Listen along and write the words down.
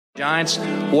Giants,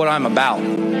 what I'm about.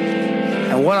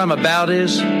 And what I'm about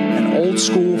is an old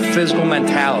school physical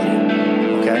mentality,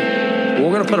 okay?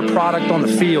 We're going to put a product on the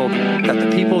field that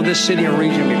the people of this city and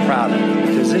region will be proud of,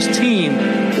 because this team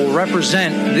will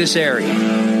represent this area.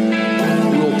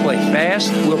 We'll play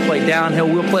fast, we'll play downhill,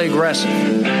 we'll play aggressive.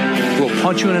 We'll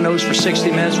punch you in the nose for 60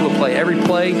 minutes, we'll play every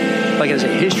play like it has a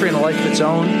history and a life of its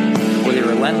own with a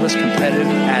relentless competitive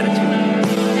attitude.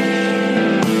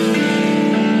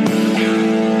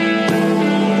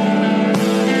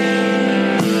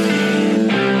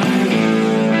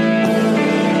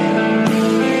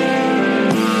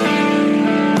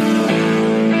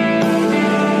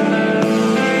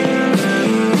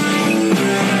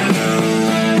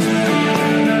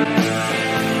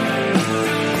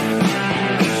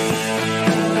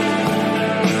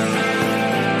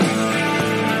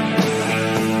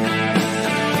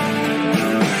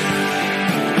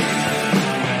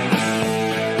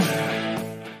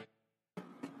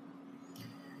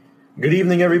 Good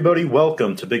evening, everybody.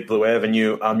 Welcome to Big Blue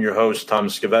Avenue. I'm your host, Tom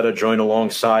Scavetta, joined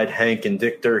alongside Hank and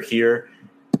Dictor here.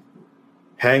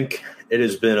 Hank, it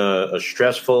has been a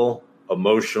stressful,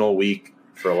 emotional week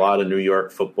for a lot of New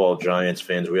York Football Giants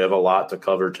fans. We have a lot to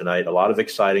cover tonight, a lot of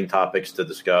exciting topics to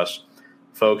discuss.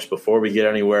 Folks, before we get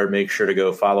anywhere, make sure to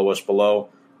go follow us below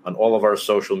on all of our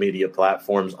social media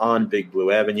platforms on Big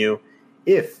Blue Avenue.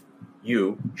 If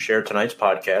you share tonight's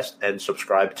podcast and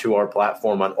subscribe to our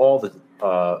platform on all the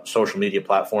social media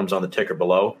platforms on the ticker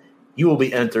below, you will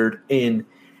be entered in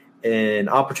an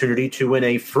opportunity to win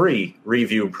a free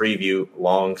review preview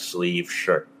long sleeve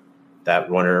shirt. That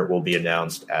winner will be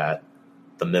announced at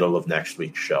the middle of next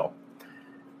week's show.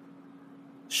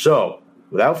 So,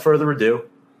 without further ado,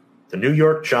 the New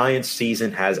York Giants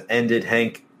season has ended.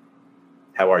 Hank,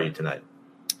 how are you tonight?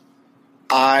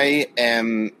 I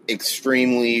am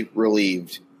extremely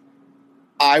relieved.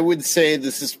 I would say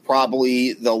this is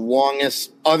probably the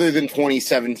longest, other than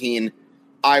 2017,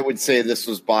 I would say this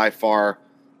was by far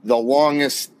the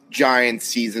longest Giants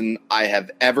season I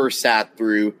have ever sat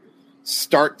through,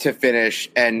 start to finish.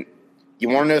 And you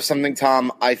want to know something,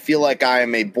 Tom? I feel like I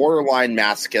am a borderline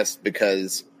masochist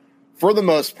because, for the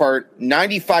most part,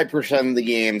 95% of the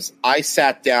games, I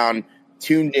sat down,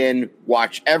 tuned in,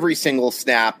 watched every single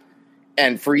snap.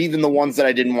 And for even the ones that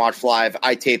I didn't watch live,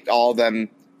 I taped all of them,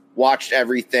 watched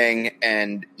everything,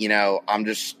 and,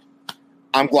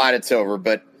 I'm glad it's over.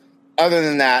 But other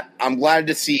than that, I'm glad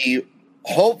to see,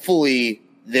 hopefully,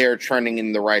 they're trending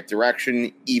in the right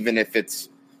direction, even if it's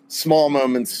small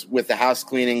moments with the house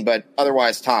cleaning. But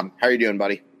otherwise, Tom, how are you doing,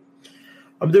 buddy?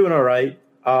 I'm doing all right.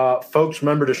 Folks,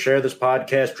 remember to share this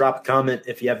podcast. Drop a comment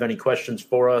if you have any questions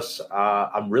for us.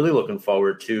 I'm really looking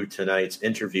forward to tonight's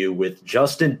interview with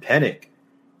Justin Pennick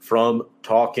from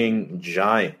Talking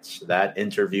Giants. That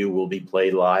interview will be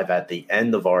played live at the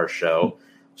end of our show,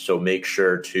 so make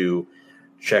sure to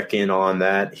check in on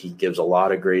that. He gives a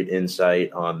lot of great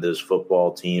insight on this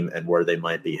football team and where they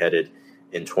might be headed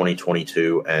in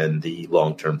 2022 and the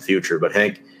long-term future. But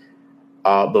Hank,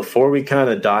 before we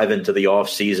kind of dive into the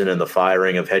offseason and the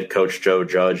firing of head coach Joe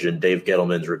Judge and Dave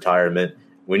Gettleman's retirement,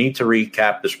 we need to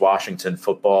recap this Washington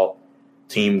football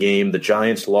team game. The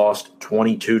Giants lost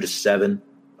 22-7.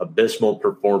 Abysmal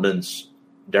performance.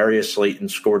 Darius Slayton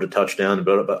scored a touchdown,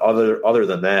 but other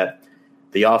than that,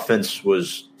 the offense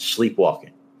was sleepwalking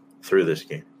through this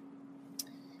game.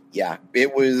 Yeah,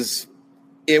 it was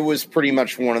pretty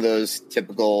much one of those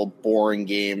typical boring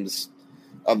games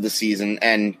of the season.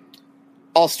 And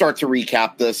I'll start to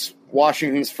recap this.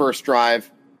 Washington's first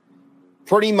drive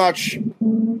pretty much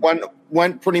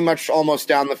went pretty much almost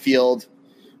down the field,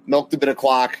 milked a bit of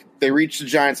clock. They reached the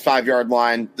Giants' 5-yard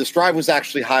line. This drive was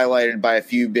actually highlighted by a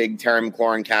few big Terry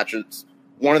McLaurin catches,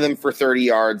 one of them for 30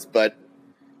 yards. But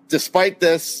despite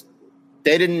this,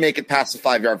 they didn't make it past the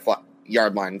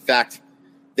 5-yard line. In fact,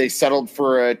 they settled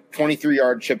for a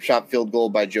 23-yard chip shot field goal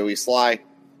by Joey Sly,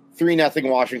 3-0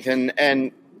 Washington.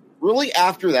 And really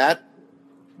after that,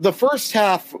 the first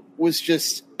half was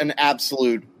just an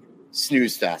absolute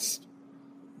snooze fest.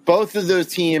 Both of those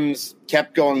teams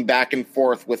kept going back and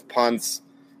forth with punts.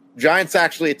 Giants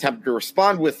actually attempted to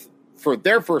respond for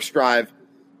their first drive.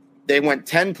 They went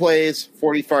 10 plays,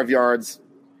 45 yards,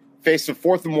 faced a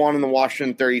 4th and 1 on the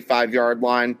Washington 35-yard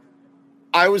line.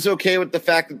 I was okay with the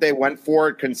fact that they went for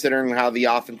it, considering how the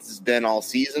offense has been all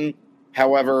season.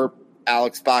 However,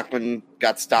 Alex Bachman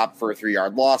got stopped for a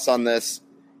 3-yard loss on this,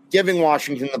 giving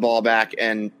Washington the ball back.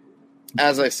 And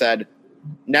as I said,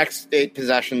 next 8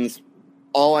 possessions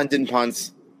all ended in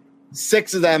punts.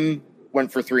 6 of them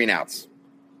went for 3 and outs.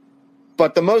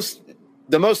 But the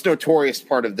most notorious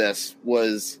part of this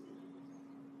was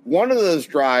one of those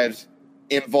drives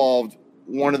involved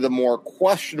one of the more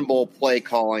questionable play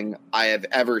calling I have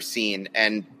ever seen.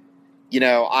 And,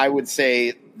 I would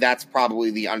say that's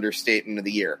probably the understatement of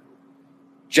the year.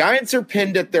 Giants are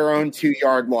pinned at their own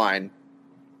 2-yard line.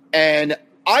 And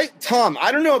Tom,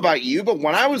 I don't know about you, but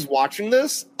when I was watching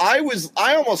this, I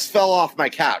almost fell off my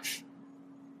couch.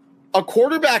 A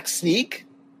quarterback sneak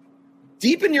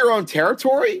deep in your own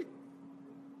territory?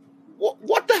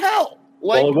 What the hell?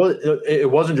 It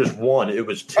wasn't just one; it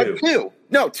was two.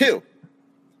 Two.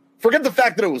 Forget the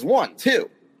fact that it was one, two,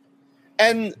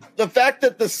 and the fact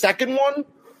that the second one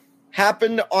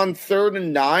happened on 3rd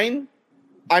and 9.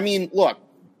 I mean, look,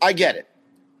 I get it.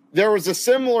 There was a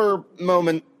similar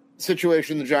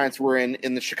situation the Giants were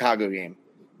in the Chicago game.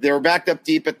 They were backed up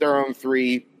deep at their own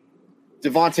 3.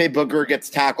 Devontae Booker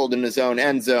gets tackled in his own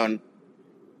end zone,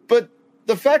 but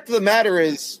the fact of the matter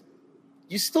is,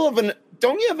 you still have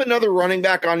don't you have another running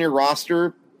back on your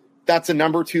roster that's a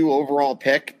number 2 overall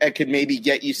pick and could maybe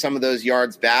get you some of those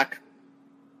yards back?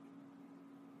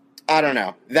 I don't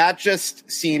know. That just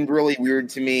seemed really weird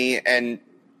to me. And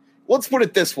let's put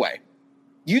it this way.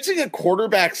 Using a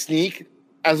quarterback sneak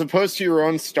as opposed to your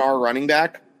own star running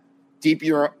back deep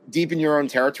in your own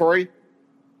territory,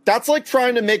 that's like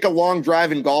trying to make a long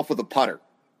drive in golf with a putter,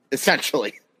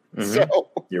 essentially. Mm-hmm. So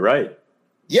you're right.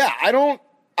 Yeah, I don't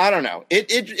know.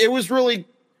 It was really,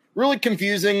 really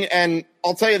confusing. And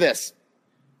I'll tell you this,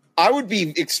 I would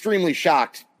be extremely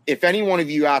shocked if any one of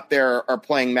you out there are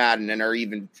playing Madden and are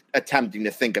even attempting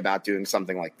to think about doing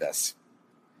something like this.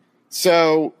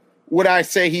 So would I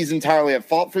say he's entirely at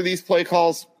fault for these play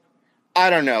calls? I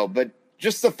don't know, but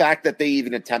just the fact that they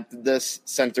even attempted this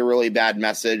sent a really bad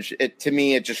message. To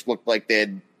me, it just looked like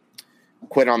they'd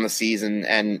quit on the season,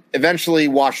 and eventually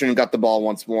Washington got the ball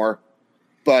once more.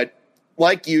 But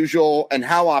like usual, and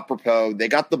how apropos, they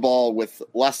got the ball with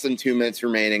less than 2 minutes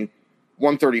remaining,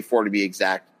 1:34 to be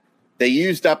exact. They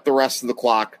used up the rest of the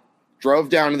clock, drove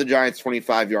down to the Giants'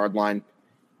 25-yard line,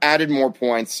 added more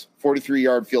points,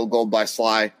 43-yard field goal by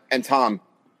Sly. And Tom,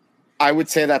 I would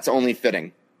say that's only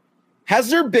fitting. Has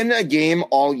there been a game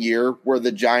all year where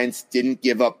the Giants didn't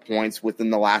give up points within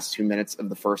the last 2 minutes of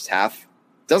the first half?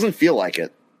 Doesn't feel like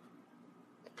it.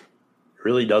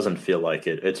 Really doesn't feel like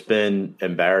it. It's been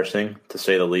embarrassing, to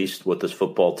say the least, what this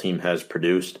football team has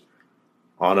produced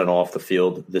on and off the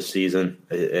field this season.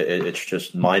 It's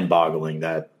just mind-boggling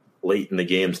that late in the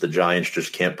games the Giants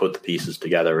just can't put the pieces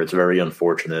together. It's very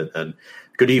unfortunate. And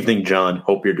good evening, John.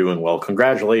 Hope you're doing well.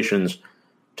 Congratulations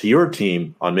to your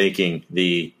team on making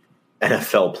the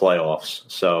NFL playoffs.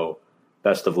 So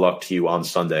best of luck to you on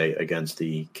Sunday against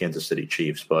the Kansas City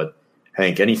Chiefs. But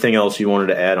Hank, anything else you wanted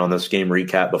to add on this game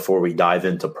recap before we dive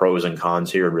into pros and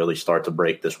cons here and really start to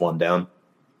break this one down?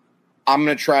 I'm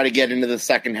going to try to get into the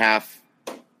second half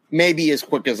maybe as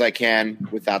quick as I can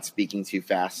without speaking too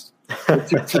fast.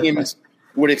 The two teams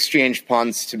would exchange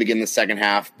punts to begin the second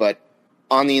half, but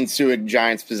on the ensuing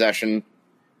Giants possession,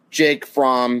 Jake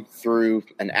Fromm threw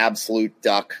an absolute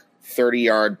duck,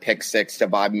 30-yard pick six to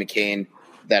Bobby McCain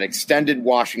that extended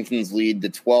Washington's lead to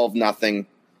 12-0.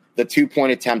 The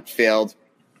 2-point attempt failed.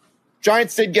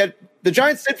 The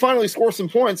Giants did finally score some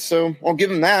points, so I'll give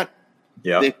them that.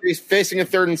 Yeah. They're facing a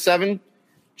 3rd and 7.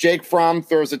 Jake Fromm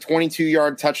throws a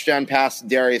 22-yard touchdown pass to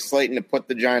Darius Slayton to put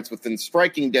the Giants within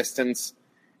striking distance.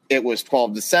 It was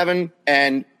 12-7.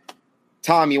 And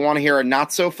Tom, you want to hear a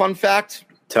not so fun fact?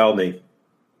 Tell me.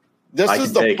 This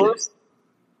is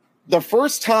the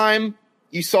first time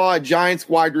you saw a Giants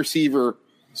wide receiver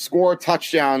score a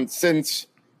touchdown since,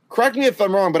 correct me if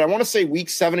I'm wrong, but I want to say week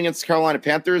 7 against the Carolina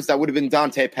Panthers. That would have been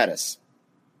Dante Pettis.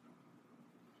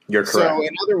 You're correct. So,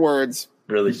 in other words,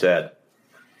 really sad.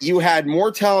 You had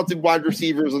more talented wide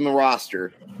receivers on the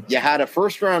roster. You had a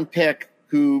first-round pick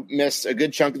who missed a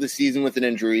good chunk of the season with an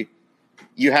injury.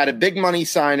 You had a big money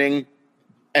signing,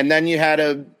 and then you had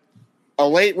a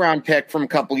late-round pick from a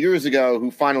couple years ago who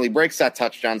finally breaks that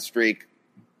touchdown streak.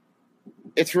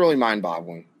 It's really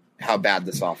mind-boggling how bad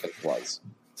this offense was,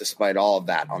 despite all of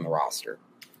that on the roster.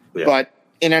 Yeah. But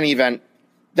in any event,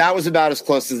 that was about as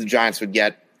close as the Giants would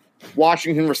get.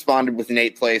 Washington responded with an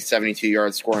 8-play,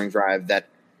 72-yard scoring drive that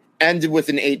ended with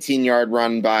an 18-yard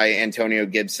run by Antonio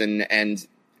Gibson, and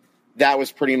that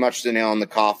was pretty much the nail in the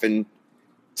coffin.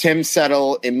 Tim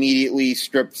Settle immediately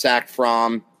strip-sacked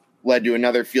Fromm, led to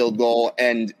another field goal,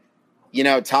 and,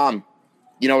 Tom,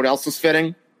 you know what else was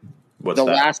fitting? What's that?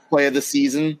 Last play of the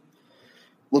season.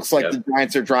 Looks like the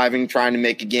Giants are driving, trying to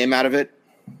make a game out of it.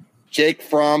 Jake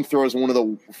Fromm throws one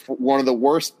of the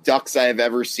worst ducks I have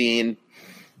ever seen.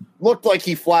 Looked like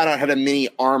he flat out had a mini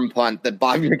arm punt that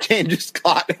Bobby McCain just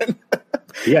caught.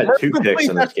 He had 2 picks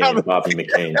in this game, Bobby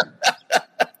McCain.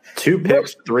 2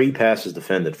 picks, 3 passes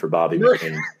defended for Bobby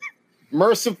McCain.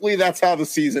 Mercifully, that's how the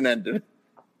season ended.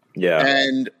 Yeah.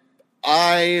 And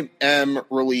I am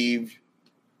relieved.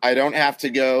 I don't have to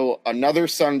go another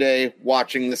Sunday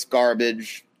watching this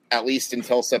garbage, at least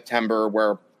until September,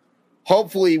 where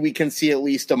hopefully we can see at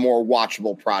least a more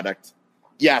watchable product.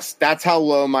 Yes, that's how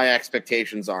low my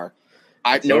expectations are.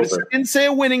 I noticed I didn't say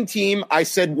a winning team. I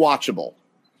said watchable.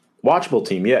 Watchable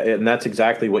team, yeah, and that's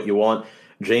exactly what you want.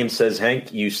 James says,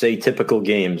 Hank, you say typical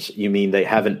games. You mean they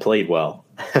haven't played well.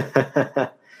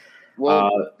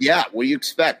 Well, yeah. What do you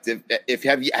expect?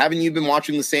 Haven't you been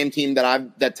watching the same team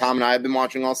that Tom and I have been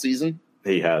watching all season?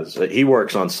 He has. He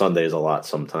works on Sundays a lot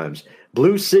sometimes.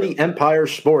 Blue City Empire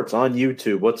Sports on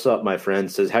YouTube. What's up, my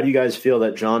friend? Says, how do you guys feel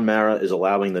that John Mara is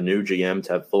allowing the new GM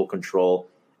to have full control?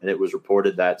 And it was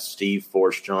reported that Steve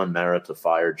forced John Mara to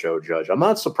fire Joe Judge. I'm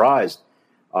not surprised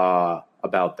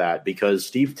about that because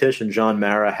Steve Tisch and John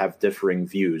Mara have differing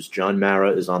views. John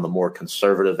Mara is on the more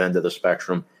conservative end of the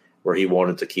spectrum where he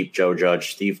wanted to keep Joe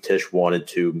Judge. Steve Tisch wanted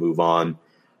to move on.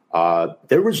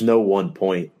 There was no one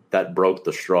point that broke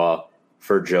the straw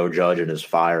for Joe Judge and his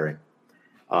firing.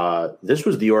 This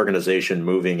was the organization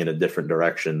moving in a different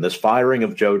direction. This firing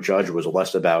of Joe Judge was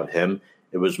less about him.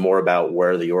 It was more about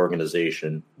where the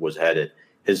organization was headed.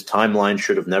 His timeline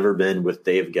should have never been with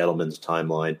Dave Gettleman's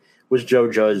timeline. Was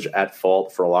Joe Judge at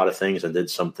fault for a lot of things and did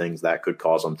some things that could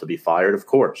cause him to be fired? Of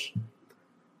course.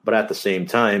 But at the same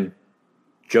time,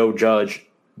 Joe Judge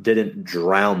didn't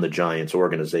drown the Giants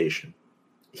organization.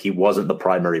 He wasn't the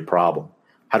primary problem.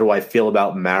 How do I feel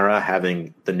about Mara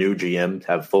having the new GM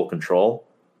have full control?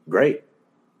 Great.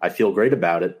 I feel great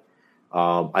about it.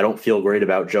 I don't feel great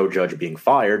about Joe Judge being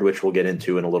fired, which we'll get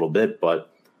into in a little bit,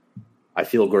 but I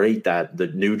feel great that the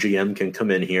new GM can come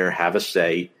in here, have a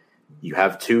say. You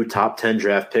have 2 top 10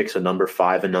 draft picks, a number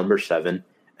 5 and number 7,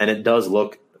 and it does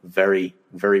look very,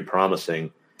 very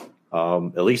promising,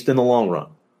 at least in the long run.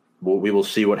 We will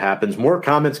see what happens. More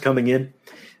comments coming in.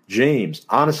 James,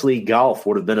 honestly, golf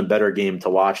would have been a better game to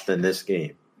watch than this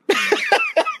game.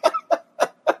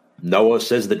 Noah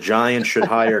says the Giants should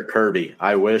hire Kirby.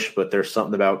 I wish, but there's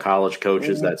something about college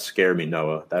coaches that scare me,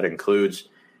 Noah. That includes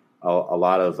a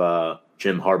lot of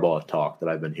Jim Harbaugh talk that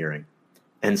I've been hearing.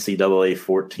 NCAA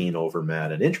 14 over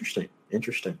Madden. Interesting.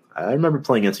 I remember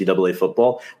playing NCAA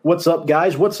football. What's up,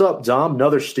 guys? What's up, Dom?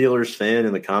 Another Steelers fan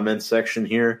in the comments section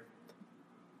here.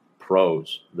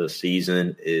 Pros. The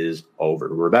season is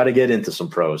over. We're about to get into some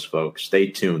pros, folks.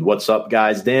 Stay tuned. What's up,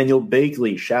 guys? Daniel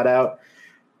Bakley. Shout out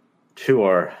to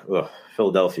our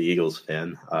Philadelphia Eagles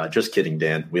fan. Just kidding,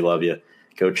 Dan. We love you.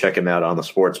 Go check him out on the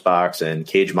Sports Box and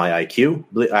Cage My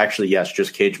IQ. Actually, yes,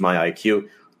 just Cage My IQ.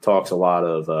 Talks a lot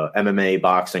of MMA,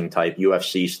 boxing type,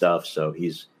 UFC stuff. So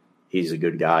he's a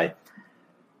good guy.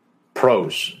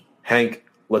 Pros. Hank,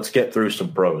 let's get through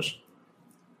some pros.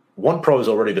 One pro has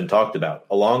already been talked about.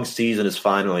 A long season is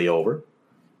finally over.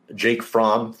 Jake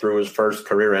Fromm threw his first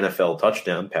career NFL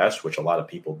touchdown pass, which a lot of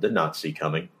people did not see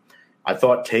coming. I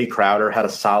thought Tay Crowder had a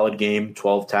solid game,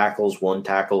 12 tackles, 1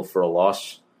 tackle for a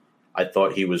loss. I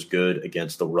thought he was good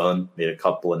against the run, made a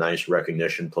couple of nice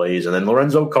recognition plays. And then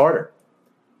Lorenzo Carter,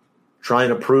 trying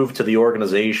to prove to the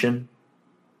organization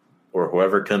or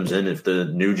whoever comes in, if the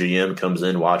new GM comes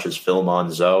in, watches film on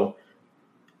Zoe,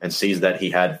 and sees that he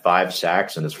had 5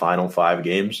 sacks in his final 5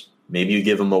 games, maybe you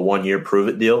give him a 1-year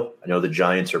prove-it deal. I know the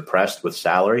Giants are pressed with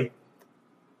salary,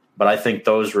 but I think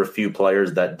those were a few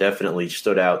players that definitely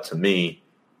stood out to me,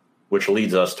 which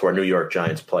leads us to our New York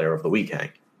Giants player of the week,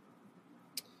 Hank.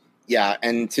 Yeah,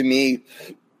 and to me,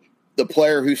 the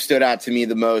player who stood out to me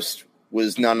the most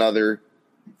was none other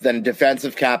than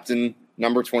defensive captain,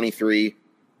 number 23,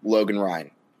 Logan Ryan.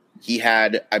 He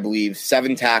had, I believe,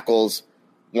 7 tackles,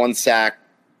 1 sack,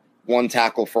 1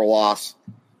 tackle for a loss.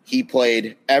 He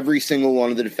played every single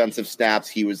one of the defensive snaps.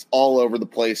 He was all over the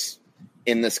place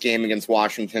in this game against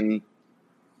Washington.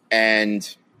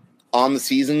 And on the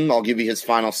season, I'll give you his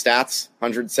final stats,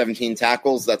 117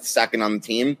 tackles. That's second on the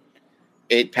team.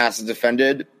 8 passes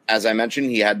defended. As I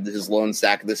mentioned, he had his lone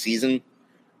sack of the season.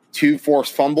 2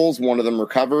 forced fumbles, 1 of them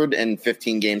recovered, and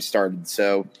 15 games started.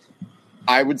 So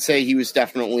I would say he was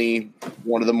definitely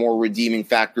one of the more redeeming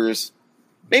factors.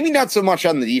 Maybe not so much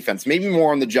on the defense, maybe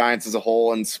more on the Giants as a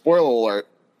whole. And spoiler alert,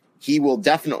 he will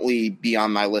definitely be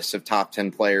on my list of top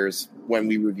 10 players when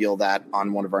we reveal that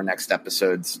on one of our next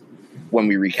episodes when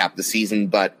we recap the season.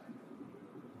 But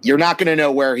you're not going to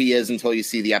know where he is until you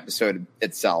see the episode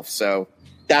itself. So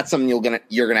that's something you're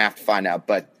gonna have to find out.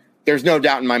 But there's no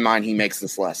doubt in my mind he makes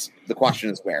this list. The question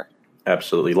is where.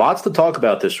 Absolutely. Lots to talk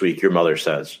about this week, your mother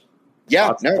says.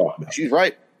 Yeah, no, she's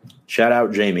right. Shout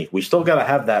out Jamie. We still got to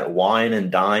have that wine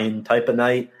and dine type of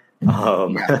night.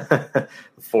 The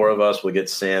four of us will get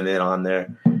Sam in on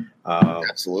there.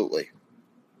 Absolutely.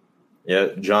 Yeah,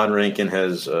 John Rankin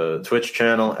has a Twitch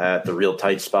channel at The Real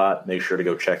Tight Spot. Make sure to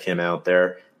go check him out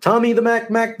there. Tommy the Mac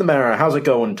McNamara. How's it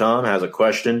going, Tom? Has a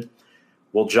question.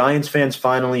 Will Giants fans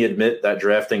finally admit that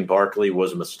drafting Barkley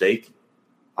was a mistake?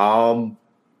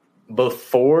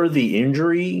 Before the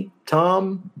injury,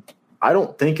 Tom, I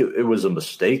don't think it was a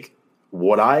mistake.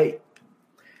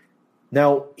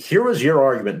 Now, here was your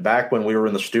argument back when we were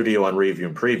in the studio on Review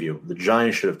and Preview. The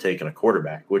Giants should have taken a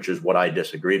quarterback, which is what I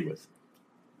disagreed with.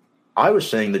 I was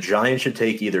saying the Giants should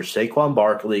take either Saquon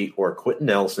Barkley or Quentin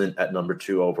Nelson at number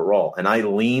 2 overall, and I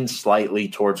leaned slightly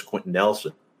towards Quentin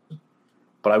Nelson.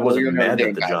 But I wasn't mad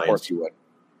at the Giants.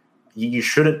 You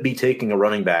shouldn't be taking a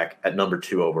running back at number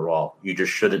 2 overall. You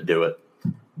just shouldn't do it.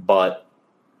 But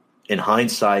in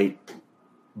hindsight,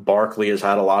 Barkley has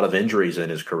had a lot of injuries in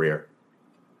his career.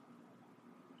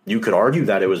 You could argue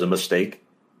that it was a mistake.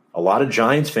 A lot of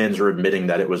Giants fans are admitting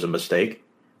that it was a mistake.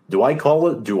 Do I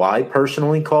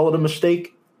personally call it a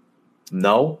mistake?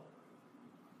 No.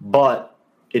 But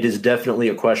it is definitely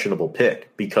a questionable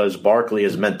pick because Barkley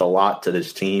has meant a lot to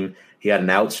this team. He had an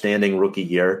outstanding rookie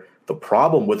year. The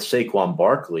problem with Saquon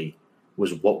Barkley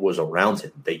was what was around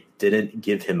him. They didn't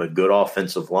give him a good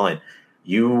offensive line.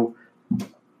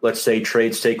 Let's say,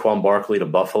 trade Saquon Barkley to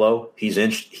Buffalo. He's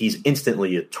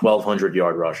instantly a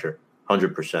 1,200-yard rusher,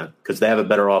 100%, because they have a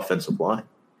better offensive line.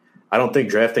 I don't think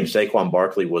drafting Saquon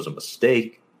Barkley was a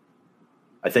mistake.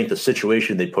 I think the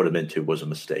situation they put him into was a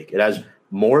mistake. It has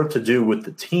more to do with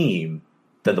the team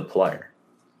than the player.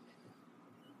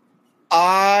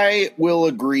 I will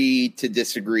agree to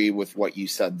disagree with what you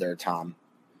said there, Tom.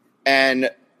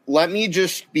 And let me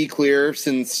just be clear,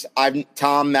 since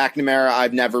Tom McNamara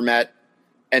I've never met,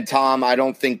 and Tom, I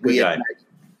don't think we have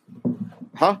met.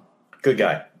 Huh? Good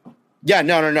guy. Yeah,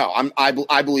 no.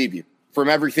 I believe you. From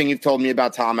everything you've told me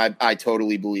about Tom, I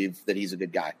totally believe that he's a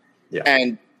good guy. Yeah.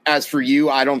 And as for you,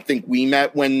 I don't think we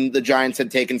met when the Giants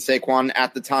had taken Saquon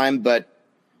at the time, but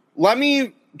let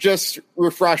me just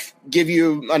give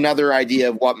you another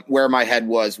idea of where my head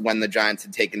was when the Giants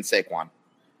had taken Saquon.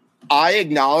 I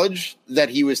acknowledge that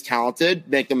he was talented,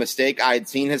 make no mistake. I had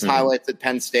seen his highlights at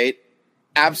Penn State.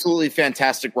 Absolutely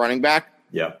fantastic running back.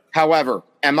 Yeah. However,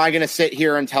 am I going to sit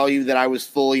here and tell you that I was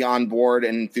fully on board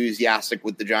and enthusiastic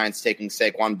with the Giants taking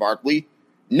Saquon Barkley?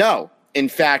 No. In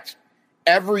fact,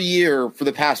 every year for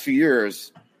the past few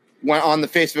years, when on the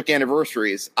Facebook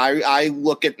anniversaries, I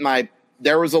look at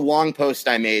there was a long post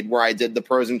I made where I did the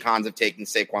pros and cons of taking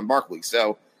Saquon Barkley.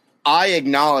 So I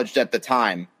acknowledged at the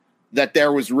time that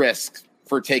there was risk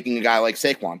for taking a guy like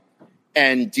Saquon.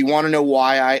 And do you want to know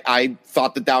why I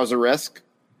thought that was a risk?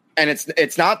 And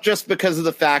it's not just because of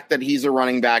the fact that he's a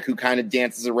running back who kind of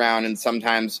dances around and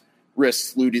sometimes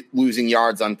risks losing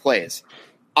yards on plays.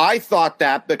 I thought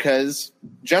that because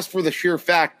just for the sheer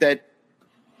fact that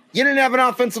you didn't have an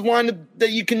offensive line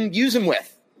that you can use him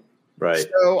with. Right.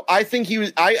 So I think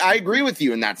I agree with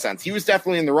you in that sense. He was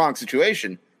definitely in the wrong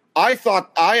situation. I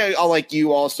thought I, like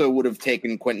you, also would have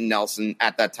taken Quentin Nelson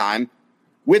at that time.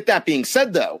 With that being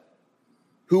said, though,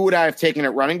 who would I have taken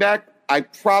at running back? I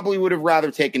probably would have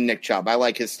rather taken Nick Chubb. I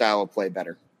like his style of play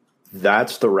better.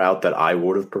 That's the route that I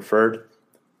would have preferred,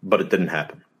 but it didn't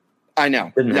happen. I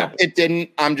know. It didn't.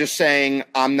 I'm just saying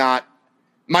I'm not.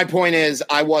 My point is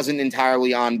I wasn't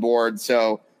entirely on board,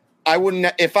 so I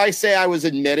wouldn't. If I say I was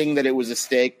admitting that it was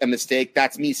a mistake,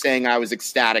 that's me saying I was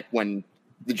ecstatic when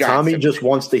the Giants. Tommy just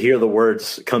wants to hear the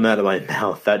words come out of my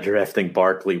mouth that drafting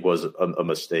Barkley was a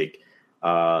mistake.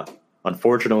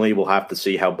 Unfortunately, we'll have to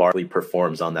see how Barkley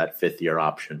performs on that fifth-year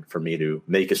option for me to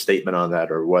make a statement on that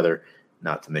or whether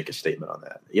not to make a statement on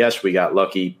that. Yes, we got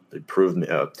lucky. They proved me,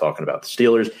 talking about the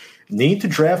Steelers. Need to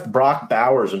draft Brock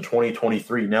Bowers in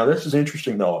 2023. Now, this is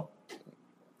interesting, though.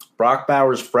 Brock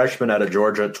Bowers, freshman out of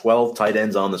Georgia, 12 tight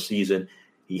ends on the season.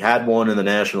 He had one in the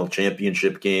national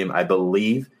championship game, I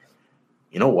believe.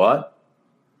 You know what?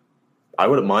 I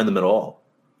wouldn't mind them at all.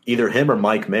 Either him or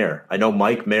Mike Mayer. I know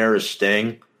Mike Mayer is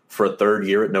staying for a third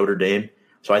year at Notre Dame.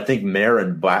 So I think Mayer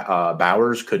and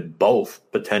Bowers could both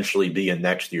potentially be in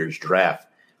next year's draft.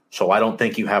 So I don't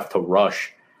think you have to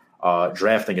rush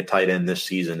drafting a tight end this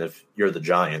season if you're the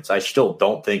Giants. I still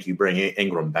don't think you bring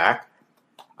Ingram back,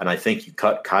 and I think you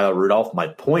cut Kyle Rudolph. My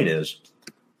point is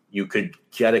you could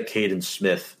get a Caden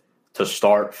Smith to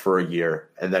start for a year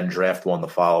and then draft one the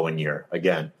following year.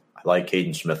 Again, I like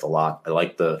Caden Smith a lot. I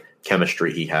like the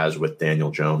chemistry he has with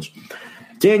Daniel Jones.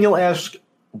 Daniel asks,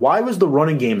 why was the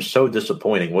running game so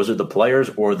disappointing? Was it the players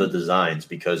or the designs?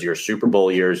 Because your Super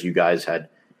Bowl years, you guys had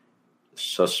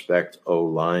suspect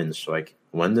O-lines. So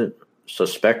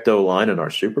suspect O-line in our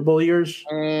Super Bowl years?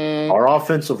 Our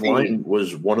offensive line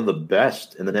was one of the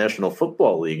best in the National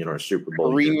Football League in our Super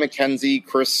Bowl Kareem years. McKenzie,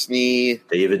 Chris Snee,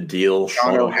 David Deal,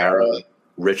 Sean O'Hara,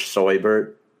 Rich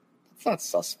Soybert. It's not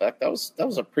suspect. That was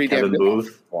a pretty Kevin damn good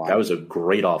Booth. line. That was a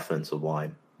great offensive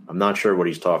line. I'm not sure what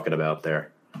he's talking about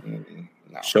there.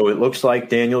 No. So it looks like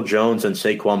Daniel Jones and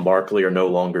Saquon Barkley are no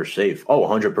longer safe. Oh,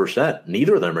 100%.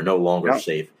 Neither of them are no longer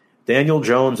safe. Daniel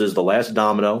Jones is the last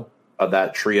domino of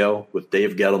that trio with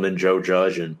Dave Gettleman, Joe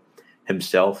Judge, and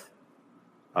himself.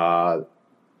 John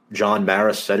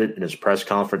Mara said it in his press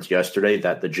conference yesterday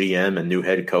that the GM and new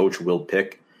head coach will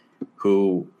pick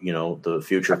who, the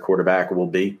future quarterback will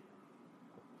be.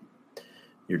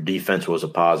 Your defense was a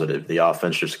positive. The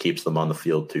offense just keeps them on the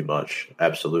field too much.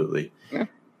 Absolutely. Yeah.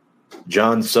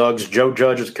 John Suggs, Joe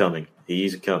Judge is coming.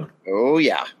 He's coming. Oh,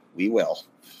 yeah, we will.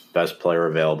 Best player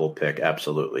available pick.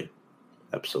 Absolutely.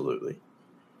 Absolutely.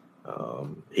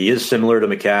 He is similar to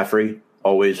McCaffrey.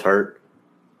 Always hurt.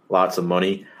 Lots of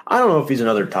money. I don't know if he's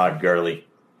another Todd Gurley.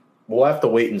 We'll have to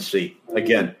wait and see.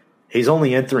 Again, he's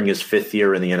only entering his 5th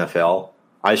year in the NFL.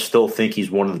 I still think he's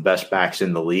one of the best backs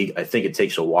in the league. I think it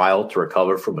takes a while to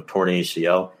recover from a torn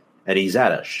ACL, and he's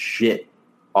at a shit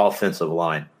offensive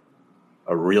line.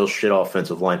 A real shit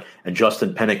offensive line. And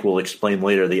Justin Pennick will explain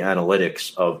later the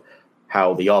analytics of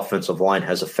how the offensive line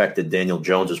has affected Daniel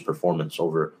Jones' performance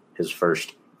over his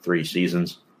first 3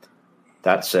 seasons.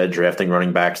 That said, drafting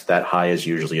running backs that high is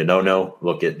usually a no-no.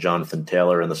 Look at Jonathan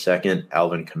Taylor in the 2nd,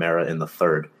 Alvin Kamara in the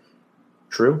 3rd.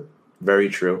 True? Very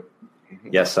true.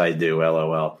 Yes, I do.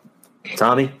 LOL.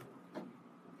 Tommy,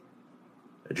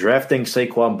 drafting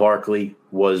Saquon Barkley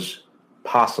was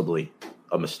possibly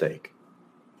a mistake.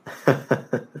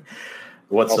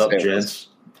 What's up, gents?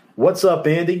 What's up,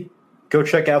 Andy? Go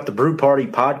check out the Brew Party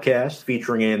podcast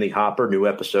featuring Andy Hopper. New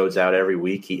episodes out every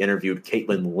week. He interviewed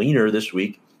Caitlin Leaner this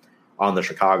week on the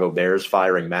Chicago Bears,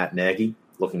 firing Matt Nagy,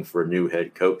 looking for a new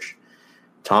head coach.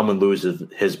 Tomlin loses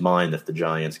his mind if the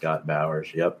Giants got Bowers.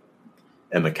 Yep.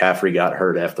 And McCaffrey got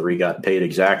hurt after he got paid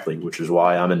exactly, which is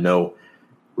why I'm in no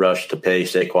rush to pay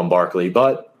Saquon Barkley.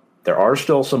 But there are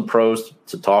still some pros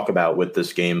to talk about with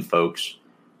this game, folks.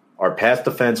 Our pass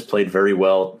defense played very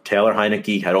well. Taylor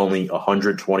Heineke had only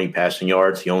 120 passing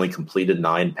yards. He only completed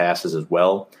 9 passes as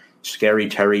well. Scary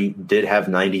Terry did have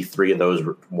 93 of those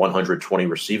 120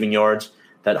 receiving yards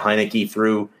that Heineke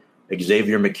threw.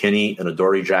 Xavier McKinney and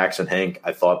Adoree Jackson-Hank,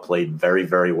 I thought, played very,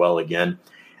 very well again.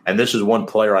 And this is one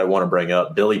player I want to bring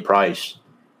up. Billy Price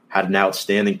had an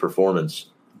outstanding performance.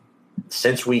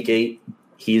 Since Week 8,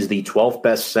 he is the 12th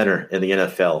best center in the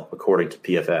NFL, according to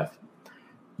PFF.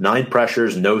 9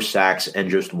 pressures, no sacks, and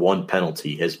just 1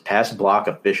 penalty. His pass block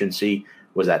efficiency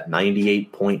was at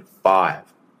 98.5.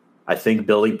 I think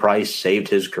Billy Price saved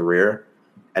his career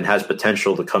and has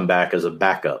potential to come back as a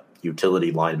backup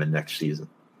utility lineman next season.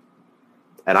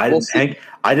 And I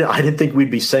didn't think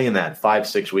we'd be saying that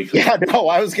 5-6 weeks ago. Yeah, no,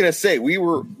 I was gonna say we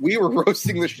were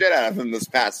roasting the shit out of him this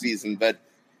past season, but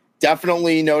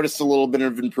definitely noticed a little bit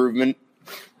of improvement.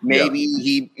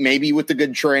 Maybe with the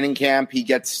good training camp, he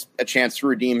gets a chance to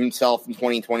redeem himself in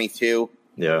 2022.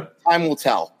 Yeah. Time will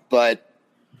tell, but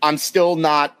I'm still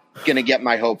not going to get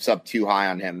my hopes up too high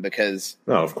on him because,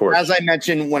 of course, as I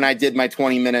mentioned when I did my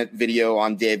 20-minute video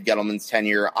on Dave Gettleman's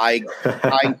tenure, I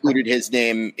included his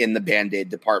name in the Band-Aid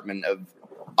department of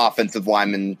offensive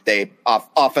linemen.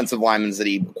 Offensive linemen that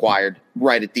he acquired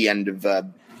right at the end of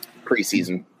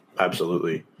preseason.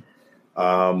 Absolutely.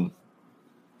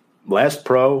 Last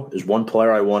pro is one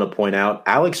player I want to point out.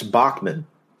 Alex Bachman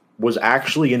was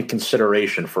actually in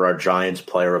consideration for our Giants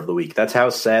Player of the Week. That's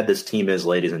how sad this team is,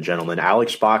 ladies and gentlemen.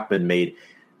 Alex Bachman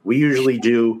we usually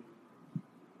do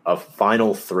a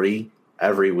final 3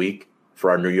 every week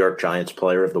for our New York Giants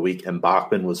Player of the Week, and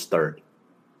Bachman was 3rd.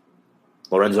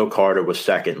 Lorenzo Carter was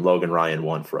 2nd. Logan Ryan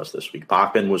won for us this week.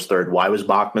 Bachman was 3rd. Why was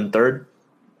Bachman 3rd?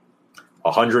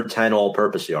 110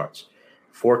 all-purpose yards.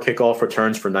 4 kickoff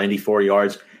returns for 94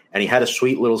 yards, and he had a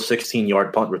sweet little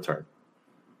 16-yard punt return.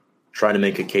 Trying to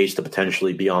make a case to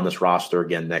potentially be on this roster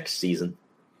again next season.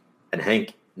 And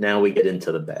Hank, now we get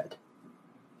into the bed.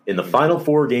 In the final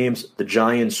 4 games, the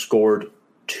Giants scored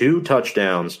 2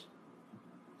 touchdowns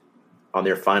on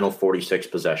their final 46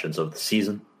 possessions of the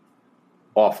season.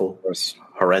 Awful. Gross.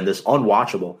 Horrendous.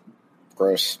 Unwatchable.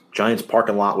 Gross. Giants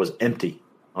parking lot was empty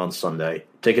on Sunday.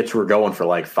 Tickets were going for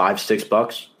like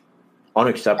 $5-6.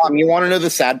 Unacceptable. You want to know the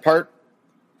sad part?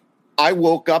 I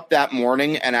woke up that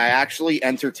morning and I actually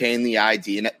entertained the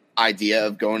idea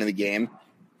of going to the game.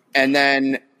 And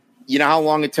then, you know how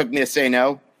long it took me to say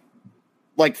no?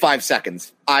 Like 5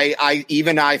 seconds. I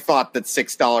thought that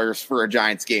 $6 for a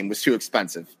Giants game was too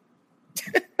expensive.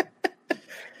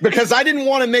 Because I didn't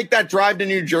want to make that drive to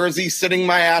New Jersey, sitting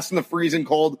my ass in the freezing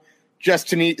cold just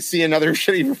to see another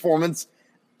shitty performance.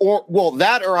 Or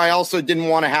I also didn't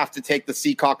want to have to take the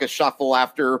Sea Caucus shuffle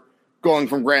after going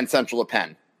from Grand Central to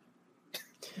Penn.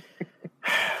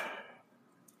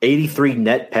 83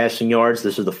 net passing yards.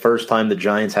 This is the first time the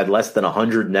Giants had less than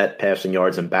 100 net passing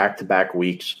yards in back-to-back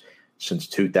weeks since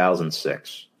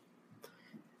 2006.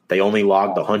 They only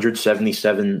logged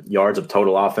 177 yards of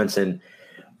total offense. And,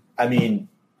 I mean,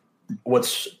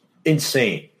 what's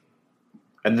insane,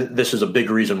 and this is a big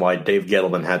reason why Dave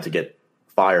Gettleman had to get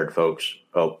fired, folks.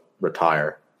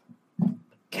 Retire.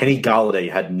 Kenny Golladay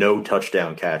had no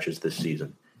touchdown catches this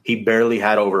season. He barely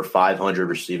had over 500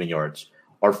 receiving yards.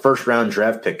 Our first-round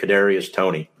draft pick, Kadarius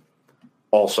Toney,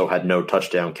 also had no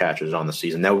touchdown catches on the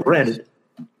season. Now, granted,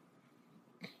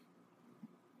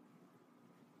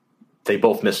 they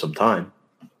both missed some time,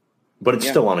 but it's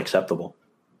still unacceptable.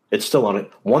 It's still on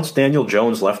it. Once Daniel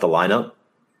Jones left the lineup,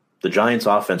 the Giants'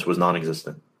 offense was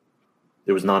non-existent.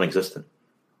 It was non-existent.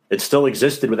 It still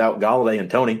existed without Golladay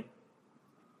and Toney,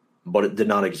 but it did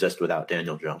not exist without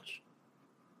Daniel Jones.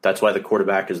 That's why the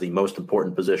quarterback is the most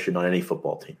important position on any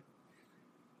football team.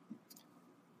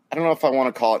 I don't know if I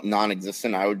want to call it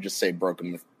non-existent. I would just say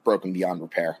broken beyond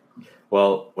repair.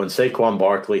 Well, when Saquon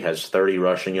Barkley has 30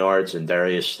 rushing yards and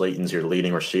Darius Slayton's your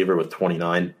leading receiver with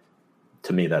 29,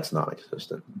 to me that's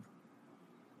non-existent.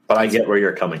 But I get where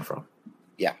you're coming from.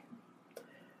 Yeah.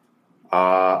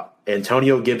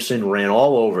 Antonio Gibson ran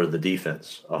all over the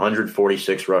defense,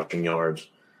 146 rushing yards.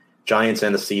 Giants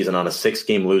end the season on a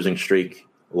 6-game losing streak,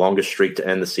 longest streak to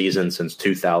end the season since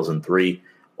 2003.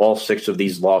 All 6 of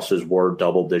these losses were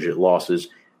double-digit losses.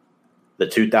 The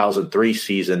 2003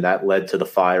 season, that led to the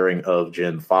firing of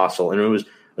Jim Fossil. And it was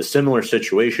a similar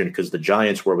situation because the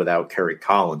Giants were without Kerry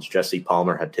Collins. Jesse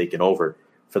Palmer had taken over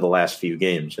for the last few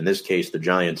games. In this case, the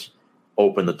Giants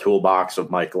opened the toolbox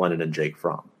of Mike Glennon and Jake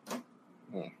Fromm.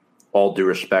 All due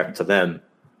respect to them,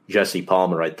 Jesse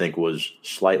Palmer, I think, was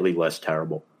slightly less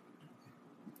terrible.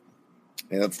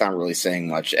 Yeah, that's not really saying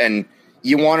much. And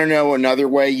you want to know another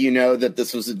way you know that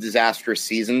this was a disastrous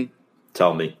season?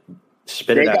 Tell me.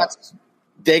 Spit it out.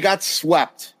 They got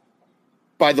swept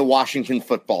by the Washington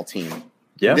football team.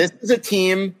 Yeah. This is a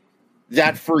team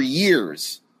that for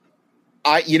years,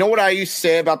 you know what I used to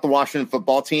say about the Washington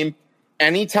football team?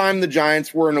 Anytime the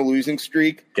Giants were in a losing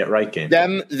streak, get right game.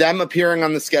 Them appearing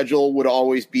on the schedule would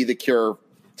always be the cure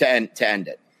to end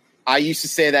it. I used to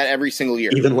say that every single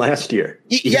year. Even last year.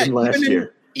 Even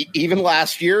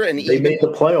last year. And they made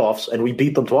the playoffs, and we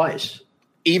beat them twice.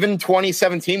 Even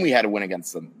 2017, we had to win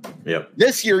against them. Yep.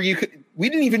 This year, we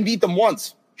didn't even beat them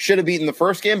once. Should have beaten the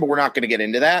first game, but we're not going to get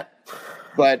into that.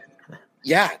 But,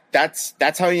 yeah, that's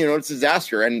how you know it's a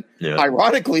disaster. And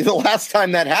ironically, the last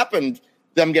time that happened,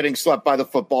 them getting swept by the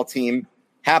football team,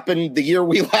 happened the year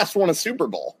we last won a Super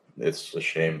Bowl. It's a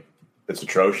shame. It's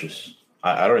atrocious.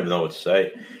 I don't even know what to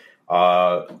say.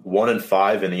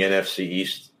 1-5 in the NFC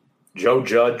East. Joe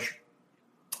Judge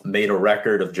made a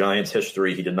record of Giants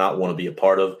history he did not want to be a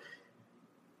part of.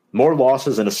 More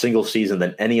losses in a single season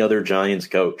than any other Giants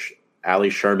coach. Allie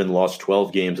Sherman lost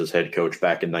 12 games as head coach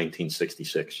back in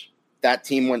 1966. That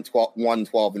team went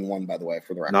 12-1, by the way,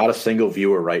 for the record. Not a single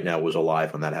viewer right now was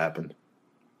alive when that happened.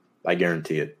 I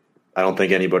guarantee it. I don't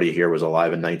think anybody here was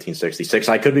alive in 1966.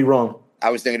 I could be wrong. I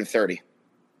was thinking of 30.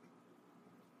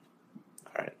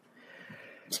 All right.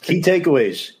 Key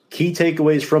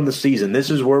takeaways from the season. This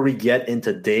is where we get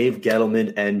into Dave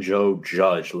Gettleman and Joe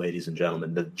Judge, ladies and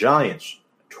gentlemen. The Giants,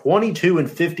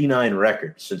 22-59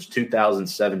 record since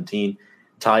 2017,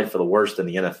 tied for the worst in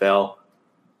the NFL.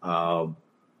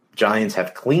 Giants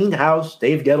have cleaned house.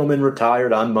 Dave Gettleman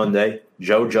retired on Monday.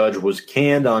 Joe Judge was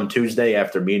canned on Tuesday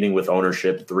after meeting with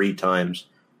ownership 3 times.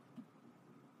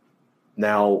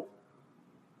 Now,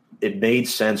 it made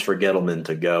sense for Gettleman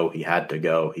to go. He had to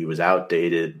go. He was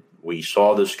outdated. We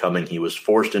saw this coming. He was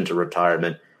forced into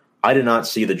retirement. I did not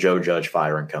see the Joe Judge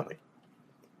firing coming.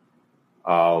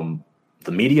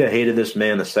 The media hated this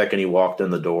man the second he walked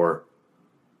in the door.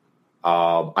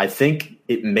 I think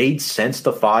it made sense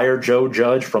to fire Joe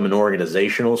Judge from an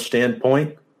organizational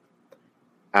standpoint,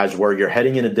 as where you're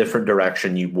heading in a different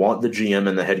direction. You want the GM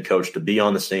and the head coach to be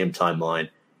on the same timeline,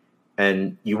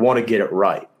 and you want to get it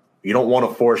right. You don't want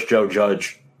to force Joe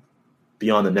Judge be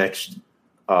on the next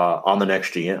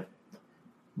GM.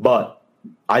 But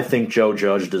I think Joe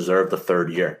Judge deserved the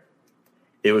 3rd year.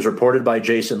 It was reported by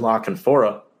Jason La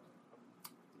Canfora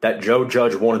that Joe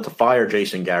Judge wanted to fire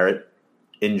Jason Garrett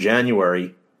in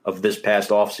January of this past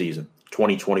offseason,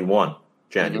 2021,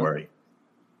 January.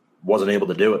 Wasn't able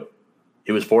to do it.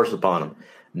 He was forced upon him.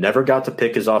 Never got to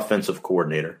pick his offensive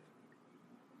coordinator.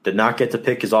 Did not get to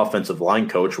pick his offensive line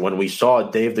coach. When we saw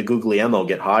Dave DeGuglielmo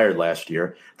get hired last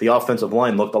year, the offensive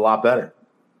line looked a lot better.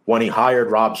 When he hired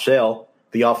Rob Sale,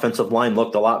 the offensive line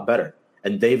looked a lot better.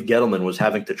 And Dave Gettleman was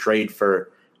having to trade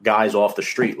for guys off the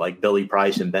street like Billy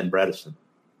Price and Ben Bredesen.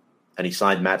 And he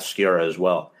signed Matt Sciarra as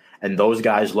well. And those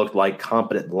guys looked like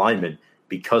competent linemen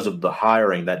because of the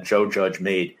hiring that Joe Judge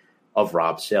made of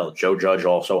Rob Sale. Joe Judge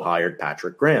also hired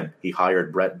Patrick Graham. He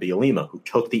hired Brett Bielema, who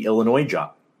took the Illinois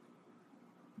job.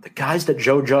 The guys that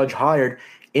Joe Judge hired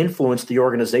influenced the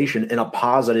organization in a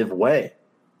positive way.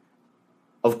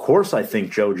 Of course, I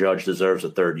think Joe Judge deserves a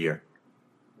third year.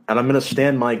 And I'm going to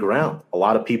stand my ground. A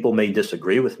lot of people may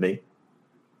disagree with me.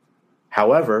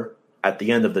 However, at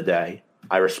the end of the day,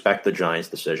 I respect the Giants'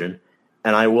 decision,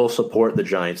 and I will support the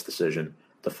Giants' decision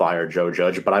to fire Joe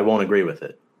Judge, but I won't agree with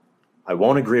it. I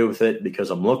won't agree with it because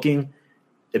I'm looking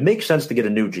 – it makes sense to get a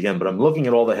new GM, but I'm looking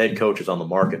at all the head coaches on the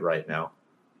market right now.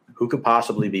 Who could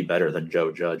possibly be better than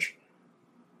Joe Judge?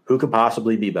 Who could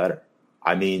possibly be better?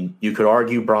 I mean, you could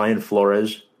argue Brian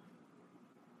Flores.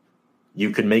 You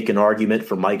could make an argument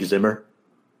for Mike Zimmer.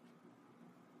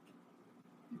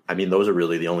 I mean, those are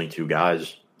really the only two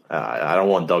guys. I don't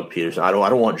want Doug Peterson. I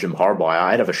don't want Jim Harbaugh.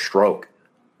 I'd have a stroke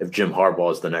if Jim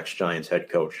Harbaugh is the next Giants head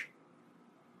coach.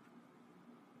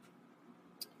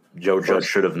 Joe Judge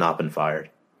should have not been fired.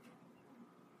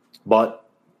 But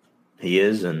he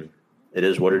is, and it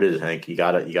is what it is, Hank. You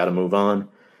gotta move on.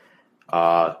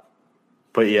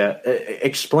 But yeah,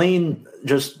 explain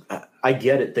just – I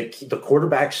get it. The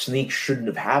quarterback sneak shouldn't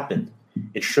have happened.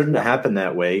 It shouldn't have happened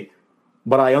that way.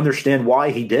 But I understand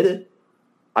why he did it.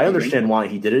 Why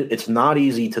he did it. It's not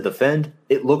easy to defend.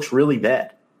 It looks really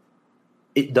bad.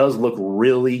 It does look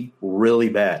really, really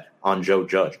bad on Joe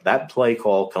Judge. That play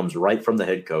call comes right from the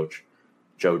head coach,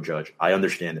 Joe Judge. I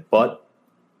understand it. But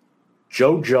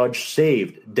Joe Judge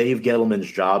saved Dave Gettleman's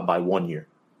job by 1 year.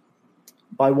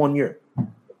 By 1 year.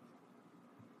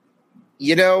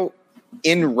 You know,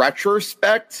 in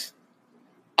retrospect,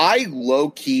 I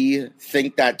low-key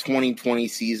think that 2020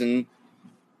 season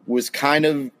was kind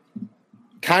of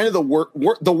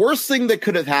the worst thing that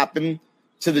could have happened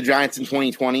to the Giants in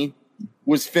 2020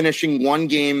 was finishing one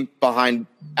game behind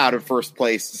out of first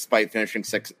place despite finishing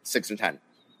 6-10.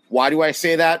 Why do I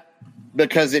say that?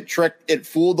 Because it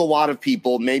fooled a lot of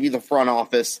people, maybe the front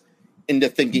office, into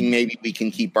thinking maybe we can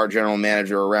keep our general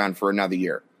manager around for another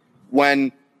year.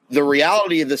 When the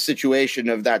reality of the situation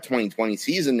of that 2020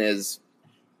 season is,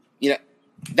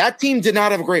 that team did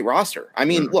not have a great roster. I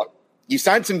mean, look, you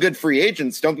signed some good free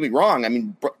agents. Don't get me wrong. I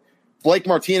mean, Blake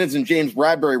Martinez and James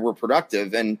Bradbury were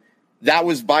productive, and that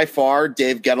was by far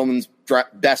Dave Gettleman's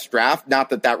best draft. Not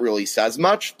that that really says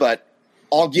much, but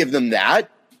I'll give them that.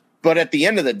 But at the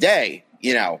end of the day,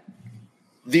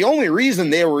 the only reason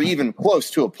they were even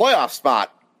close to a playoff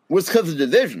spot was because of the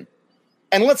division.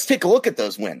 And let's take a look at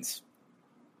those wins.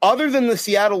 Other than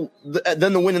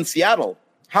the win in Seattle,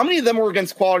 how many of them were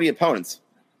against quality opponents?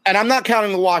 And I'm not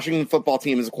counting the Washington football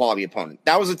team as a quality opponent.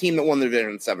 That was a team that won the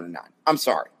division 7-9. I'm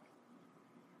sorry.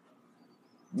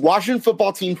 Washington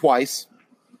football team twice.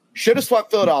 Should have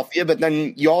swept Philadelphia, but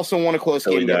then you also won a close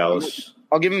game. Dallas.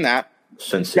 I'll give them that.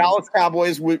 Cincy. Dallas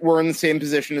Cowboys were in the same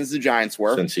position as the Giants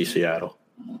were. Cincy, Seattle.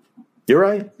 You're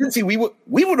right. Cincy,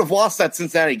 we would have lost that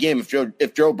Cincinnati game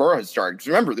if Joe Burrow had started. Because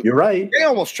remember, you're right. They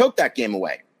almost choked that game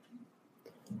away.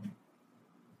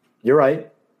 You're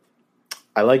right.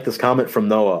 I like this comment from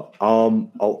Noah.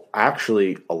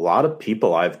 Actually, a lot of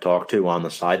people I've talked to on the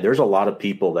side, there's a lot of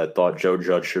people that thought Joe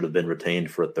Judge should have been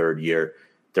retained for a third year.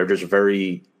 They're just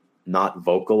very not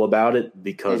vocal about it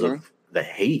because of the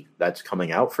hate that's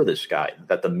coming out for this guy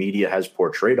that the media has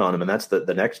portrayed on him. And that's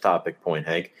the next topic point,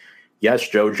 Hank. Yes,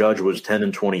 Joe Judge was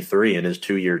 10-23 in his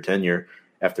 2-year tenure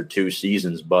after 2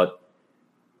 seasons, but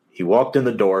he walked in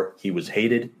the door. He was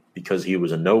hated because he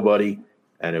was a nobody.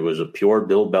 And it was a pure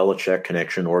Bill Belichick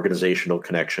connection, organizational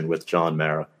connection with John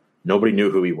Mara. Nobody knew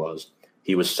who he was.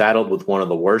 He was saddled with one of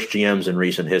the worst GMs in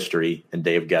recent history in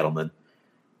Dave Gettleman.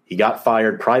 He got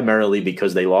fired primarily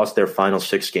because they lost their final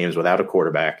 6 games without a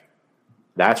quarterback.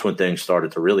 That's when things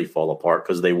started to really fall apart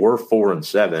because they were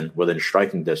 4-7 within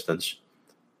striking distance.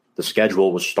 The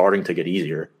schedule was starting to get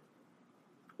easier.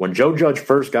 When Joe Judge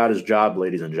first got his job,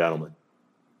 ladies and gentlemen,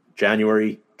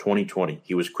 January 2020.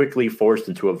 He was quickly forced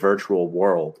into a virtual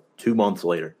world 2 months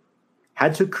later.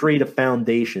 Had to create a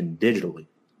foundation digitally.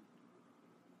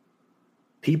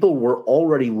 People were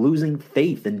already losing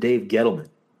faith in Dave Gettleman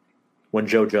when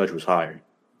Joe Judge was hired.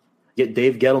 Yet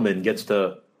Dave Gettleman gets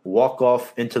to walk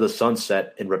off into the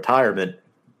sunset in retirement,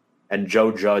 and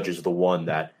Joe Judge is the one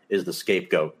that is the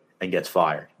scapegoat and gets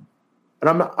fired. And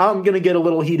I'm going to get a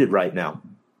little heated right now.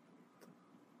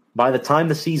 By the time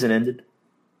the season ended,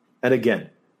 and again,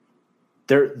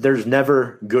 there's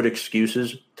never good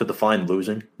excuses to define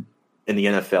losing in the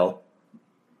NFL.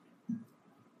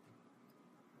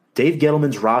 Dave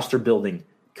Gettleman's roster building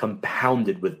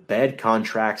compounded with bad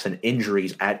contracts and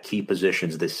injuries at key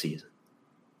positions this season.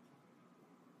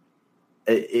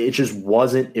 It just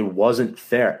wasn't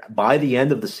fair. By the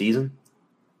end of the season,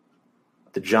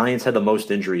 the Giants had the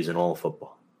most injuries in all of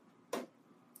football.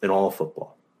 In all of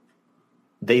football.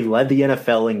 They led the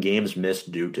NFL in games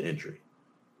missed due to injury.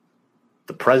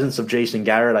 The presence of Jason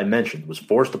Garrett, I mentioned, was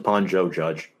forced upon Joe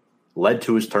Judge, led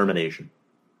to his termination.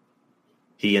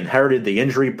 He inherited the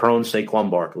injury-prone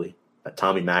Saquon Barkley that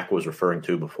Tommy Mack was referring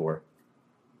to before,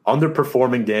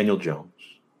 underperforming Daniel Jones.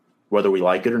 Whether we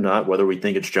like it or not, whether we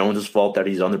think it's Jones' fault that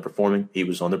he's underperforming, he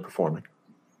was underperforming.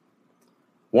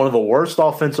 One of the worst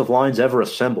offensive lines ever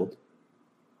assembled.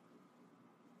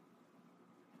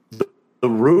 The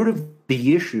root of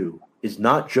the issue is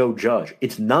not Joe Judge.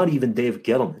 It's not even Dave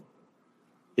Gettleman.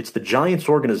 It's the Giants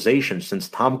organization since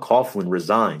Tom Coughlin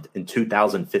resigned in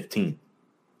 2015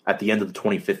 at the end of the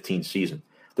 2015 season.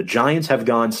 The Giants have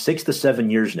gone 6 to 7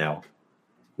 years now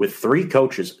with 3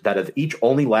 coaches that have each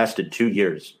only lasted 2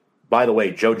 years. By the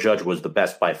way, Joe Judge was the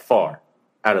best by far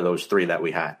out of those 3 that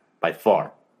we had, by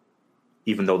far,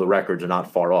 even though the records are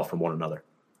not far off from one another.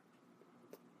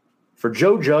 For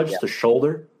Joe Judge to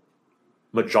shoulder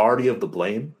majority of the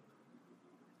blame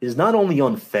is not only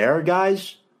unfair,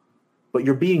 guys, but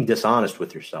you're being dishonest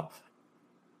with yourself.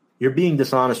 You're being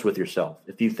dishonest with yourself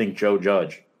if you think Joe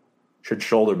Judge should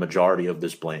shoulder majority of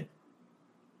this blame.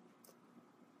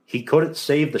 He couldn't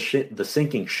save the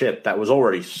sinking ship that was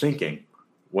already sinking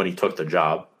when he took the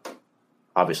job.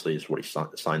 Obviously, is what he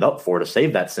signed up for, to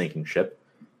save that sinking ship.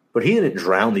 But he didn't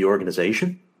drown the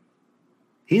organization.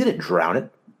 He didn't drown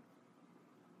it.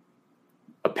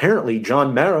 Apparently,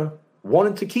 John Mara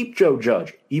wanted to keep Joe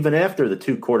Judge, even after the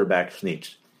 2 quarterback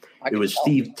sneaks. It was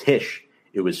Steve Tisch.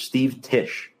 It was Steve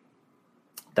Tisch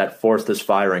that forced this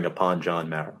firing upon John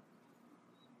Mara.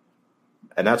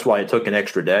 And that's why it took an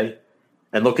extra day.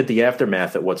 And look at the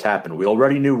aftermath of what's happened. We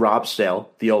already knew Rob Sale,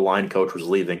 the O-line coach, was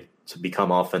leaving to become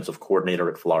offensive coordinator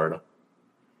at Florida.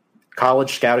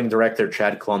 College scouting director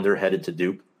Chad Klunder headed to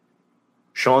Duke.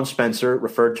 Sean Spencer,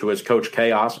 referred to as Coach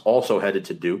Chaos, also headed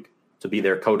to Duke to be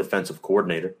their co-defensive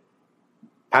coordinator.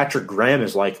 Patrick Graham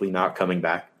is likely not coming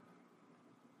back.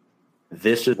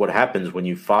 This is what happens when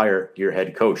you fire your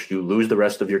head coach. You lose the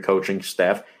rest of your coaching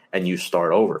staff and you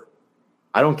start over.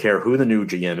 I don't care who the new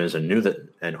GM is and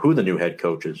who the new head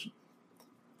coach is.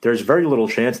 There's very little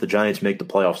chance the Giants make the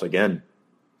playoffs again.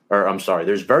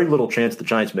 There's very little chance the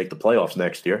Giants make the playoffs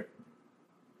next year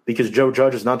because Joe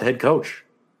Judge is not the head coach.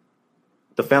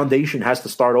 The foundation has to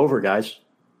start over, guys.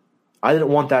 I didn't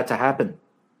want that to happen.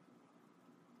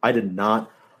 I did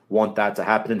not want that to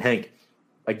happen. And Hank,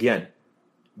 again,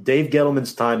 Dave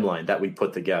Gettleman's timeline that we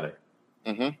put together.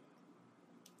 Mm-hmm.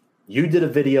 You did a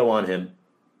video on him.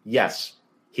 Yes,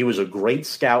 he was a great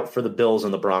scout for the Bills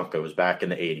and the Broncos back in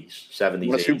the 80s,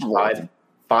 70s, 80s.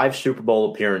 Five Super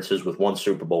Bowl appearances with 1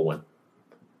 Super Bowl win.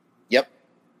 Yep.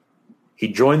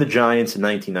 He joined the Giants in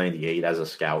 1998 as a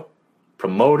scout,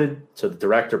 promoted to the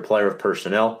director player of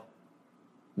personnel,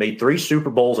 made 3 Super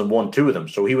Bowls and won 2 of them.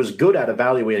 So he was good at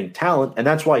evaluating talent, and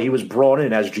that's why he was brought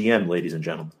in as GM, ladies and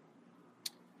gentlemen.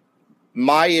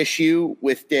 My issue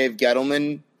with Dave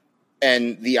Gettleman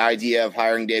and the idea of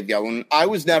hiring Dave Gettleman, I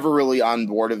was never really on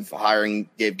board of hiring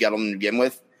Dave Gettleman to begin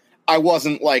with. I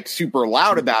wasn't like super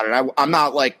loud about it. I'm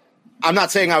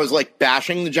not saying I was like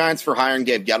bashing the Giants for hiring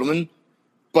Dave Gettleman,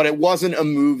 but it wasn't a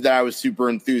move that I was super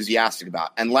enthusiastic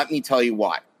about. And let me tell you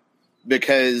why.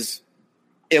 Because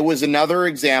it was another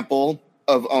example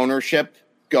of ownership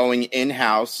going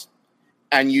in-house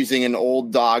and using an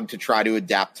old dog to try to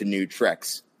adapt to new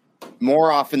tricks.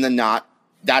 More often than not,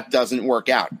 that doesn't work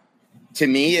out. To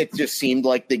me, it just seemed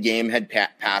like the game had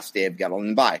passed Dave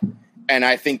Gettleman by. And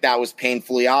I think that was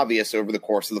painfully obvious over the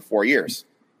course of the 4 years.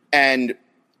 And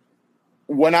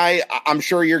when I'm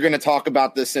sure you're going to talk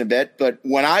about this in a bit, but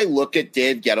when I look at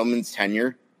Dave Gettleman's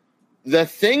tenure, the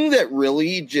thing that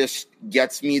really just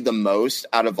gets me the most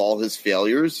out of all his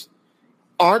failures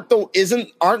aren't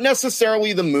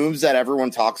necessarily the moves that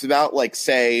everyone talks about, like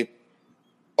say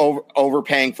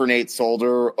overpaying for Nate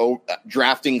Solder,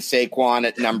 drafting Saquon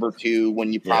at number 2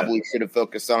 when you probably should have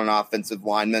focused on an offensive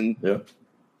lineman,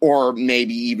 or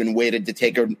maybe even waited to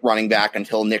take a running back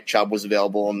until Nick Chubb was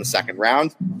available in the 2nd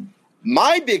round.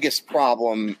 My biggest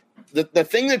problem, the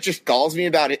thing that just galls me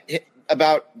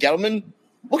about Gettleman,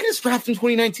 look at his draft in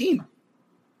 2019.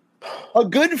 A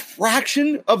good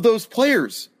fraction of those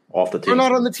players off the team are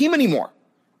not on the team anymore,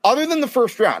 other than the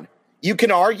 1st round. You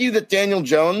can argue that Daniel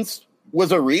Jones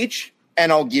was a reach,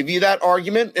 and I'll give you that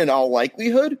argument in all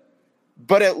likelihood,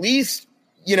 but at least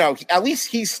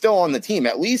he's still on the team.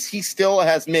 At least he still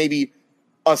has maybe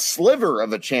a sliver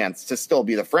of a chance to still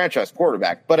be the franchise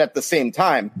quarterback. But at the same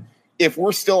time, if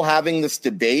we're still having this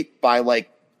debate by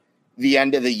like the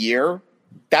end of the year,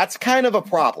 that's kind of a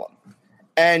problem.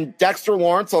 And Dexter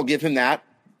Lawrence, I'll give him that.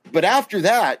 But after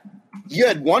that, you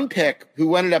had one pick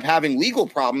who ended up having legal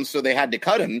problems, so they had to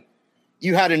cut him.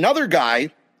 You had another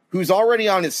guy who's already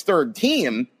on his third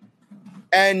team,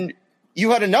 and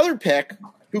you had another pick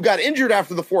who got injured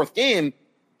after the fourth game,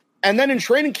 and then in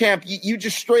training camp, you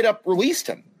just straight up released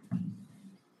him.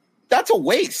 That's a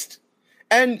waste.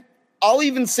 And I'll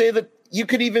even say that you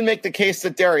could even make the case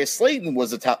that Darius Slayton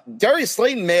was Darius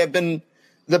Slayton may have been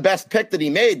the best pick that he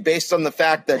made based on the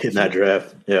fact that in that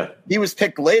draft, he was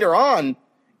picked later on,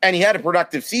 and he had a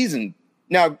productive season.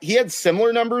 Now, he had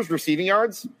similar numbers, receiving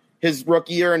yards, his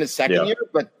rookie year and his second year,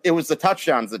 but it was the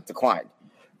touchdowns that declined.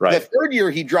 Right. The third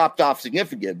year, he dropped off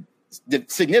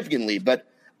significantly, but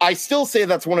I still say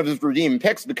that's one of his redeeming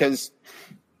picks because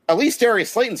at least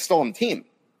Darius Slayton's still on the team.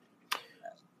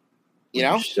 You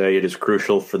know? Say it is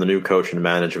crucial for the new coach and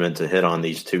management to hit on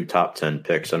these two top 10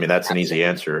 picks. I mean, that's an easy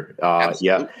answer.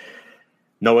 Yeah.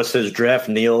 Noah says draft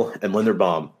Neal and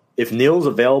Linderbaum. If Neal's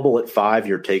available at 5,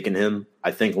 you're taking him.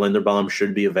 I think Linderbaum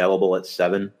should be available at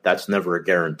 7. That's never a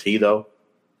guarantee, though.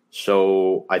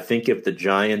 So I think if the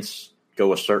Giants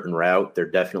go a certain route, they're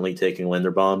definitely taking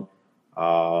Linderbaum.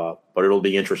 But it'll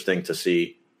be interesting to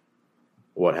see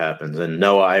what happens. And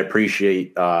Noah, I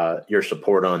appreciate your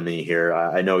support on me here.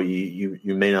 I know you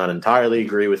may not entirely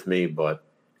agree with me, but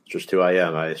it's just who I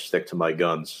am. I stick to my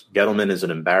guns. Gettleman is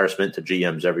an embarrassment to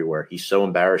GMs everywhere. He's so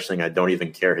embarrassing, I don't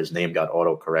even care his name got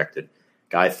auto-corrected.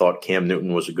 Guy thought Cam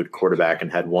Newton was a good quarterback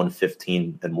and had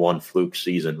 115 and one fluke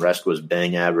season. Rest was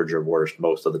bang average or worse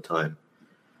most of the time.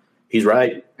 He's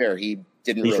right. Fair. He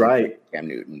didn't He's really right. Cam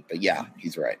Newton, but yeah,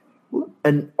 he's right.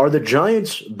 And are the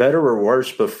Giants better or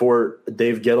worse before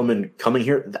Dave Gettleman coming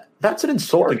here? That's an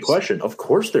insulting question. Of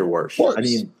course they're worse. I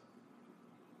mean,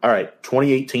 all right,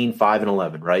 2018,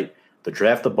 5-11, right? The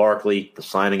draft of Barkley, the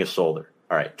signing of Solder.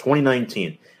 All right,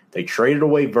 2019, they traded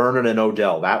away Vernon and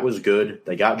Odell. That was good.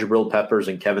 They got Jabril Peppers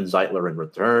and Kevin Zeitler in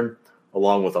return,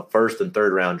 along with a first and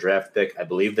third round draft pick. I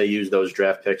believe they used those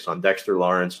draft picks on Dexter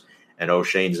Lawrence and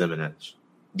O'Shane Ximines.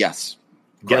 Yes.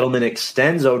 Gettleman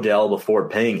extends Odell before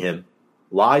paying him,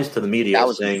 lies to the media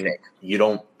saying you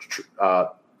don't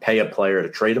pay a player to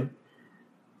trade him.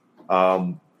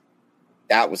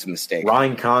 That was a mistake.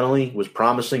 Ryan Connolly was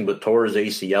promising but tore his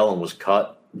ACL and was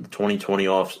cut the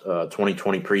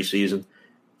 2020 preseason.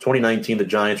 2019, the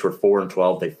Giants were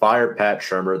 4-12. They fired Pat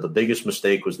Shurmur. The biggest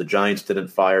mistake was the Giants didn't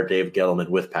fire Dave Gettleman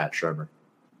with Pat Shurmur.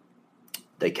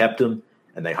 They kept him,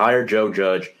 and they hired Joe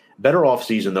Judge. Better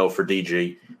offseason, though, for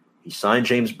DG. He signed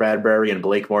James Bradbury and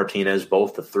Blake Martinez,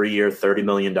 both the 3-year, $30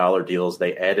 million deals.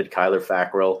 They added Kyler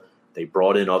Fackrell. They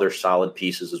brought in other solid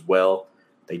pieces as well.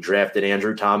 They drafted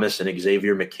Andrew Thomas and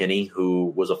Xavier McKinney,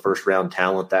 who was a first-round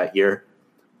talent that year.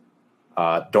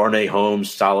 Darnay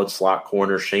Holmes, solid slot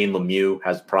corner. Shane Lemieux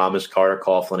has promised. Carter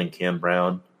Coughlin and Cam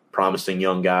Brown, promising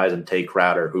young guys. And Tay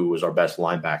Crowder, who was our best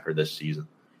linebacker this season.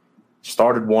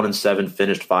 Started 1-7,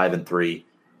 finished 5-3,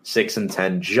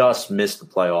 6-10, just missed the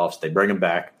playoffs. They bring him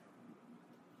back.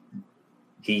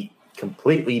 He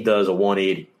completely does a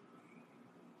 180.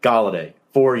 Golladay,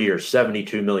 4 years,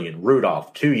 $72 million.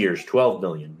 Rudolph, 2 years, $12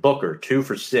 million. Booker, 2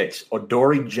 for $6.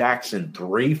 Adoree Jackson,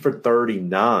 3 for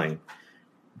 $39.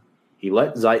 He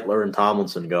let Zeitler and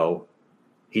Tomlinson go.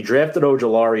 He drafted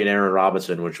Ojulari and Aaron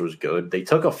Robinson, which was good. They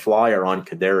took a flyer on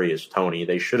Kadarius Toney.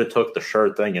 They should have took the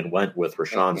sure thing and went with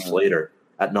Rashawn Slater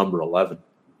at number 11.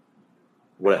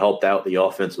 Would have helped out the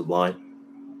offensive line.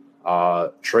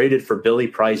 Traded for Billy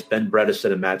Price, Ben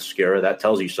Bredesen, and Matt Skura. That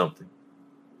tells you something.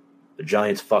 The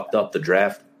Giants fucked up the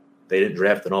draft. They didn't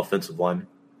draft an offensive lineman.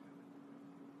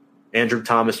 Andrew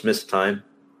Thomas missed time.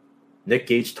 Nick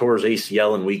Gates tore his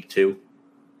ACL in week 2.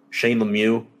 Shane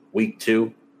Lemieux, week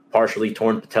 2, partially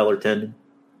torn patellar tendon.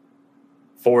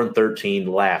 4-13,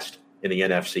 last in the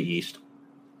NFC East.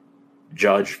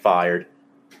 Judge fired.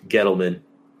 Gettleman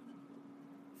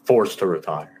forced to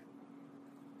retire.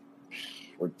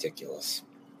 Ridiculous.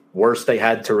 Worse, they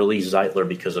had to release Zeitler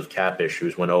because of cap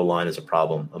issues when O-line is a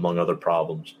problem, among other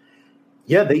problems.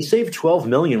 Yeah, they saved $12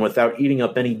 million without eating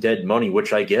up any dead money,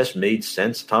 which I guess made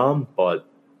sense, Tom, but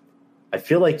I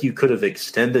feel like you could have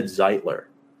extended Zeitler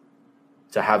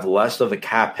to have less of a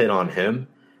cap hit on him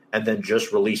and then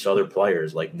just release other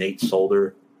players like Nate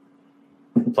Solder,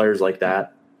 players like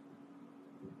that.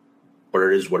 But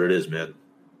it is what it is, man.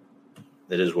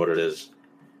 It is what it is.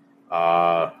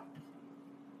 Now,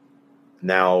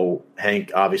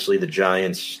 Hank, obviously the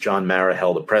Giants, John Mara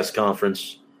held a press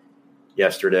conference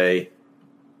yesterday,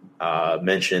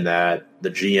 mentioned that the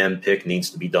GM pick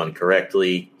needs to be done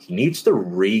correctly. He needs to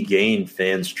regain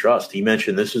fans' trust. He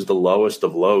mentioned this is the lowest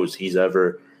of lows he's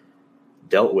ever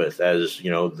dealt with as,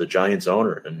 the Giants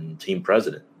owner and team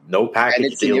president. No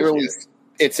package deals.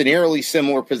 It's an eerily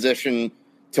similar position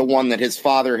to one that his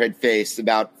father had faced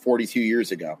about 42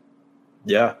 years ago.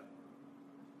 Yeah.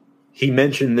 He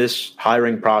mentioned this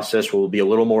hiring process will be a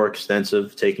little more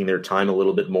extensive, taking their time a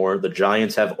little bit more. The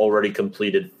Giants have already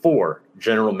completed 4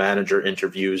 general manager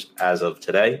interviews as of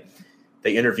today.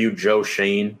 They interviewed Joe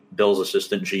Schoen, Bills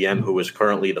assistant GM, who is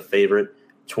currently the favorite,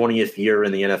 20th year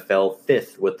in the NFL,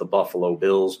 5th with the Buffalo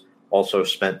Bills, also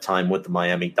spent time with the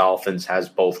Miami Dolphins, has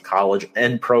both college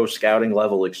and pro scouting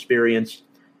level experience,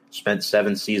 spent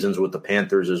 7 seasons with the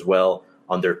Panthers as well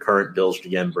under current Bills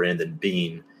GM Brandon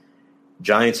Beane.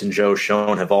 Giants and Joe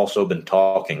Schoen have also been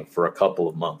talking for a couple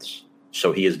of months,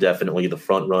 so he is definitely the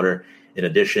front runner. In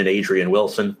addition, Adrian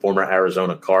Wilson, former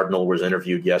Arizona Cardinal, was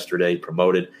interviewed yesterday,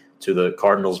 promoted to the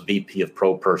Cardinals VP of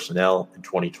Pro Personnel in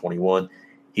 2021.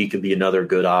 He could be another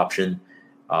good option.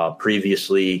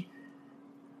 Previously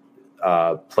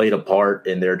played a part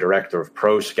in their director of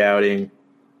pro scouting,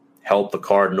 helped the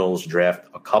Cardinals draft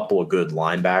a couple of good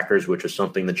linebackers, which is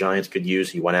something the Giants could use.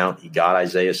 He went out, he got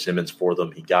Isaiah Simmons for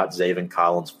them, he got Zaven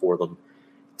Collins for them.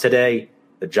 Today,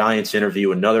 the Giants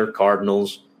interview another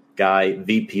Cardinals guy,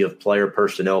 VP of Player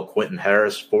Personnel, Quentin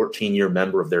Harris, 14-year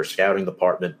member of their scouting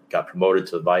department, got promoted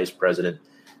to Vice President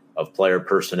of Player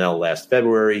Personnel last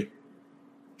February.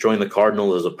 Joined the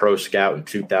Cardinals as a pro scout in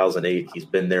 2008. He's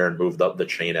been there and moved up the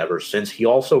chain ever since. He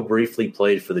also briefly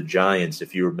played for the Giants.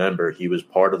 If you remember, he was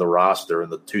part of the roster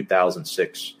in the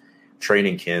 2006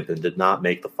 training camp and did not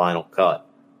make the final cut.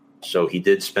 So he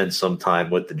did spend some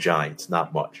time with the Giants,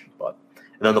 not much. And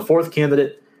then the 4th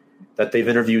candidate that they've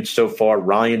interviewed so far,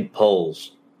 Ryan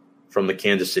Poles from the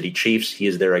Kansas City Chiefs. He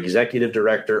is their executive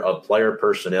director of player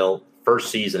personnel, first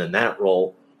season in that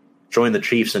role. Joined the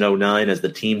Chiefs in 2009 as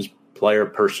the team's player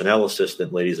personnel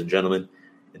assistant, ladies and gentlemen.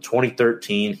 In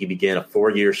 2013, he began a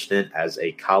 4-year stint as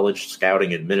a college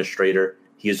scouting administrator.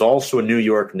 He is also a New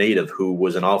York native who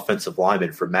was an offensive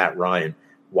lineman for Matt Ryan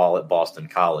while at Boston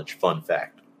College. Fun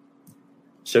fact.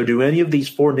 So do any of these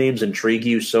 4 names intrigue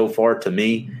you so far? To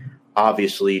me,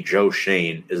 obviously, Joe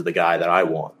Schoen is the guy that I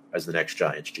want as the next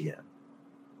Giants GM.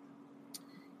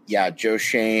 Yeah, Joe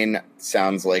Schoen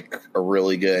sounds like a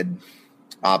really good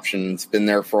option. It's been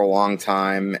there for a long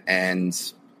time, and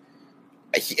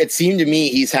it seemed to me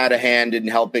he's had a hand in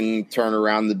helping turn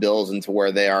around the Bills into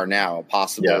where they are now, a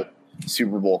possible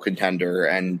Super Bowl contender.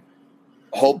 And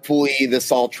hopefully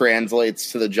this all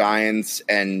translates to the Giants.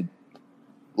 And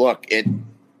look,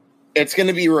 it's going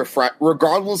to be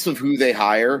regardless of who they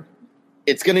hire,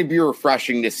 it's going to be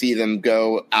refreshing to see them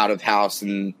go out of house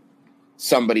and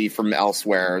somebody from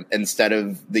elsewhere instead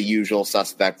of the usual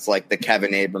suspects like the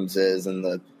Kevin Abramses and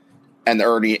the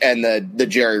Ernie and the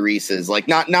Jerry Reeses. Like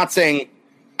not saying,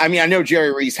 I mean, I know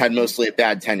Jerry Reese had mostly a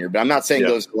bad tenure, but I'm not saying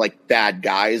those are like bad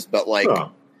guys, but like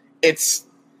it's,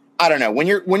 I don't know, when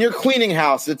you're cleaning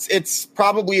house, it's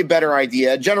probably a better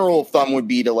idea. General thumb would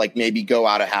be to like maybe go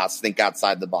out of house, think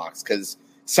outside the box. 'Cause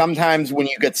sometimes when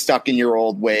you get stuck in your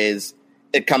old ways,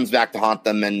 it comes back to haunt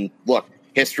them. And look,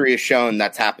 history has shown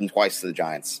that's happened twice to the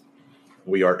Giants.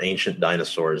 We are ancient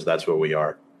dinosaurs. That's what we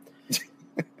are.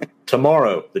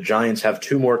 Tomorrow, the Giants have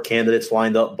 2 more candidates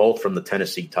lined up, both from the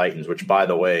Tennessee Titans, which, by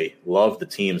the way, love the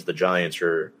teams the Giants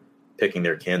are picking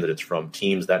their candidates from,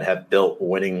 teams that have built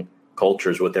winning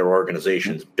cultures with their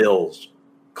organizations: Bills,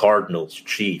 Cardinals,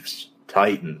 Chiefs,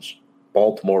 Titans,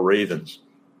 Baltimore Ravens.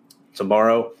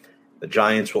 Tomorrow, the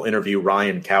Giants will interview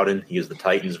Ryan Cowden. He is the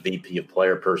Titans VP of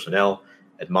Player Personnel,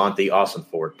 and Monty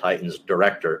Ossenfort, Titans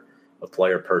Director of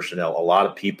Player Personnel. A lot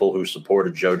of people who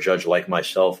supported Joe Judge, like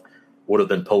myself, would have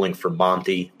been pulling for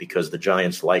Monty because the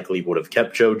Giants likely would have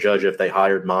kept Joe Judge if they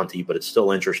hired Monty, but it's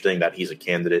still interesting that he's a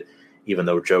candidate, even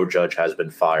though Joe Judge has been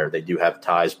fired. They do have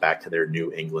ties back to their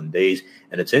New England days,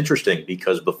 and it's interesting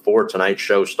because before tonight's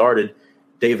show started,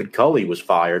 David Culley was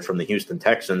fired from the Houston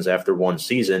Texans after 1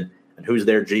 season, and who's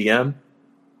their GM?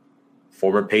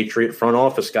 Former Patriot front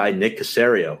office guy Nick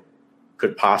Caserio.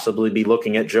 Could possibly be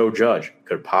looking at Joe Judge,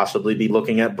 could possibly be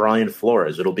looking at Brian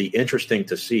Flores. It'll be interesting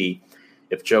to see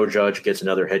if Joe Judge gets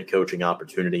another head coaching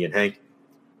opportunity. And Hank,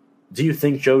 do you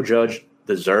think Joe Judge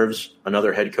deserves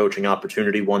another head coaching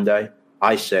opportunity one day?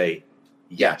 I say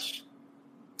yes.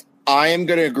 I am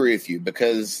going to agree with you,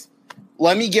 because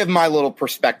let me give my little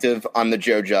perspective on the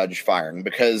Joe Judge firing,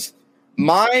 because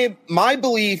My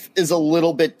belief is a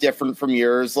little bit different from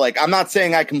yours. Like, I'm not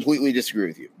saying I completely disagree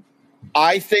with you.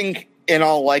 I think in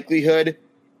all likelihood,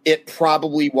 it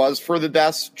probably was for the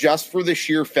best, just for the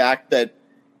sheer fact that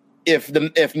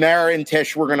if Mara and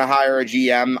Tisch were going to hire a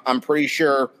GM, I'm pretty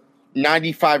sure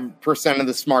 95% of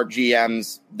the smart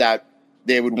GMs that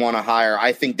they would want to hire,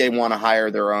 I think they want to hire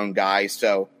their own guy.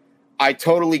 So I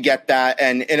totally get that.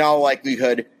 And in all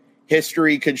likelihood,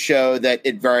 history could show that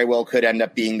it very well could end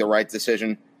up being the right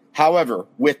decision. However,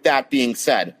 with that being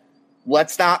said,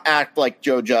 let's not act like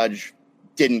Joe Judge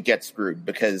didn't get screwed,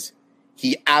 because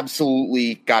he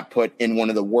absolutely got put in one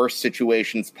of the worst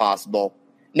situations possible.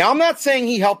 Now, I'm not saying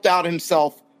he helped out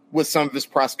himself with some of his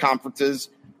press conferences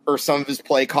or some of his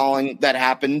play calling that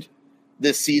happened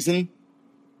this season.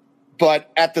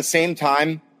 But at the same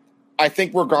time, I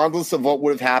think regardless of what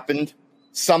would have happened,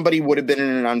 somebody would have been in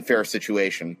an unfair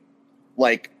situation.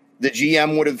 Like, the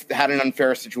GM would have had an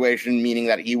unfair situation, meaning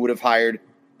that he would have hired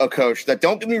a coach that,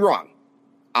 don't get me wrong,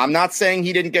 I'm not saying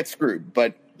he didn't get screwed,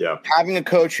 but having a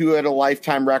coach who had a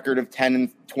lifetime record of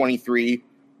 10-23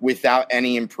 without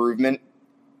any improvement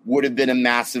would have been a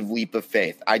massive leap of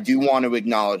faith. I do want to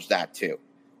acknowledge that too.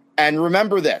 And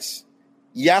remember this.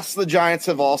 Yes, the Giants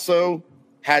have also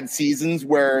had seasons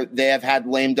where they have had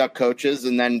lame duck coaches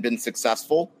and then been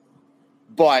successful.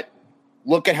 But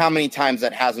look at how many times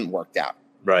that hasn't worked out.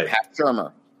 Right. Pat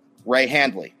Shurmur, Ray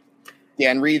Handley,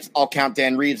 Dan Reeves. I'll count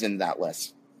Dan Reeves into that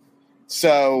list.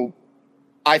 So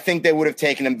I think they would have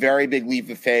taken a very big leap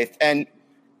of faith. And,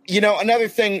 another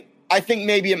thing, I think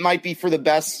maybe it might be for the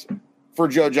best for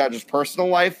Joe Judge's personal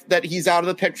life that he's out of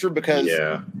the picture, because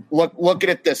look at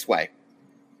it this way.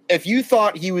 If you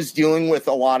thought he was dealing with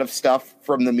a lot of stuff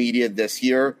from the media this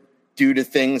year due to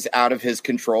things out of his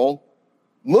control,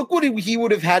 look what he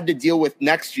would have had to deal with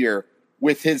next year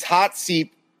with his hot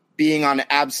seat being on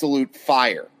absolute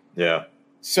fire. Yeah.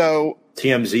 So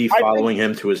TMZ following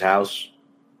him to his house.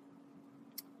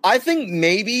 I think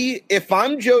maybe if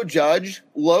I'm Joe Judge,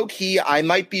 low key, I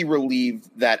might be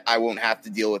relieved that I won't have to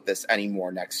deal with this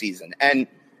anymore next season. And,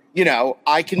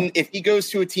 I can, if he goes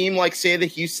to a team like, say, the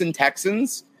Houston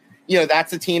Texans,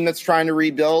 that's a team that's trying to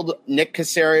rebuild. Nick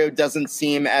Caserio doesn't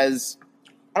seem as,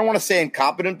 I don't want to say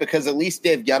incompetent, because at least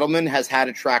Dave Gettleman has had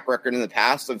a track record in the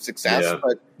past of success,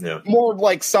 but more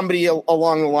like somebody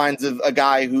along the lines of a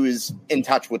guy who is in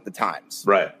touch with the times.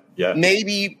 Right. Yeah.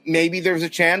 Maybe there's a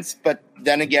chance, but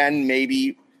then again,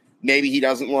 maybe he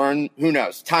doesn't learn. Who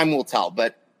knows? Time will tell.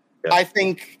 But I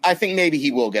think maybe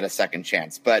he will get a second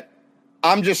chance. But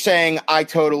I'm just saying I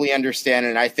totally understand it,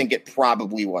 and I think it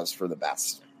probably was for the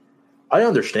best. I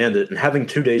understand it, and having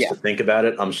 2 days to think about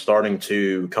it, I'm starting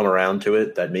to come around to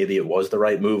it that maybe it was the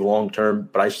right move long term,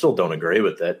 but I still don't agree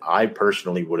with it. I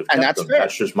personally would have kept that's them. Fair.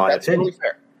 That's just my opinion. Totally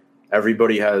fair.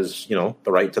 Everybody has, the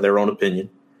right to their own opinion.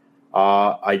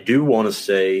 I do want to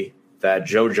say that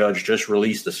Joe Judge just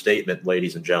released a statement,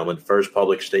 ladies and gentlemen, first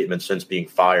public statement since being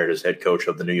fired as head coach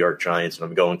of the New York Giants, and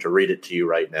I'm going to read it to you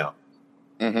right now.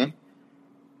 Mm-hmm.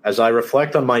 As I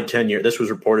reflect on my tenure, this was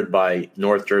reported by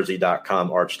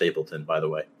NorthJersey.com, Art Stapleton, by the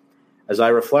way. As I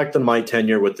reflect on my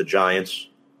tenure with the Giants,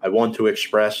 I want to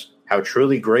express how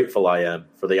truly grateful I am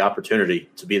for the opportunity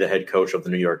to be the head coach of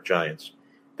the New York Giants.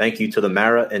 Thank you to the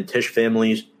Mara and Tisch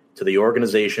families, to the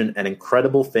organization, and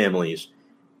incredible families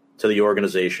to the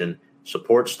organization,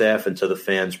 support staff, and to the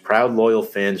fans, proud, loyal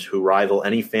fans who rival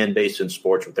any fan base in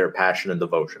sports with their passion and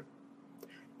devotion.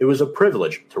 It was a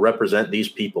privilege to represent these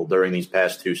people during these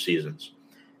past 2 seasons.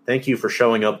 Thank you for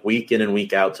showing up week in and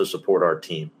week out to support our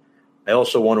team. I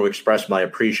also want to express my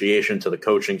appreciation to the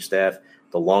coaching staff,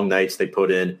 the long nights they put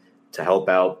in to help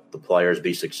out the players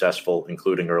be successful,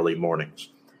 including early mornings.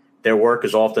 Their work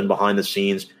is often behind the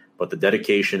scenes, but the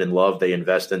dedication and love they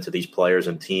invest into these players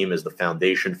and team is the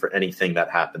foundation for anything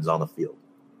that happens on the field.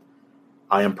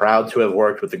 I am proud to have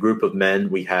worked with the group of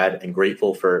men we had and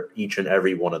grateful for each and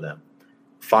every one of them.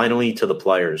 Finally, to the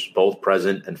players, both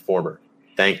present and former,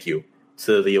 thank you.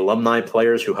 To the alumni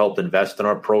players who helped invest in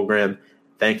our program,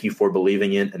 thank you for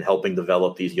believing in and helping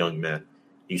develop these young men.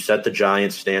 You set the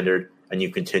Giants standard, and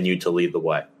you continue to lead the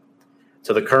way.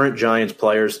 To the current Giants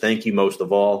players, thank you most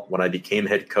of all. When I became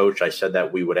head coach, I said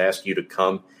that we would ask you to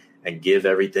come and give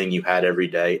everything you had every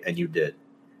day, and you did.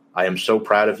 I am so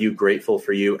proud of you, grateful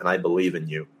for you, and I believe in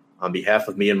you. On behalf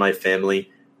of me and my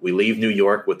family, we leave New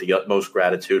York with the utmost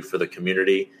gratitude for the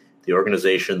community, the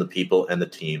organization, the people, and the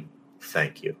team.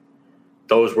 Thank you.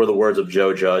 Those were the words of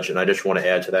Joe Judge, and I just want to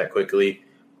add to that quickly.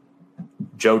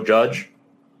 Joe Judge,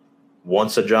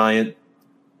 once a Giant,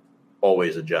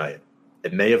 always a Giant.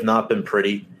 It may have not been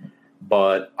pretty,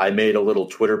 but I made a little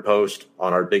Twitter post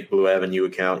on our Big Blue Avenue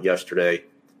account yesterday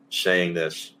saying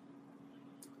this.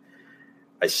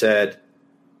 I said,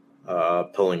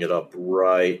 pulling it up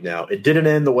right now, it didn't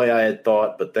end the way I had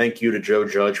thought, but thank you to Joe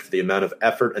Judge for the amount of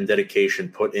effort and dedication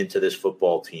put into this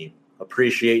football team.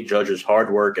 Appreciate Judge's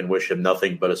hard work and wish him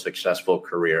nothing but a successful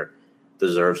career.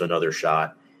 Deserves another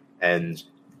shot. And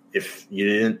if you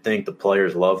didn't think the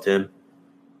players loved him,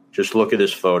 just look at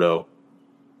this photo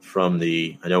from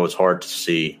I know it's hard to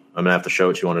see. I'm going to have to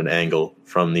show it to you on an angle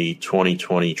from the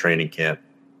 2020 training camp.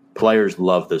 Players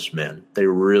love this man. They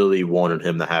really wanted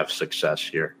him to have success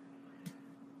here.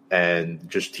 And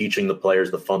just teaching the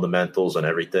players the fundamentals and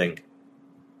everything.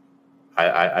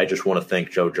 I just want to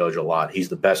thank Joe Judge a lot. He's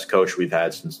the best coach we've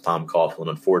had since Tom Coughlin.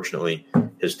 Unfortunately,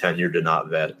 his tenure did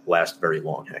not last very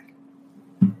long, Hank.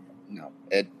 No.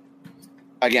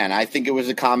 Again, I think it was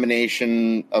a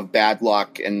combination of bad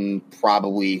luck and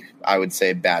probably, I would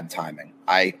say, bad timing.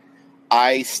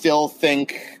 I still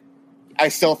think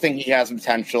he has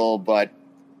potential, but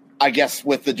I guess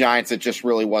with the Giants, it just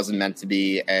really wasn't meant to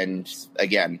be. And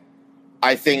again,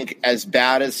 I think as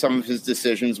bad as some of his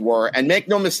decisions were, and make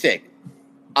no mistake,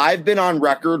 I've been on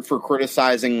record for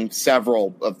criticizing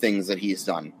several of things that he's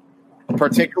done,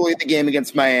 particularly the game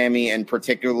against Miami and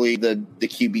particularly the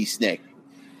QB snake.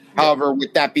 However,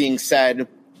 with that being said,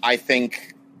 I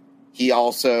think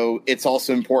it's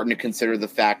also important to consider the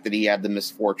fact that he had the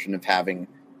misfortune of having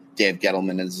Dave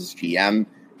Gettleman as his GM,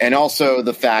 and also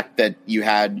the fact that you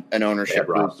had an ownership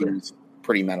group who's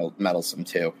pretty meddlesome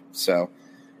too. So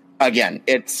again,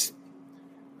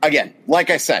 like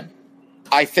I said,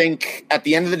 I think at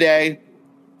the end of the day,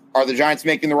 are the Giants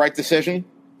making the right decision?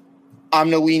 I'm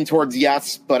going to lean towards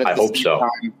yes, but at the same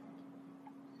time,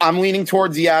 I'm leaning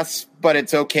towards yes, but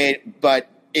it's okay. But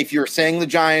if you're saying the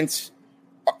Giants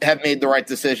have made the right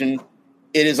decision,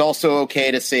 it is also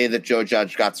okay to say that Joe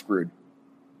Judge got screwed.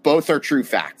 Both are true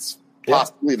facts,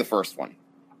 possibly the first one.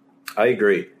 I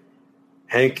agree.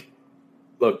 Hank,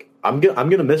 look, I'm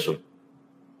gonna miss him.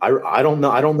 I don't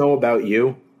know about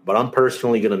you, but I'm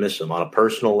personally gonna miss him on a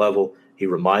personal level. He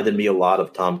reminded me a lot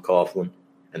of Tom Coughlin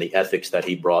and the ethics that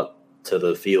he brought to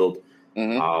the field.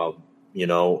 Mm-hmm.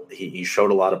 He showed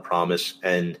a lot of promise,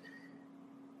 and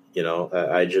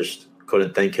I just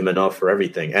couldn't thank him enough for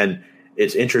everything. And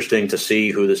it's interesting to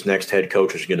see who this next head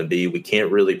coach is going to be. We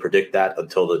can't really predict that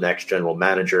until the next general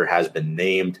manager has been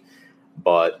named.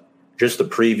 But just to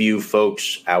preview,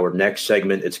 folks, our next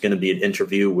segment, it's going to be an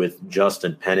interview with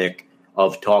Justin Pennick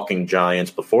of Talking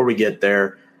Giants. Before we get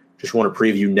there, just want to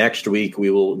preview next week. We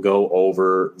will go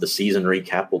over the season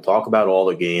recap. We'll talk about all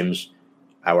the games,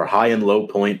 our high and low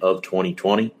point of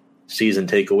 2020, season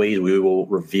takeaways. We will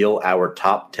reveal our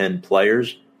top 10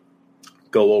 players,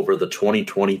 go over the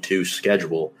 2022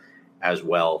 schedule as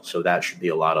well. So that should be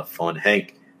a lot of fun.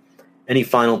 Hank, any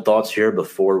final thoughts here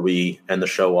before we end the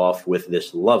show off with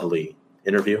this lovely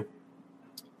interview?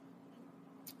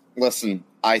 Listen,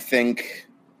 I think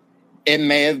it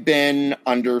may have been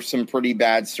under some pretty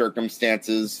bad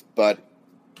circumstances, but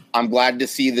I'm glad to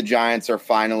see the Giants are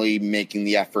finally making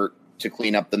the effort to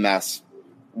clean up the mess.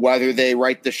 Whether they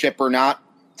right the ship or not,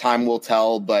 time will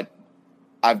tell, but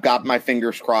I've got my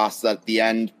fingers crossed that at the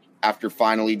end, after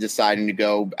finally deciding to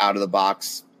go out of the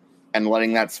box and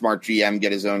letting that smart GM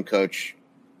get his own coach,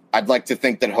 I'd like to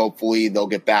think that hopefully they'll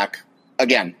get back.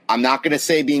 Again, I'm not going to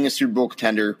say being a Super Bowl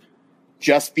contender,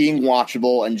 just being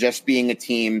watchable and just being a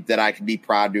team that I could be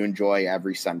proud to enjoy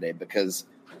every Sunday, because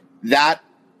that,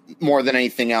 more than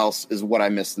anything else, is what I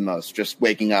miss the most. Just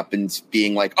waking up and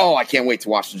being like, oh, I can't wait to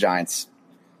watch the Giants.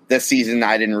 This season,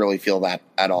 I didn't really feel that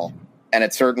at all. And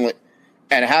it certainly...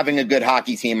 And having a good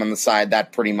hockey team on the side,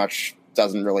 that pretty much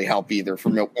doesn't really help either for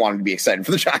wanting to be excited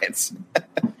for the Giants.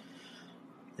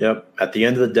 Yep. At the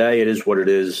end of the day, it is what it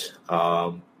is.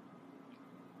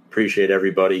 Appreciate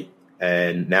everybody.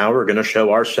 And now we're going to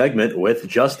show our segment with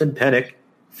Justin Pennick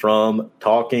from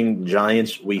Talking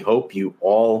Giants. We hope you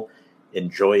all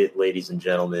enjoy it, ladies and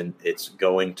gentlemen. It's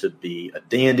going to be a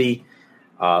dandy.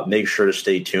 Make sure to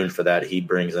stay tuned for that. He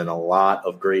brings in a lot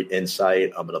of great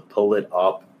insight. I'm going to pull it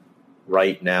up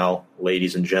right now,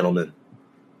 ladies and gentlemen.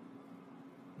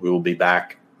 We will be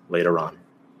back later on.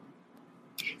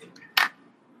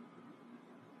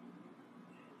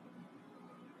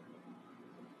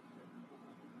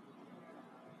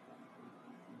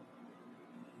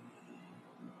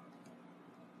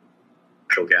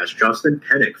 Guest Justin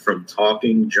Pennick from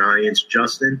Talking Giants.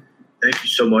 Justin, thank you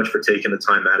so much for taking the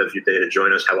time out of your day to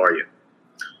join us. How are you?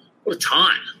 What a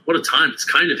time. It's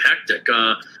kind of hectic.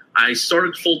 I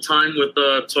started full-time with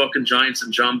Talking Giants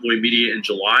and John Boy Media in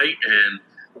July, and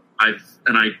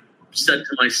I said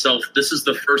to myself, this is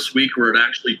the first week where it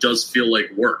actually does feel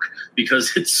like work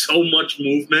because it's so much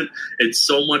movement. It's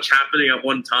so much happening at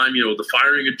one time. The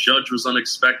firing a judge was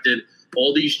unexpected.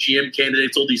 All these GM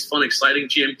candidates, all these fun, exciting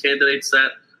GM candidates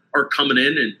that are coming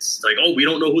in, and it's like, oh, we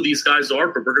don't know who these guys are,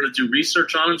 but we're going to do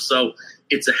research on them. So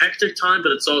it's a hectic time,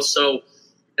 but it's also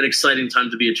an exciting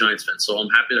time to be a Giants fan. So I'm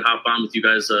happy to hop on with you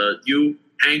guys. You,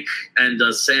 Hank, and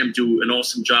Sam do an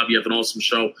awesome job. You have an awesome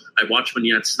show. I watched when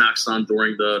you had Snacks on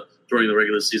during the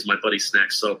regular season, my buddy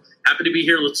Snacks. So happy to be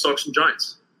here. Let's talk some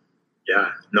Giants.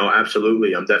 Yeah, no,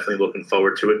 absolutely. I'm definitely looking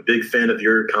forward to it. Big fan of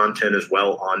your content as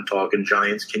well on Talking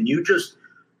Giants. Can you just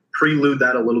prelude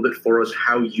that a little bit for us,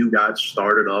 how you got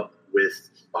started up with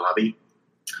Bobby?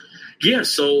 Yeah,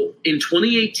 so in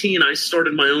 2018, I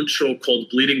started my own show called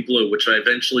Bleeding Blue, which I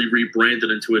eventually rebranded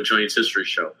into a Giants history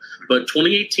show. But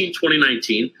 2018,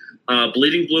 2019,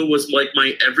 Bleeding Blue was like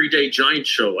my everyday Giants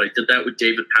show. I did that with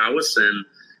David Powis, and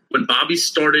when Bobby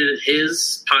started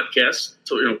his podcast,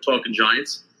 Talking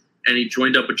Giants, and he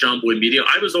joined up with John Boy Media,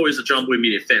 I was always a John Boy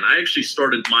Media fan. I actually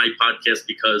started my podcast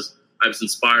because I was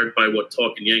inspired by what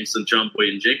Talking Yanks and John Boy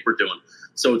and Jake were doing.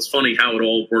 So it's funny how it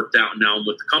all worked out now I'm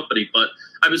with the company. But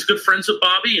I was good friends with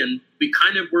Bobby, and we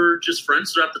kind of were just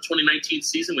friends throughout the 2019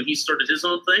 season when he started his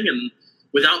own thing. And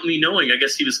without me knowing, I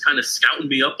guess he was kind of scouting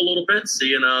me up a little bit,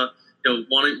 seeing,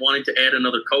 wanting to add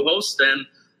another co-host. And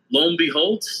lo and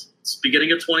behold, it's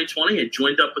beginning of 2020. I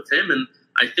joined up with him, and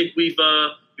I think we've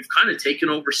kind of taken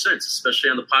over since, especially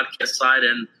on the podcast side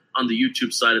and on the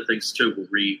YouTube side of things too,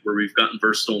 where we've gotten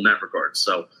versatile in that regard.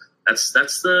 So that's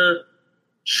the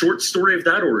short story of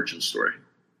that origin story.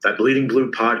 That Bleeding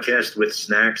Blue podcast with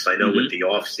Snacks, I know with the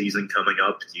off season coming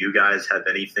up, do you guys have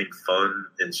anything fun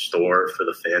in store for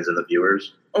the fans and the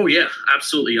viewers? Oh yeah,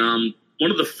 absolutely.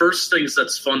 One of the first things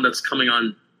that's fun that's coming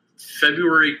on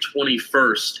February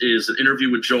 21st is an interview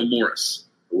with Joe Morris.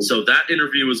 Ooh. So that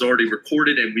interview was already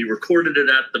recorded, and we recorded it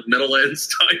at the Meadowlands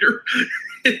Diner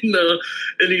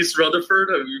in East Rutherford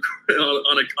on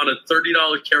a $30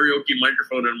 karaoke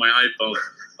microphone and my iPhone.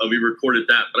 We recorded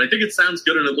that, but I think it sounds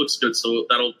good and it looks good, so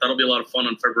that'll be a lot of fun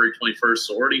on February 21st.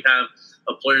 So already have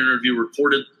a player interview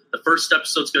recorded. The first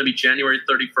episode is going to be January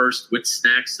 31st with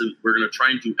Snacks, and we're going to try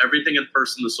and do everything in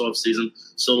person this off season.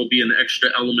 So it'll be an extra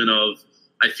element of,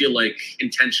 I feel like,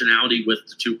 intentionality with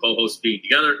the two co-hosts being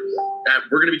together. That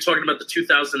we're going to be talking about the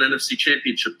 2000 NFC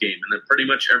Championship game, and then pretty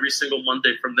much every single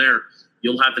Monday from there,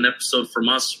 you'll have an episode from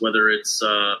us, whether it's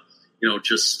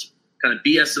just kind of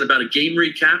BSing about a game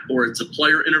recap or it's a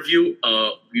player interview.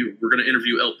 We're going to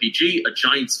interview LPG, a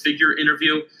Giants figure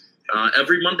interview.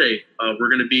 Every Monday, we're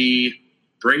going to be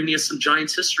bringing you some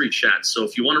Giants history chat. So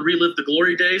if you want to relive the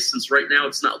glory days, since right now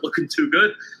it's not looking too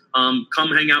good, come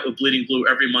hang out with Bleeding Blue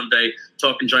every Monday.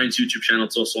 Talking Giants YouTube channel.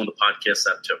 It's also on the podcast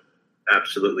app too.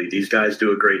 Absolutely. These guys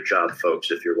do a great job,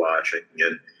 folks, if you're watching.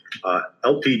 And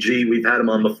LPG, we've had him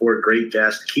on before. Great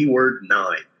guest. Keyword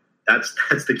 9. That's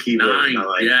the key word. 9.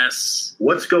 Yes.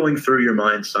 What's going through your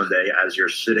mind Sunday as you're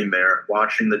sitting there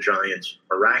watching the Giants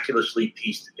miraculously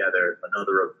piece together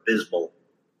another abysmal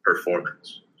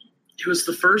performance? It was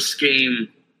the first game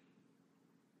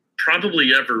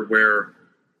probably ever where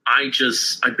I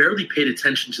barely paid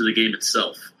attention to the game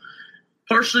itself.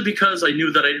 Partially because I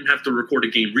knew that I didn't have to record a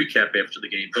game recap after the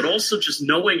game, but also just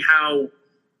knowing how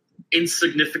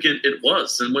insignificant it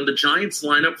was. And when the Giants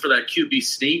line up for that QB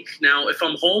sneak, now if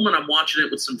I'm home and I'm watching it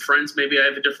with some friends, maybe I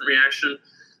have a different reaction,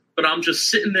 but I'm just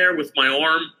sitting there with my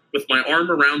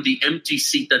arm around the empty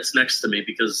seat that's next to me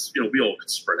because we all could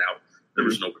spread out. There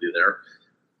was nobody there.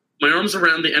 My arm's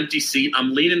around the empty seat.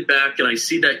 I'm leaning back and I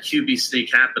see that QB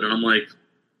sneak happen, and I'm like,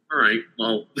 all right,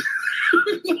 well,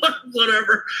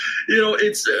 whatever.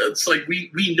 It's like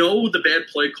we know the bad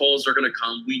play calls are going to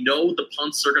come. We know the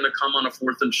punts are going to come on a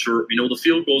 4th and short. We know the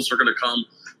field goals are going to come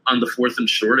on the 4th and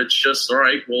short. It's just, all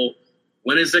right, well,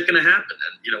 when is it going to happen?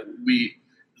 And,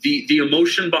 the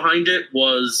emotion behind it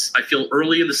was, I feel,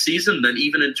 early in the season, then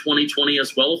even in 2020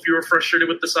 as well, if you were frustrated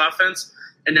with this offense.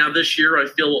 And now this year, I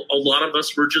feel a lot of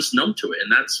us were just numb to it.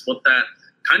 And that's what that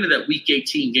Week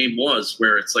 18 game was,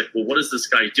 where it's like, well, what is this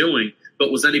guy doing?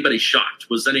 But was anybody shocked?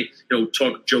 Was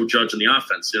talk Joe Judge and the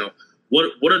offense,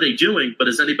 what are they doing? But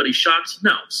is anybody shocked?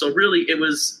 No. So really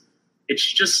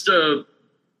it's just a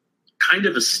kind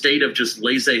of a state of just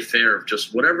laissez-faire of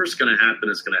just whatever's going to happen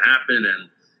is going to happen. And,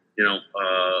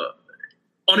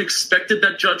 unexpected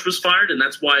that Judge was fired. And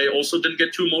that's why I also didn't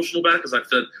get too emotional about it, because I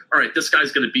thought, all right, this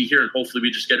guy's going to be here and hopefully we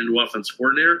just get into offense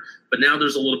coordinator. But now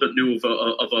there's a little bit new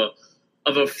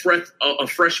of a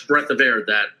fresh breath of air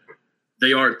that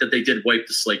they did wipe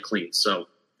the slate clean. So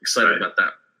excited about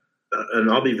that.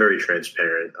 And I'll be very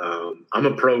transparent. I'm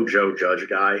a pro Joe Judge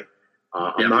guy.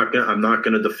 I'm not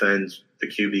going to defend the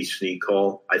QB sneak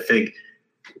call. I think,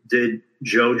 did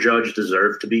Joe Judge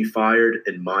deserve to be fired?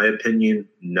 In my opinion,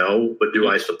 no. But do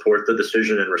I support the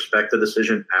decision and respect the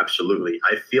decision? Absolutely.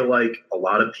 I feel like a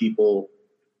lot of people,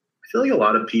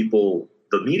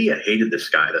 the media hated this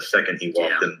guy the second he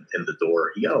walked in the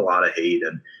door. He got a lot of hate,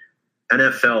 and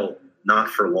NFL, not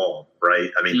for long, right?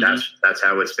 I mean, that's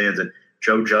how it stands. And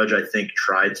Joe Judge, I think,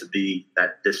 tried to be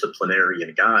that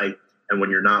disciplinarian guy. And when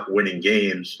you're not winning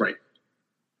games, right,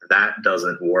 that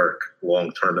doesn't work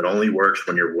long term. It only works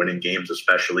when you're winning games,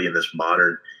 especially in this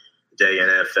modern day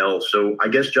NFL. So I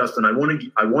guess, Justin, I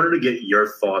wanted to get your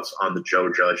thoughts on the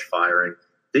Joe Judge firing.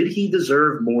 Did he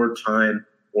deserve more time,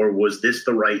 or was this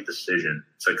the right decision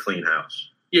to clean house?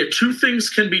 Yeah, two things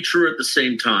can be true at the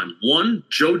same time. One,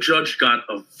 Joe Judge got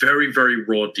a very, very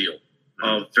raw deal.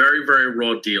 A very, very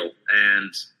raw deal.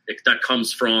 And that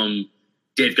comes from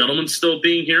Dave Gettleman still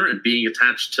being here and being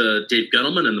attached to Dave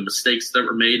Gettleman and the mistakes that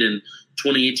were made in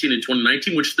 2018 and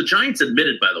 2019, which the Giants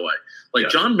admitted, by the way. Like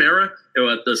John Mara,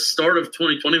 at the start of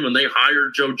 2020, when they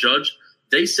hired Joe Judge,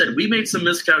 they said, we made some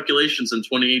miscalculations in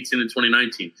 2018 and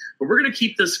 2019, but we're going to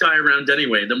keep this guy around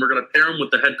anyway. And then we're going to pair him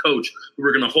with the head coach who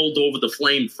we're going to hold over the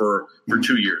flame for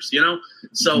 2 years,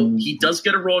 So he does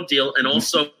get a raw deal. And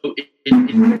also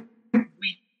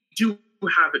we do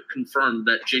have it confirmed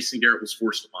that Jason Garrett was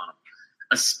forced upon him.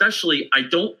 Especially, I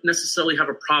don't necessarily have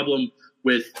a problem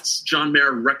with John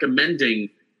Mara recommending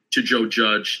to Joe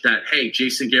Judge that, hey,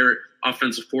 Jason Garrett,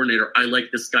 offensive coordinator, I like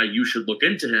this guy. You should look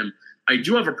into him. I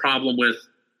do have a problem with,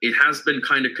 it has been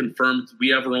kind of confirmed, we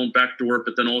have our own backdoor,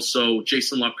 but then also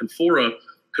Jason La Canfora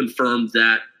confirmed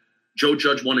that Joe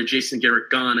Judge wanted Jason Garrett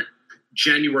gone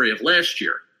January of last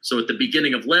year, so at the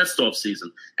beginning of last offseason.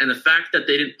 And the fact that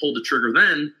they didn't pull the trigger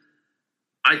then,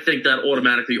 I think that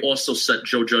automatically also set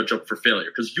Joe Judge up for failure.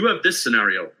 Because you have this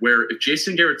scenario where if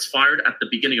Jason Garrett's fired at the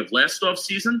beginning of last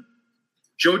offseason,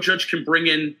 Joe Judge can bring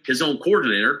in his own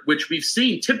coordinator, which we've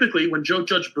seen typically when Joe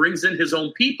Judge brings in his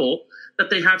own people,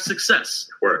 that they have success.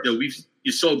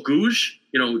 You saw Gouge,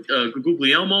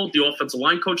 Guglielmo, the offensive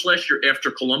line coach last year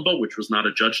after Colombo, which was not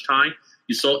a Judge tie.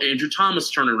 You saw Andrew Thomas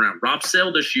turn around. Rob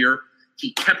Sale this year,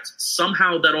 he kept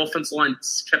somehow that offensive line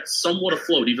kept somewhat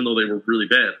afloat, even though they were really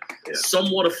bad,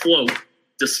 somewhat afloat,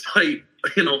 despite,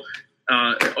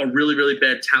 a really, really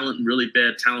bad talent and really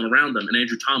bad talent around them. And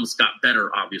Andrew Thomas got better,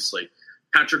 obviously.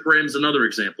 Patrick Graham's another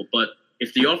example. But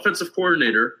if the offensive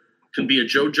coordinator can be a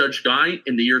Joe Judge guy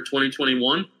in the year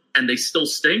 2021 and they still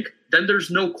stink, then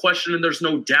there's no question and there's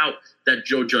no doubt that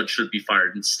Joe Judge should be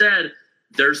fired. Instead,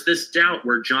 there's this doubt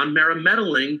where John Mara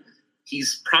meddling,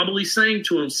 he's probably saying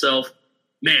to himself,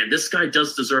 man, this guy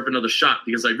does deserve another shot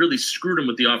because I really screwed him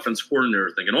with the offense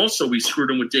coordinator thing. And also we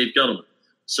screwed him with Dave Gettleman.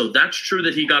 So that's true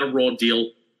that he got a raw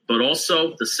deal. But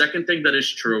also the second thing that is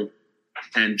true,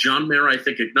 and John Mara, I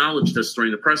think, acknowledged this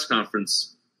during the press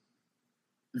conference,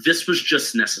 this was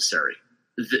just necessary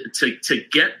to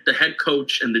get the head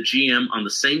coach and the GM on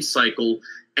the same cycle,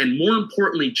 and more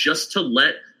importantly, just to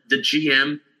let the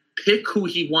GM pick who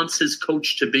he wants his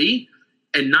coach to be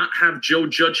and not have Joe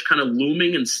Judge kind of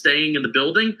looming and staying in the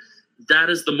building. That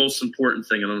is the most important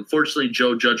thing. And unfortunately,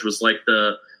 Joe Judge was like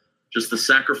the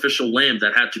sacrificial lamb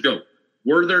that had to go.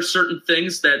 Were there certain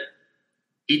things that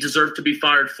he deserved to be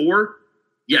fired for?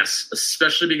 Yes,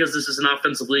 especially because this is an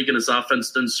offensive league and his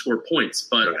offense didn't score points.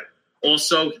 But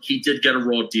also, he did get a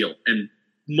raw deal. And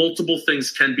multiple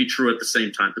things can be true at the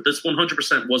same time. But this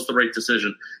 100% was the right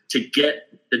decision to get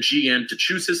the GM to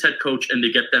choose his head coach and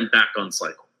to get them back on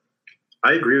cycle.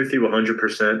 I agree with you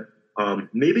 100%.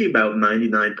 Maybe about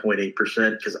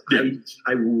 99.8% because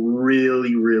I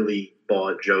really, really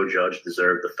thought Joe Judge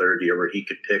deserved the third year where he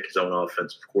could pick his own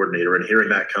offensive coordinator. And hearing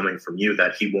that coming from you,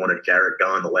 that he wanted Garrett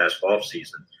gone the last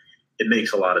offseason, it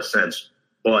makes a lot of sense.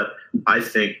 But I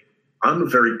think I'm a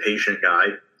very patient guy.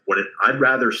 I'd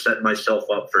rather set myself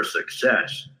up for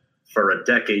success for a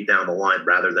decade down the line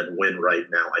rather than win right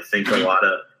now. I think a lot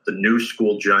of the new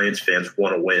school Giants fans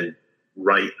want to win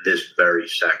right this very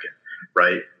second,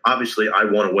 right? Obviously, I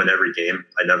want to win every game.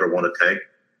 I never want to tank.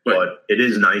 But it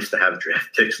is nice to have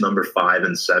draft picks number 5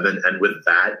 and 7. And with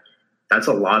that, that's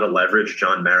a lot of leverage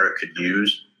John Mara could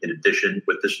use in addition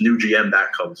with this new GM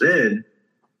that comes in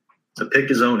to pick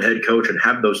his own head coach and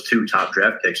have those 2 top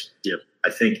draft picks. I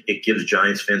think it gives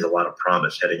Giants fans a lot of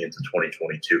promise heading into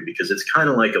 2022 because it's kind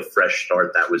of like a fresh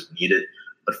start that was needed.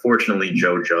 Unfortunately,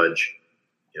 Joe Judge,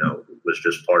 was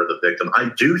just part of the victim. I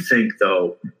do think,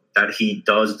 though, that he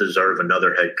does deserve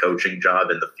another head coaching job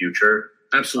in the future.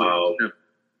 Absolutely.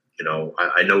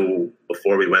 I know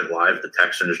before we went live, the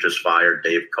Texans just fired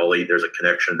Dave Culley. There's a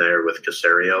connection there with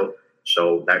Caserio.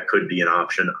 So that could be an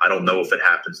option. I don't know if it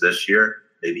happens this year.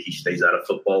 Maybe he stays out of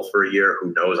football for a year.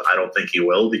 Who knows? I don't think he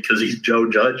will because he's Joe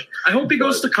Judge. I hope he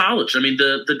goes to college. I mean,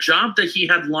 the job that he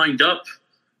had lined up,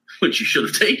 which he should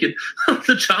have taken,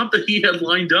 the job that he had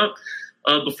lined up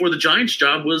before the Giants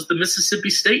job was the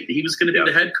Mississippi State. He was going to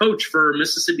be the head coach for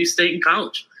Mississippi State in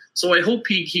college. So I hope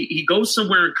he goes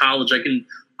somewhere in college.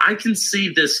 I can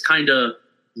see this kind of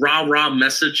rah-rah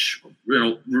message.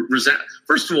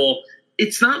 First of all,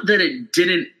 it's not that it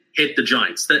didn't hit the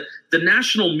Giants. That the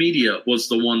national media was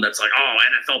the one that's like, oh,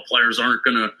 NFL players aren't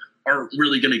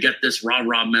really gonna get this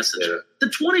rah-rah message. Yeah. The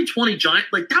 2020 Giants,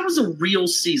 that was a real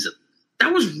season.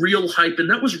 That was real hype,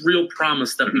 and that was real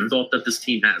promise that we thought that this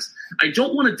team has. I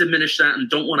don't want to diminish that and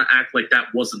don't want to act like that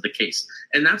wasn't the case.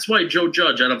 And that's why Joe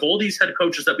Judge, out of all these head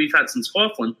coaches that we've had since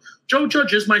Coughlin, Joe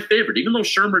Judge is my favorite. Even though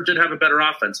Shermer did have a better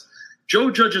offense, Joe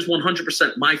Judge is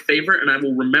 100% my favorite, and I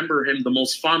will remember him the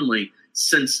most fondly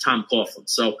since Tom Coughlin.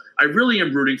 So I really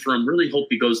am rooting for him. Really hope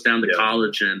he goes down to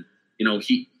college, and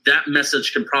that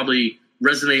message can probably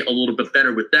resonate a little bit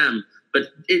better with them. But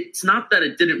it's not that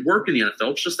it didn't work in the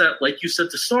NFL. It's just that, like you said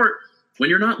to start, when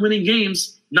you're not winning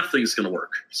games, nothing's going to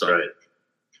work. So. Right.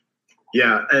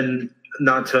 Yeah, and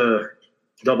not to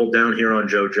double down here on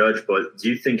Joe Judge, but do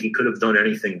you think he could have done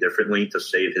anything differently to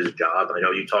save his job? I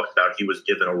know you talked about he was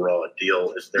given a raw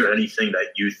deal. Is there anything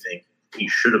that you think he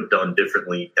should have done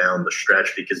differently down the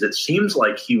stretch? Because it seems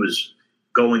like he was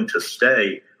going to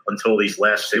stay until these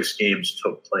last 6 games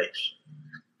took place.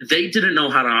 They didn't know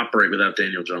how to operate without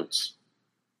Daniel Jones.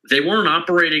 They weren't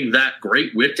operating that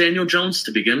great with Daniel Jones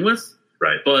to begin with.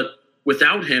 Right. But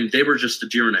without him, they were just a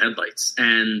deer in the headlights.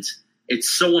 And it's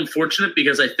so unfortunate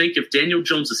because I think if Daniel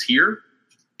Jones is here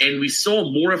and we saw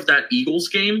more of that Eagles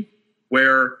game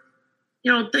where,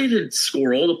 they didn't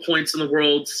score all the points in the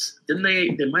world. Didn't they?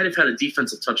 They might have had a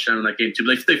defensive touchdown in that game too.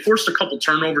 They forced a couple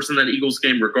turnovers in that Eagles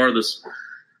game regardless.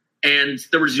 And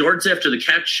there was yards after the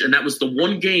catch. And that was the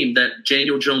one game that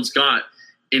Daniel Jones got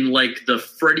in the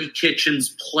Freddie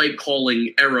Kitchens play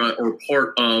calling era or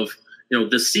part of,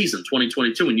 this season,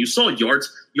 2022. And you saw yards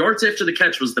after the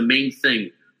catch was the main thing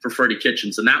for Freddie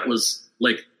Kitchens. And that was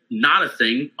not a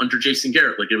thing under Jason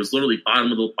Garrett. It was literally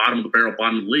bottom of the barrel,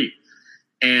 bottom of the league.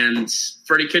 And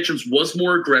Freddie Kitchens was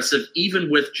more aggressive,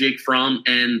 even with Jake Fromm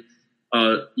and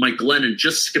Mike Glennon,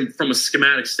 just from a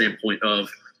schematic standpoint of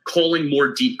calling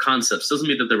more deep concepts. Doesn't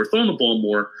mean that they were throwing the ball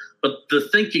more, but the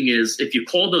thinking is if you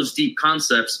call those deep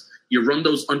concepts, you run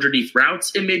those underneath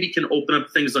routes, it maybe can open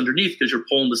up things underneath because you're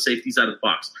pulling the safeties out of the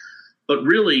box. But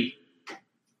really,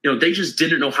 they just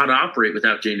didn't know how to operate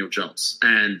without Daniel Jones.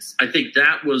 And I think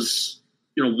that was,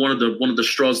 one of the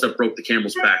straws that broke the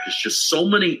camel's back. Is just so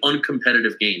many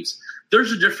uncompetitive games.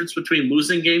 There's a difference between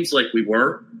losing games like we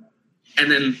were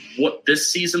and then what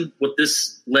this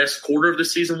last quarter of the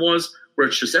season was, where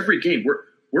it's just every game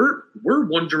we're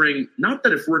wondering, not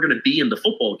that if we're going to be in the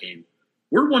football game,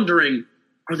 we're wondering,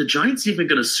 are the Giants even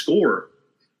going to score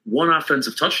one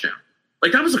offensive touchdown?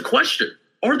 That was a question.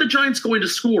 Are the Giants going to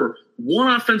score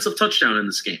one offensive touchdown in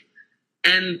this game?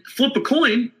 And flip a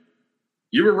coin,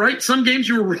 you were right. Some games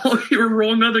you were wrong. You were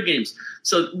wrong other games.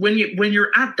 So when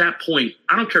you're at that point,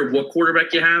 I don't care what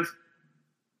quarterback you have,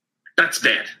 that's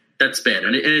bad. That's bad.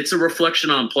 And it's a reflection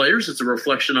on players. It's a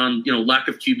reflection on, lack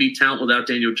of QB talent without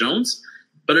Daniel Jones.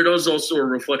 But it is also a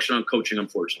reflection on coaching,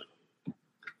 unfortunately.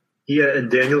 Yeah,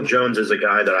 and Daniel Jones is a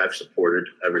guy that I've supported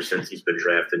ever since he's been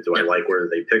drafted. Do I like where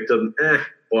they picked him?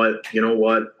 But you know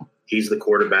what? He's the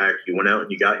quarterback. You went out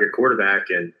and you got your quarterback,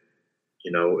 and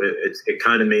it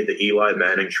kind of made the Eli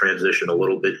Manning transition a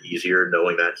little bit easier,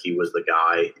 knowing that he was the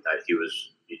guy that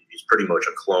he's pretty much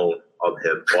a clone of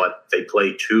him, but they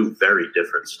play 2 very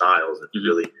different styles. And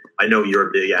really, I know you're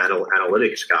a big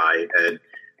analytics guy, and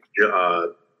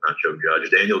not Joe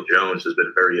Judge, Daniel Jones has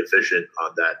been very efficient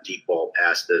on that deep ball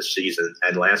pass this season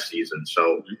and last season.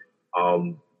 So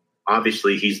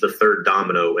obviously he's the third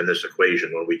domino in this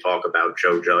equation when we talk about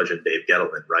Joe Judge and Dave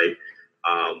Gettleman, right?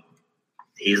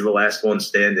 He's the last one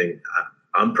standing.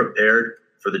 I'm prepared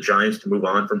for the Giants to move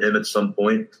on from him at some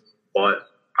point, but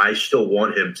I still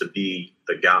want him to be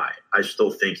the guy. I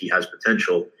still think he has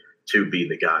potential to be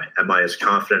the guy. Am I as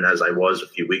confident as I was a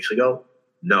few weeks ago?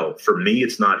 No. For me,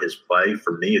 it's not his play.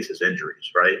 For me, it's his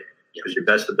injuries, right? Because your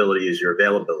best ability is your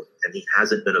availability, and he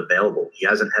hasn't been available. He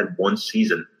hasn't had one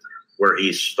season where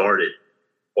he's started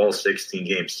all 16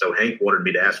 games. So Hank wanted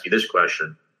me to ask you this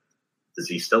question. Does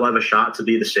he still have a shot to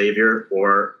be the savior,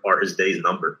 or are his days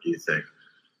numbered, do you think?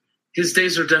 His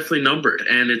days are definitely numbered,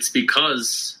 and it's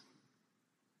because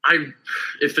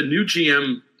if a new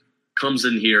GM comes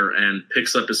in here and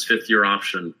picks up his 5th-year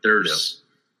option, there's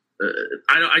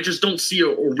I just don't see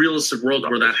a realistic world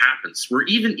where that happens. Where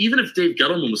even if Dave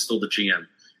Gettleman was still the GM,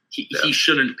 he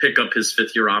shouldn't pick up his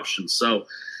 5th-year option. So,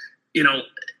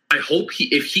 I hope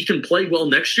if he can play well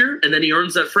next year, and then he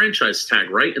earns that franchise tag,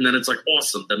 right? And then it's like,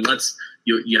 awesome. Then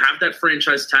you have that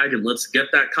franchise tag, and let's get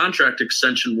that contract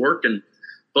extension working.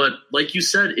 But like you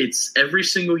said, it's every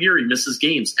single year he misses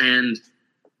games, and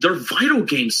they're vital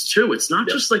games too. It's not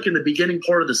just like in the beginning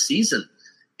part of the season.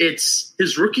 It's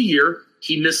his rookie year.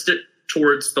 He missed it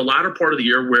towards the latter part of the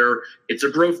year where it's a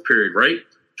growth period, right?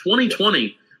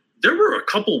 2020, there were a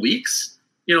couple weeks.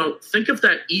 Think of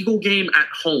that Eagle game at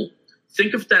home.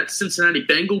 Think of that Cincinnati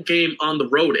Bengal game on the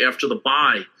road after the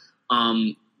bye,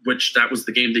 which that was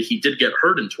the game that he did get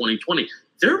hurt in 2020.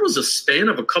 There was a span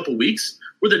of a couple weeks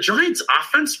where the Giants'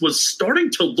 offense was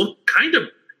starting to look kind of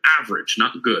average,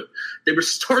 not good. They were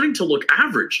starting to look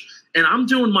average. And I'm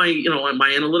doing my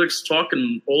analytics talk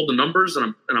and all the numbers,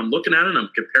 and I'm looking at it, and I'm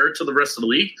comparing it to the rest of the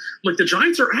league. I'm like, the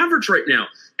Giants are average right now.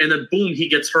 And then, boom, he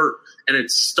gets hurt, and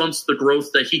it stunts the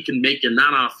growth that he can make in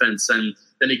that offense. And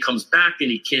then he comes back, and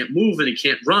he can't move, and he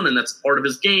can't run, and that's part of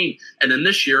his game. And then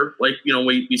this year, like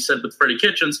we said with Freddie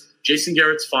Kitchens, Jason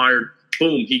Garrett's fired.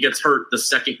 Boom, he gets hurt the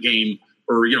second game,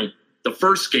 or the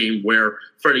first game where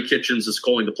Freddie Kitchens is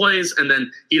calling the plays, and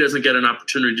then he doesn't get an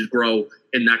opportunity to grow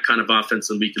in that kind of offense,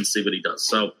 and we can see what he does.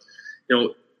 So,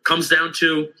 comes down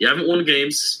to you haven't won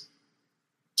games,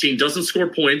 team doesn't score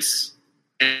points,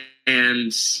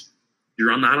 and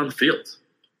you're not on the field.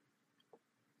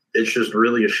 It's just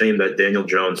really a shame that Daniel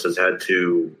Jones has had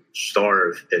to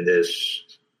starve in this,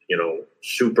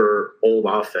 super old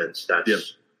offense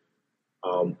that's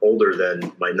older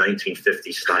than my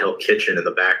 1950s style kitchen in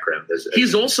the background.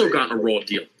 He's also gotten a raw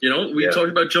deal. We talked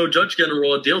about Joe Judge getting a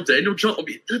raw deal. Daniel Jones,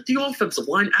 the offensive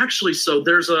line actually. So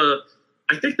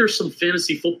I think there's some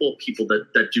fantasy football people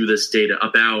that do this data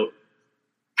about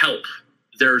help.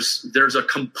 There's a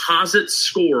composite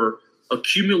score, a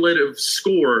cumulative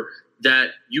score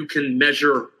that you can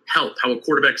measure help, how a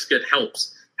quarterback gets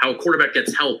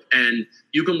help, and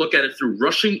you can look at it through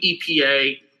rushing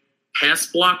EPA, pass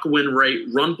block win rate,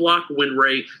 run block win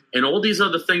rate, and all these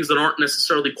other things that aren't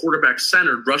necessarily quarterback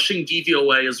centered. Rushing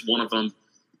DVOA is one of them.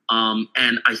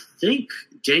 And I think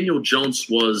Daniel Jones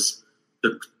was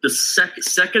the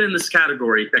second in this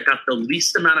category that got the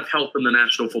least amount of help in the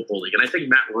National Football League. And I think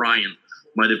Matt Ryan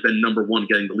might have been number 1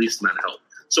 getting the least amount of help.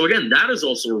 So again, that is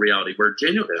also a reality where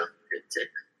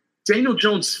Daniel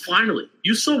Jones finally,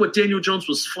 you saw what Daniel Jones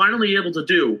was finally able to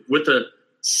do with a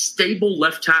stable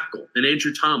left tackle in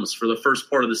Andrew Thomas for the first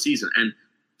part of the season. And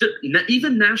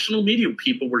even national media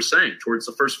people were saying towards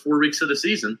the first 4 weeks of the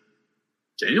season,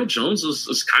 Daniel Jones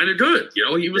is kind of good.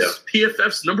 He was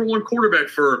PFF's number 1 quarterback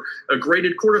for a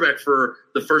graded quarterback for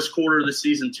the first quarter of the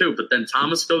season too. But then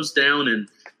Thomas goes down, and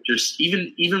just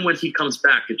even when he comes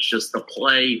back, it's just the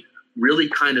play really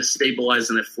kind of stabilized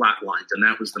and it flatlined. And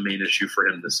that was the main issue for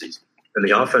him this season. And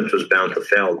the offense was bound to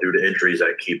fail due to injuries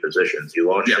at key positions. You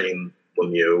lost Shane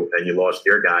Lemieux, and you lost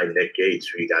your guy, Nick Gates,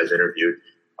 who you guys interviewed.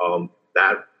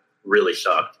 That really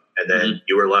sucked. And then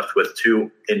you were left with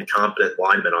 2 incompetent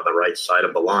linemen on the right side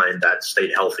of the line that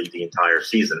stayed healthy the entire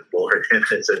season. Will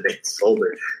Hernandez and Nate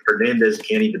Solder. Hernandez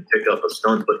can't even pick up a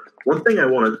stunt. But one thing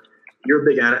you're a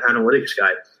big analytics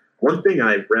guy. One thing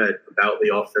I read about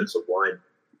the offensive line,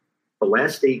 the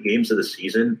last 8 games of the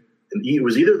season, and it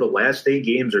was either the last 8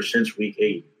 games or since week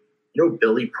 8.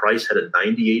 Billy Price had a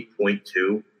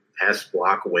 98.2 pass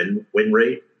block win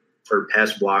rate, or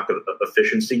pass block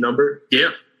efficiency number.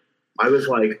 Yeah. I was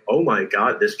like, oh my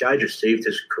God, this guy just saved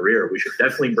his career. We should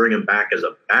definitely bring him back as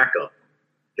a backup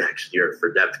next year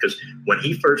for depth. Because when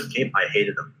he first came, I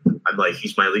hated him. I'm like,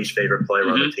 he's my least favorite player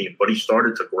on the team. But he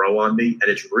started to grow on me,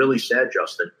 and it's really sad,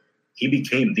 Justin. He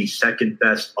became the second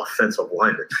best offensive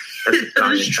lineman.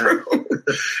 That is true.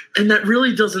 And that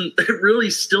really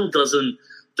still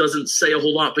doesn't say a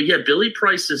whole lot. But yeah, Billy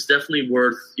Price is definitely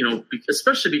worth,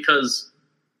 especially because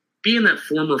being that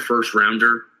former first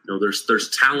rounder,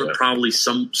 there's talent probably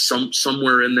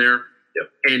somewhere in there. Yep.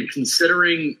 And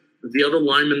considering the other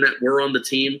linemen that were on the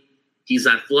team, he's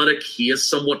athletic, he is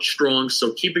somewhat strong.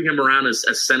 So keeping him around as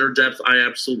center depth, I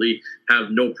absolutely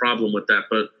have no problem with that.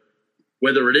 But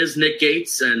whether it is Nick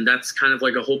Gates, and that's kind of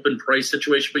like a Hope and Price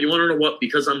situation, but you want to know what?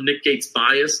 Because I'm Nick Gates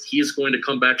biased, he is going to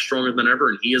come back stronger than ever,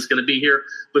 and he is going to be here.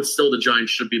 But still, the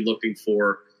Giants should be looking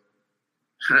for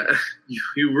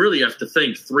you really have to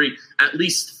think at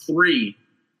least three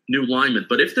new linemen.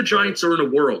 But if the Giants are in a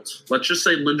world, let's just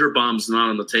say Linderbaum's not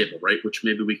on the table, right? Which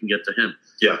maybe we can get to him.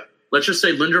 Yeah. Let's just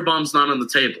say Linderbaum's not on the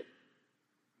table.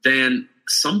 Then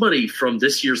somebody from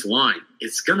this year's line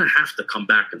is going to have to come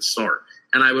back and start.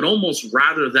 And I would almost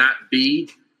rather that be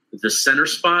the center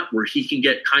spot where he can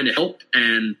get kind of help,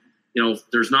 and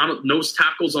there's not nose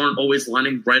tackles aren't always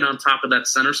lining right on top of that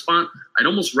center spot. I'd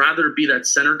almost rather be that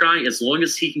center guy as long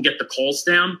as he can get the calls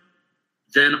down.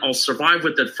 Then I'll survive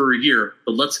with that for a year.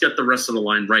 But let's get the rest of the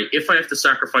line right. If I have to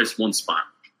sacrifice one spot,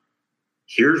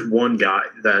 here's one guy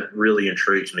that really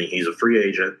intrigues me. He's a free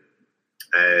agent,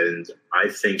 and I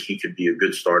think he could be a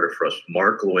good starter for us.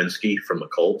 Mark Lewinsky from the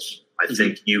Colts. I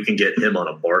think you can get him on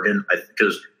a bargain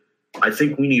because I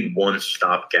think we need one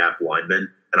stopgap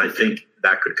lineman, and I think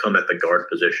that could come at the guard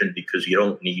position because you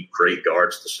don't need great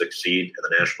guards to succeed in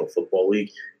the National Football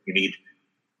League. You need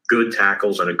good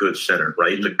tackles and a good center,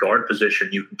 right? The guard position,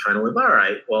 you can kind of live, all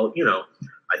right, well,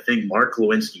 I think Mark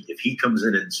Lewinsky, if he comes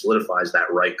in and solidifies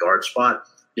that right guard spot,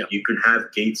 you can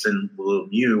have Gates and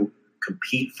Lemieux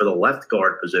compete for the left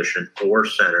guard position or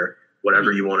center,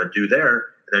 whatever you want to do there.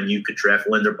 And then you could draft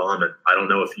Linderbaum. And I don't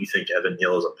know if you think Evan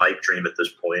Neal is a pipe dream at this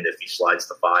point if he slides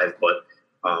to 5, but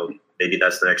maybe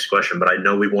that's the next question. But I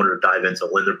know we wanted to dive into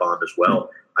Linderbaum as well.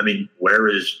 I mean, where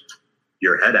is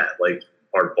your head at? Like,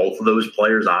 are both of those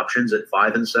players options at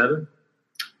 5 and 7?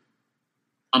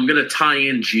 I'm going to tie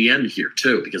in GM here,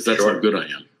 too, because that's how good I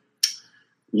am.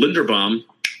 Linderbaum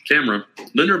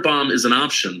is an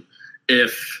option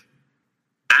if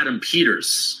Adam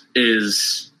Peters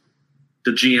is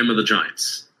the GM of the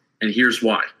Giants. And here's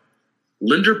why.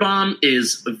 Linderbaum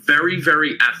is very,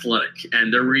 very athletic.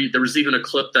 And there was even a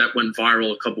clip that went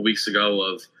viral a couple weeks ago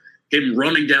of him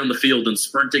running down the field and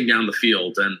sprinting down the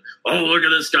field. And, look at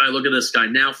this guy, look at this guy.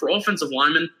 Now, for offensive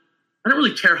linemen, I don't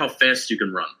really care how fast you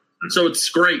can run. So it's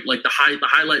great. Like the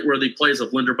highlight-worthy plays of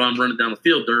Linderbaum running down the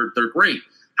field, they're great.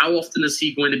 How often is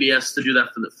he going to be asked to do that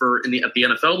at the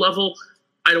NFL level?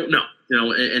 I don't know.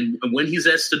 And when he's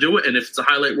asked to do it, and if it's a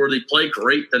highlight-worthy play,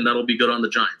 great, then that'll be good on the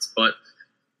Giants. But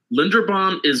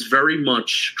Linderbaum is very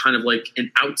much kind of like an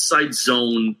outside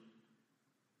zone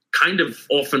kind of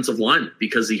offensive lineman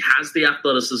because he has the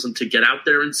athleticism to get out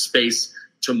there in space,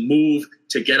 to move,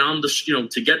 to get on the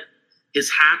to get his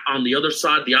hat on the other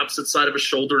side, the opposite side of his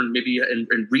shoulder, and maybe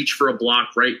and reach for a block,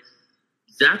 right?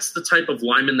 That's the type of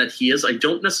lineman that he is. I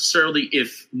don't necessarily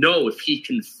if he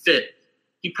can fit.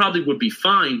 He probably would be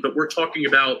fine, but we're talking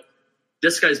about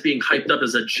this guy's being hyped up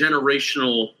as a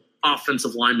generational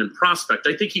offensive lineman prospect.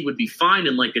 I think he would be fine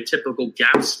in like a typical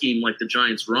gap scheme like the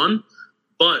Giants run,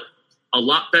 but a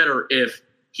lot better if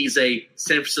he's a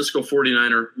San Francisco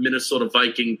 49er, Minnesota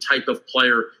Viking type of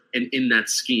player and in that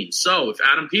scheme. So if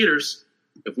Adam Peters,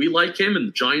 if we like him and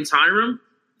the Giants hire him,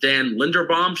 then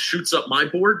Linderbaum shoots up my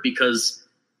board because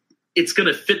it's going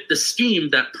to fit the scheme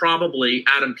that probably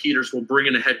Adam Peters will bring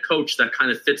in a head coach that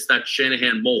kind of fits that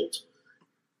Shanahan mold.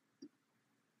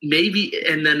 Maybe,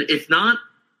 and then if not,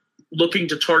 looking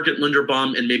to target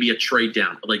Linderbaum and maybe a trade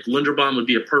down. Like Linderbaum would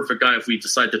be a perfect guy if we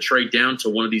decide to trade down to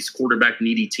one of these quarterback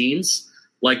needy teams,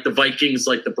 like the Vikings,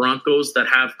 like the Broncos that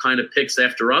have kind of picks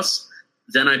after us.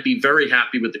 Then I'd be very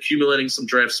happy with accumulating some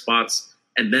draft spots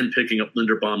and then picking up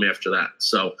Linderbaum after that.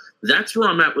 So that's where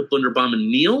I'm at with Linderbaum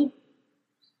and Neal.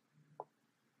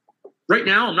 Right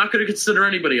now, I'm not going to consider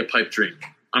anybody a pipe dream.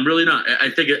 I'm really not. I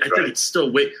think it's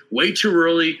still way too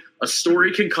early. A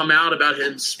story can come out about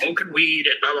him smoking weed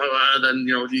and blah, blah,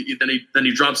 blah. Then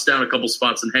he drops down a couple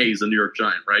spots and hey, he's a New York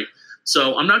Giant, right?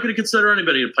 So I'm not going to consider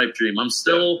anybody a pipe dream. I'm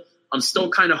still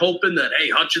kind of hoping that, hey,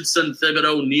 Hutchinson,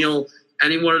 Thibodeau, Neal,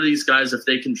 any one of these guys, if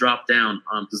they can drop down,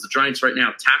 because the Giants right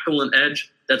now tackle and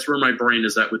edge. That's where my brain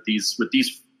is at with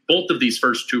both of these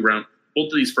first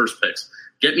picks.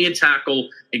 Get me a tackle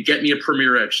and get me a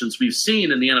premier edge. Since we've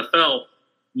seen in the NFL,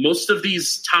 most of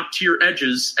these top tier edge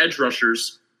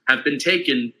rushers have been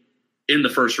taken in the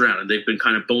first round, and they've been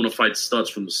kind of bona fide studs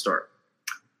from the start.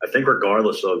 I think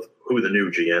regardless of who the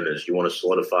new GM is, you want to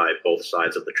solidify both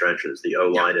sides of the trenches, the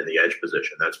O-line and the edge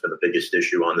position. That's been the biggest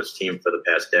issue on this team for the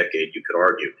past decade, you could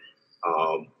argue.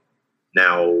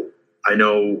 Now, I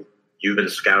know you've been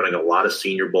scouting a lot of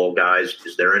Senior Bowl guys.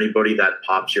 Is there anybody that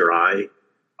pops your eye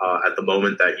at the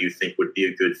moment that you think would be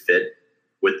a good fit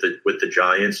with the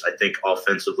Giants? I think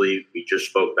offensively, we just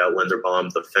spoke about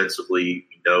Linderbaum. Defensively,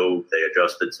 we know they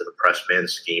adjusted to the press man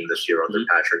scheme this year under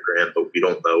Patrick Graham, but we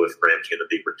don't know if Graham's going to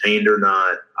be retained or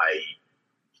not. I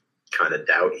kind of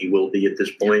doubt he will be at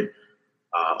this point,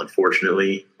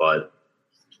 unfortunately. But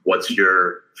what's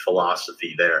your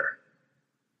philosophy there?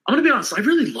 I'm going to be honest. I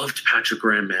really loved Patrick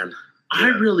Graham, man. Yeah. I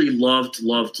really loved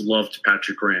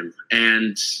Patrick Graham.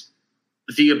 And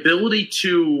the ability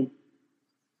to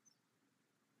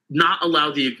not allow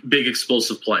the big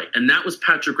explosive play. And that was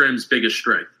Patrick Graham's biggest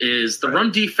strength is the run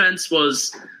defense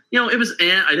was, it was,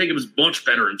 I think it was much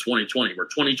better in 2020 where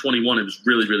 2021 it was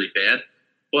really, really bad.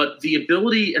 But the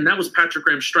ability, and that was Patrick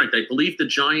Graham's strength. I believe the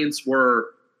Giants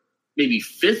were maybe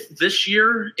 5th this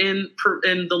year in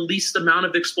the least amount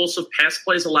of explosive pass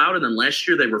plays allowed, and then last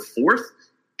year they were 4th.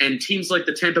 And teams like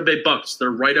the Tampa Bay Bucks,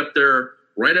 they're right up there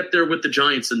with the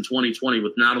Giants in 2020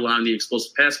 with not allowing the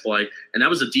explosive pass play. And that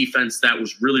was a defense that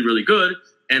was really, really good,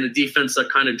 and a defense that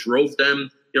kind of drove them,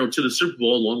 to the Super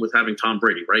Bowl along with having Tom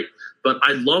Brady, right? But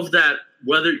I love that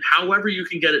however you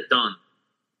can get it done,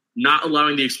 not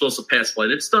allowing the explosive pass play.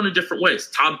 And it's done in different ways.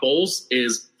 Todd Bowles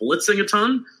is blitzing a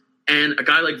ton, and a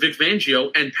guy like Vic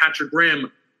Fangio and Patrick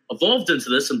Graham evolved into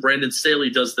this, and Brandon Staley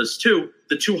does this too,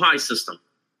 the 2-high system.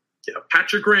 Yeah,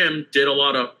 Patrick Graham did a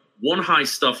lot of 1-high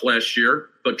stuff last year,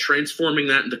 but transforming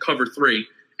that into cover 3.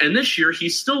 And this year, he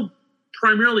still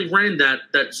primarily ran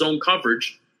that zone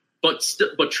coverage, but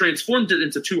transformed it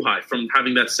into 2-high from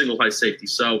having that single-high safety.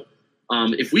 So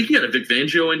if we can get a Vic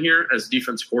Fangio in here as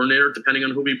defense coordinator, depending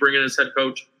on who we bring in as head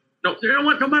coach, no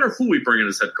matter who we bring in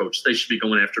as head coach, they should be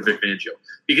going after Vic Fangio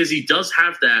because he does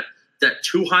have that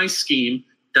 2-high scheme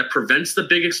that prevents the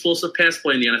big explosive pass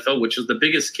play in the NFL, which is the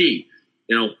biggest key.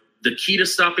 The key to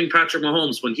stopping Patrick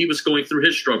Mahomes when he was going through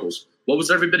his struggles, what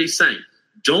was everybody saying?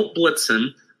 Don't blitz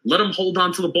him, let him hold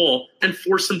on to the ball, and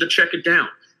force him to check it down.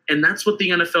 And that's what the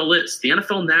NFL is. The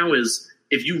NFL now is,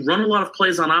 if you run a lot of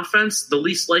plays on offense, the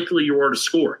least likely you are to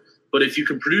score. But if you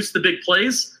can produce the big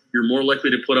plays, you're more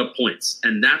likely to put up points.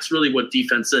 And that's really what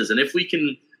defense is. And if we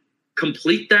can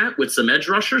complete that with some edge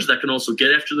rushers that can also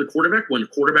get after the quarterback when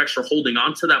quarterbacks are holding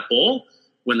on to that ball,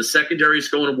 when the secondary is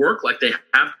going to work like they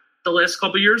have the last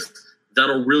couple of years,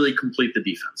 that'll really complete the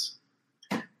defense.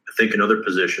 I think another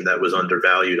position that was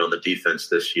undervalued on the defense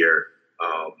this year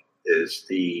is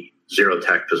the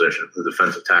zero-tech position, the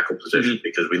defensive tackle position,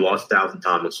 because we lost Dalvin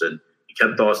Tomlinson. We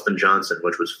kept Austin Johnson,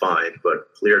 which was fine,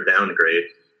 but clear downgrade.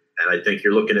 And I think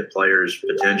you're looking at players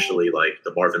potentially like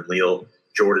the Marvin Leal,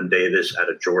 Jordan Davis out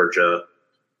of Georgia.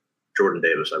 Jordan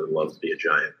Davis, I would love to be a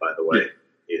Giant, by the way.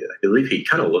 Yeah, I believe he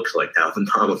kind of looks like Dalvin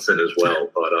Tomlinson as well,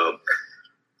 but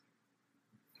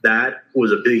that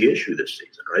was a big issue this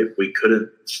season, right? We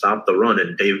couldn't stop the run,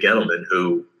 and Dave Gettleman,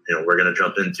 who we're going to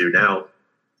jump into now,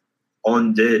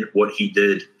 undid what he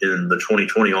did in the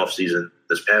 2020 offseason,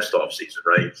 this past offseason,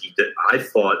 right? I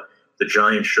thought the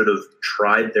Giants should have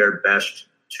tried their best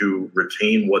to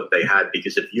retain what they had,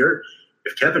 because if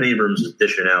Kevin Abrams is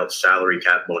dishing out salary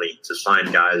cap money to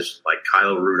sign guys like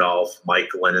Kyle Rudolph, Mike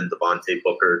Glennon, Devontae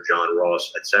Booker, John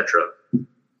Ross, etc.,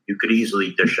 you could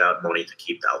easily dish out money to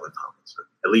keep Dalvin Tomlinson.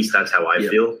 At least that's how I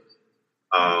feel.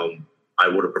 I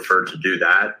would have preferred to do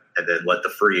that and then let the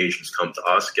free agents come to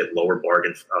us, get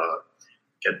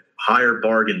higher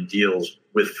bargain deals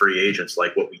with free agents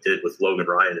like what we did with Logan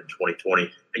Ryan in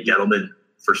 2020. And Gettleman,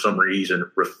 for some reason,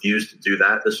 refused to do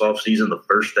that this offseason. The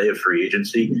first day of free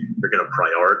agency, they're going to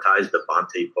prioritize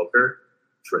Devontae Booker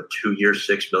for a 2-year,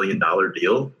 $6 million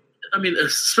deal. I mean,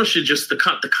 especially just the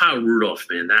Kyle Rudolph,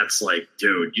 man. That's like,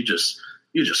 dude, you just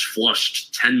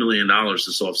flushed $10 million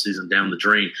this offseason down the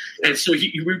drain. And so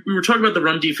we were talking about the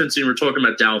run defense, and we were talking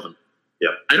about Dalvin. Yeah,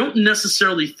 I don't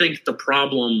necessarily think the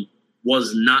problem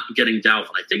was not getting Dalvin.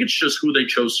 I think it's just who they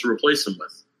chose to replace him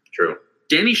with. True.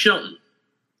 Danny Shelton.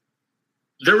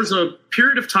 There was a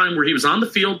period of time where he was on the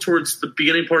field towards the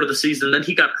beginning part of the season, and then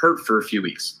he got hurt for a few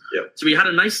weeks. Yep. So we had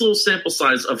a nice little sample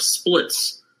size of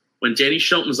splits when Danny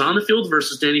Shelton was on the field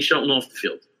versus Danny Shelton off the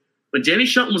field. When Danny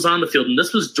Shelton was on the field, and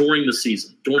this was during the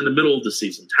season, during the middle of the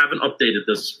season, haven't updated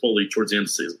this fully towards the end of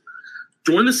the season.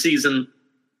 During the season,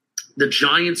 the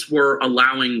Giants were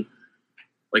allowing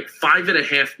like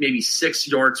 5.5, maybe 6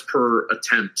 yards per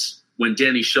attempt when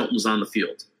Danny Shelton was on the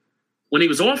field. When he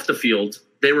was off the field,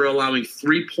 they were allowing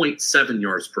 3.7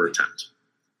 yards per attempt.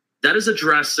 That is a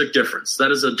drastic difference.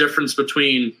 That is a difference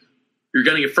between you're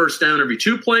getting a first down every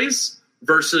 2 plays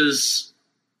versus,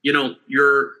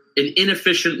 you're an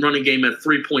inefficient running game at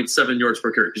 3.7 yards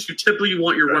per carry, because you typically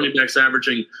want your running backs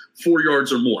averaging 4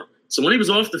 yards or more. So when he was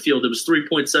off the field, it was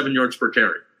 3.7 yards per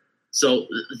carry. So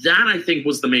that, I think,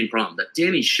 was the main problem, that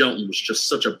Danny Shelton was just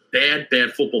such a bad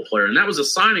football player. And that was a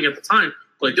signing at the time.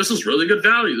 Like, this is really good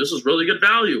value. This is really good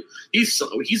value. He's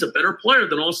a better player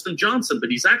than Austin Johnson, but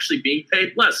he's actually being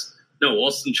paid less. No,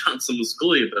 Austin Johnson was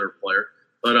clearly a better player.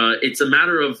 But it's a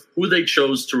matter of who they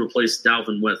chose to replace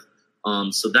Dalvin with.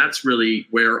 So that's really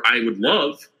where I would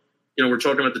love, we're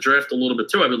talking about the draft a little bit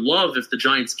too. I would love if the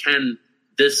Giants can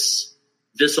this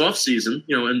offseason,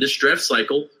 in this draft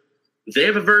cycle, they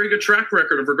have a very good track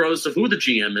record of, regardless of who the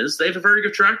GM is, they have a very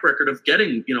good track record of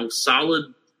getting, solid,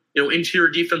 interior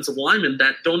defensive linemen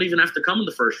that don't even have to come in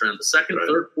the first round, the second,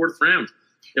 third, fourth round.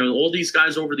 All these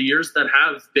guys over the years that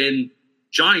have been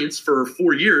Giants for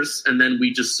 4 years, and then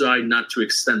we decide not to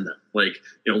extend them. Like,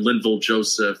 Linville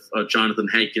Joseph, Jonathan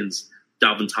Hankins,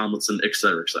 Dalvin Tomlinson, et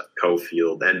cetera, et cetera.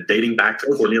 Cofield, and dating back to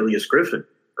Cornelius Griffin,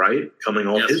 right? Coming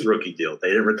off his rookie deal. They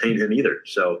didn't retain him either,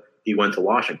 so he went to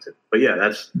Washington. But yeah,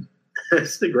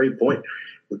 that's the great point.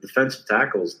 With defensive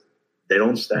tackles, they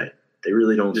don't stay. They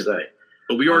really don't stay.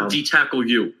 But we are D-tackle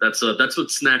you. That's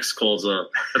what Snacks calls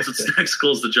Snacks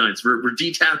calls the Giants. We're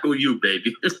D-tackle you,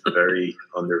 baby. Very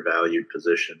undervalued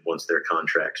position once their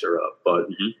contracts are up. But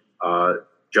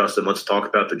Justin, let's talk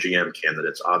about the GM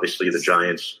candidates. Obviously, the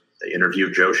Giants, they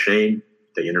interviewed Joe Schoen,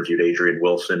 they interviewed Adrian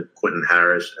Wilson, Quentin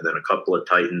Harris, and then a couple of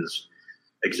Titans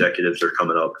executives are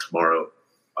coming up tomorrow.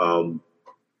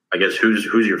 I guess who's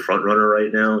your front runner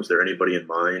right now? Is there anybody in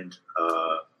mind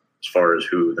as far as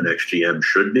who the next GM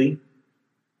should be?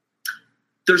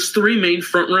 There's three main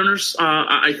front runners.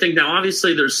 I think now,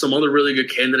 obviously, there's some other really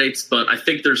good candidates, but I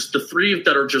think there's the three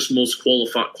that are just most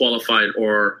qualified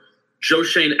are Joe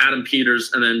Schoen, Adam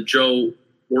Peters, and then Joe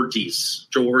Ortiz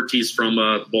from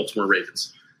Baltimore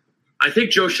Ravens. I think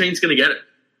Joe Schoen's going to get it.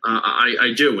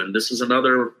 I do, and this is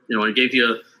another. I gave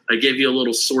you a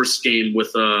little source game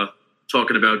with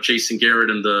talking about Jason Garrett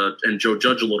and Joe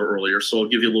Judge a little earlier, so I'll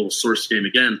give you a little source game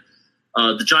again.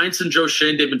 The Giants and Joe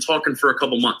Schoen, they've been talking for a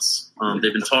couple months.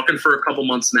 They've been talking for a couple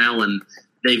months now, and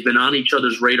they've been on each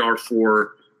other's radar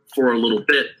for a little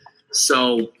bit.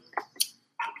 So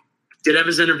did have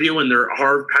his interview, and there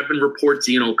have been reports.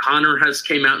 O'Connor has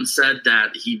came out and said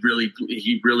that he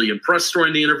really impressed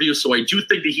during the interview. So I do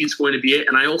think that he's going to be it,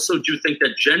 and I also do think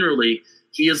that generally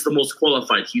he is the most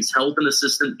qualified. He's held an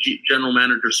assistant general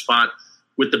manager spot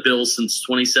with the Bills since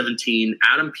 2017.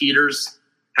 Adam Peters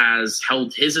has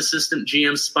held his assistant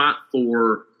GM spot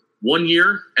for 1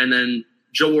 year, and then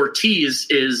Joe Ortiz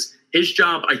is his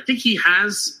job. I think he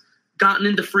has gotten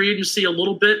into free agency a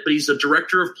little bit, but he's a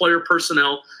director of player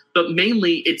personnel. But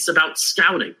mainly, it's about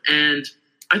scouting. And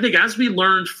I think as we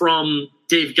learned from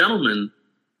Dave Gettleman,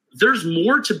 there's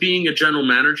more to being a general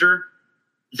manager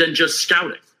than just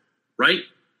scouting, right?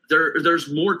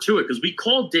 There's more to it, because we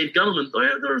called Dave Gettleman,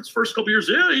 his first couple years,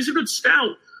 he's a good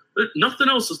scout. But nothing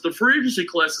else. The free agency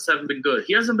classes haven't been good.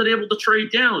 He hasn't been able to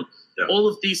trade down. All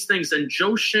of these things. And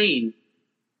Joe Schoen,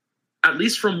 at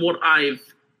least from what I've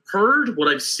heard, what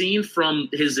I've seen from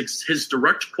his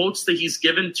direct quotes that he's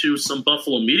given to some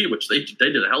Buffalo media, which they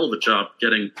did a hell of a job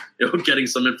getting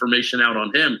some information out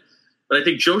on him. But I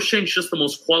think Joe Schoen's just the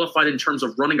most qualified in terms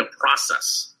of running a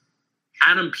process.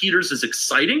 Adam Peters is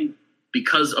exciting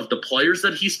because of the players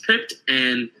that he's picked,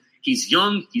 and he's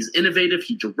young, he's innovative,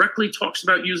 he directly talks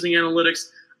about using analytics.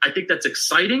 I think that's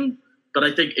exciting, but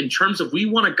I think in terms of we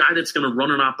want a guy that's going to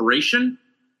run an operation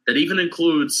that even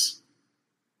includes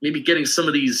maybe getting some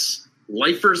of these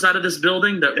lifers out of this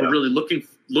building that we're really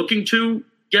looking to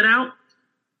get out,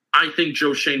 I think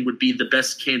Joe Schoen would be the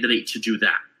best candidate to do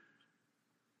that.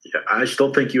 Yeah, I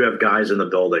still think you have guys in the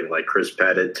building like Chris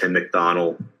Pettit, Tim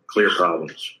McDonald, clear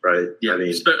problems, right? Yeah,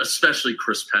 especially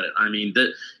Chris Pettit. I mean,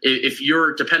 if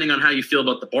you're, depending on how you feel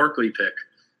about the Barkley pick,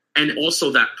 and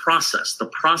also that process,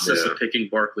 of picking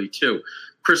Barkley too.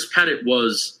 Chris Pettit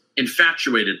was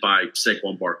infatuated by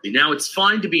Saquon Barkley. Now, it's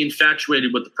fine to be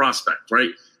infatuated with the prospect,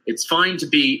 right? It's fine to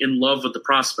be in love with the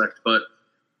prospect, but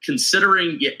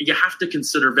considering, you have to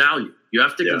consider value. You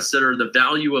have to consider the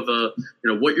value of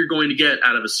what you're going to get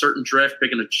out of a certain draft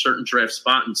pick in a certain draft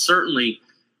spot, and certainly,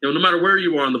 no matter where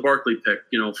you are on the Barkley pick,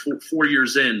 4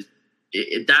 years in,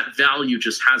 that value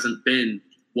just hasn't been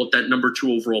what that number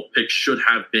 2 overall pick should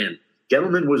have been.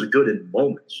 Gettleman was good in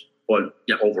moments, but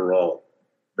overall,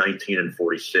 19 and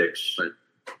 46,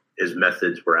 his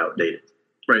methods were outdated.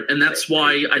 Right, and that's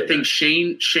why I think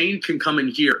Shane can come in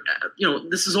here.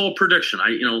 This is all prediction.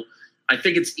 I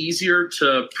think it's easier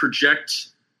to project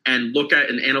and look at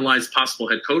and analyze possible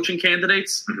head coaching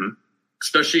candidates,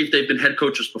 especially if they've been head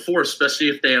coaches before, especially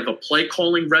if they have a play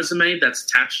calling resume that's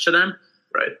attached to them.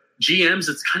 Right. GMs,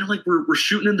 it's kind of like we're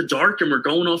shooting in the dark and we're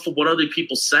going off of what other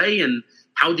people say and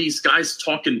how these guys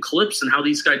talk in clips and how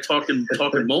these guys talk in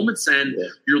moments. And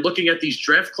you're looking at these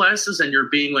draft classes and you're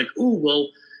being like, ooh, well,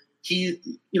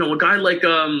 a guy like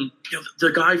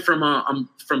the guy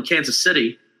from Kansas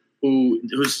City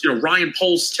who's Ryan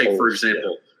Poles take, for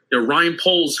example. Ryan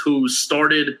Poles, who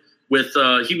started with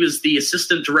he was the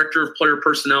assistant director of player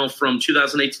personnel from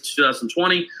 2008 to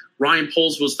 2020. Ryan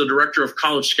Poles was the director of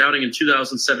college scouting in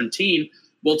 2017.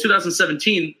 Well,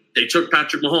 2017, they took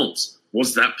Patrick Mahomes.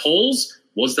 Was that Poles?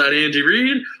 Was that Andy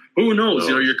Reid? Who knows?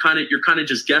 No. You're kind of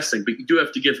just guessing, but you do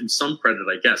have to give him some credit,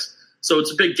 I guess. So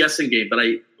it's a big guessing game. But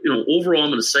overall, I'm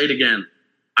going to say it again.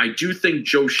 I do think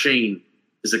Joe Schoen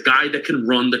is a guy that can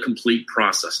run the complete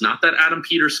process. Not that Adam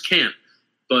Peters can't,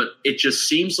 but it just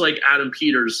seems like Adam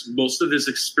Peters, most of his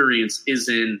experience is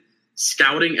in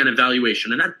scouting and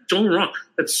evaluation. And don't get me wrong,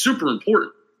 that's super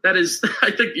important. That is,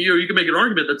 I think you can make an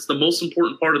argument that's the most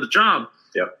important part of the job.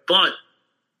 Yep. But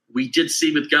we did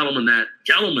see with Gettleman that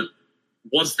Gettleman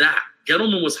was that.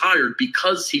 Gettleman was hired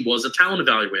because he was a talent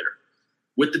evaluator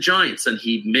with the Giants, and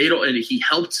he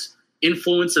helped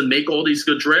influence and make all these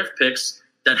good draft picks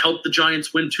that helped the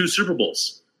Giants win 2 Super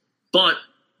Bowls. But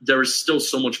there is still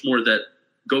so much more that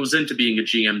goes into being a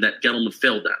GM that Gettleman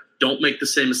failed at. Don't make the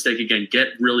same mistake again. Get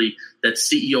really that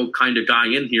CEO kind of guy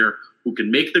in here who can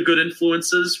make the good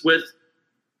influences with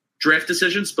draft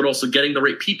decisions, but also getting the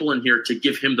right people in here to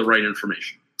give him the right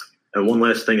information. And one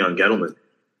last thing on Gettleman.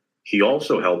 He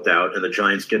also helped out in the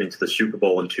Giants getting to the Super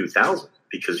Bowl in 2000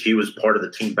 because he was part of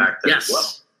the team back then as well.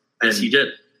 Yes, he did.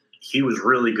 He was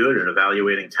really good at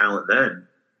evaluating talent then.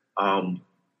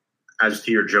 As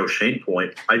to your Joe Schoen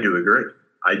point, I do agree.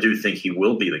 I do think he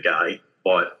will be the guy,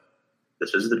 but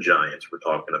this is the Giants we're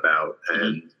talking about,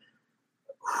 and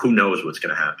who knows what's going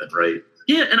to happen, right?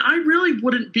 Yeah, and I really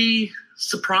wouldn't be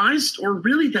surprised or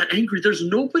really that angry. There's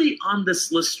nobody on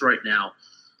this list right now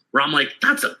where I'm like,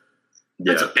 that's a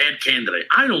bad candidate.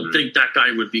 I don't think that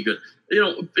guy would be good.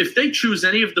 If they choose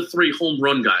any of the 3 home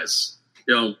run guys,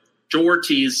 Joe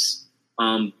Ortiz,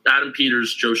 Adam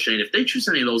Peters, Joe Schoen, if they choose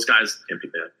any of those guys,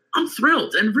 I'm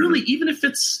thrilled. And really, even if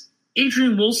it's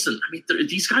Adrian Wilson, I mean,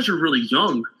 these guys are really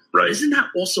young. Right. Isn't that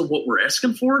also what we're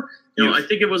asking for? I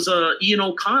think it was Ian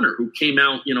O'Connor who came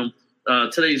out,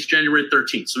 today's January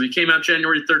 13th. So he came out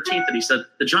January 13th and he said,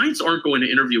 the Giants aren't going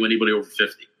to interview anybody over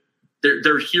 50.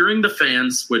 They're hearing the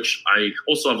fans, which I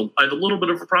also have a little bit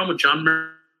of a problem with John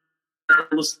Mara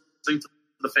listening to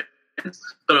the fans,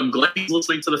 but I'm glad he's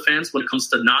listening to the fans when it comes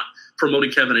to not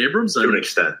promoting Kevin Abrams. To an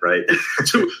extent, right?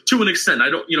 to an extent. I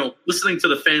don't, listening to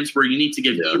the fans where you need to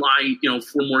give Eli, 4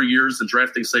 more years and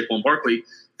drafting Saquon Barkley,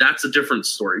 that's a different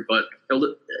story. But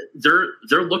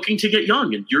they're looking to get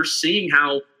young, and you're seeing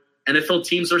how NFL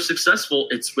teams are successful.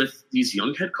 It's with these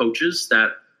young head coaches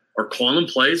that are calling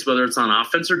plays, whether it's on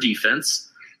offense or defense,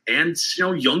 and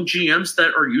young GMs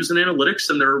that are using analytics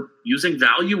and they're using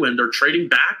value and they're trading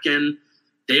back and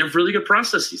they have really good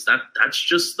processes. That's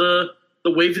just the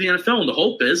wave of the NFL. And the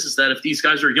hope is that if these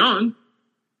guys are young,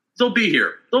 they'll be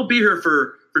here. They'll be here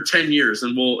for 10 years,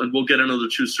 and we'll get another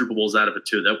 2 Super Bowls out of it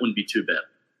too. That wouldn't be too bad.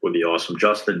 Would be awesome.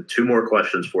 Justin, 2 more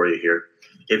questions for you here.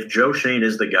 If Joe Schoen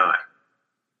is the guy,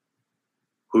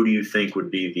 who do you think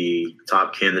would be the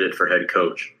top candidate for head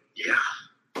coach? Yeah.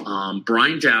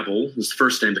 Brian Daboll is the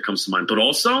first name that comes to mind, but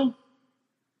also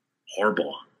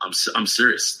Harbaugh. I'm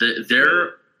serious.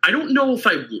 I don't know if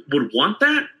I would want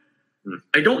that.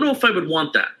 I don't know if I would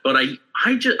want that, but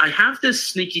I have this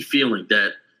sneaky feeling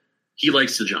that he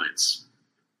likes the Giants.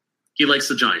 He likes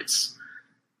the Giants.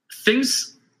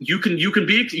 Things you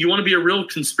want to be a real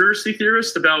conspiracy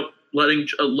theorist about letting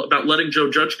Joe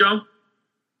Judge go.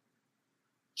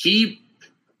 He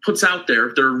puts out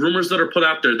there are rumors that are put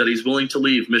out there that he's willing to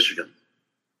leave Michigan.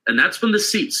 And that's when the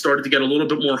seat started to get a little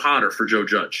bit more hotter for Joe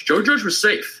Judge. Joe Judge was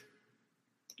safe.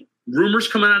 Rumors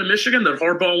coming out of Michigan that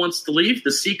Harbaugh wants to leave,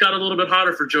 the seat got a little bit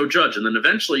hotter for Joe Judge. And then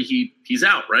eventually he's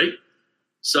out, right?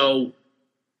 So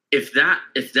if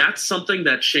that's something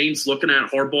that Shane's looking at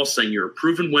Harbaugh saying, you're a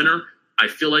proven winner, I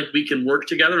feel like we can work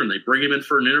together, and they bring him in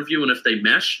for an interview, and if they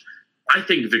mesh, I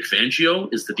think Vic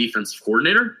Fangio is the defensive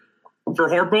coordinator for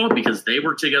Harbaugh because they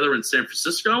were together in San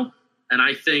Francisco. And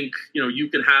I think, you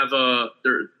can have I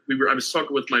was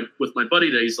talking with my buddy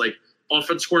today. He's like,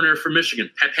 offense coordinator for Michigan,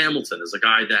 Pep Hamilton is a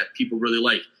guy that people really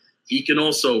like. He can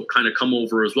also kind of come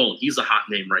over as well. He's a hot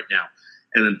name right now.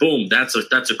 And then boom, that's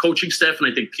a coaching staff.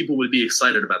 And I think people would be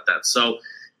excited about that. So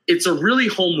it's a really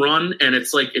home run. And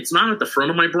it's like, it's not at the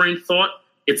front of my brain thought.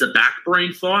 It's a back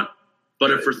brain thought.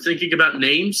 But if we're thinking about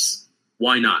names,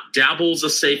 why not? Daboll's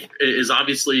is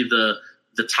obviously the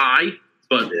tie,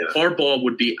 but Harbaugh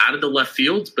would be out of the left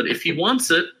field. But if he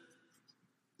wants it,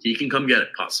 he can come get it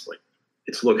possibly.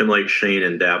 It's looking like Shane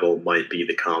and Daboll might be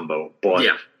the combo, but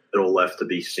it'll left to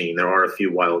be seen. There are a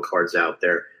few wild cards out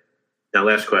there. Now,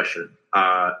 last question.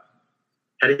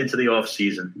 Heading into the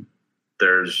offseason,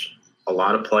 there's a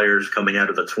lot of players coming out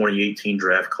of the 2018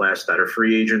 draft class that are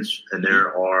free agents, and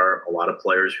there are a lot of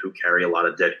players who carry a lot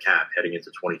of dead cap heading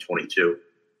into 2022.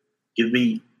 Give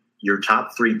me your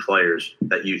top 3 players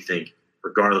that you think,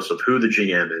 regardless of who the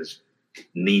GM is,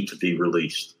 need to be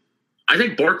released. I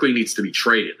think Barkley needs to be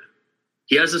traded.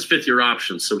 He has his 5th-year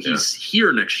option, so he's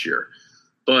here next year.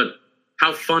 But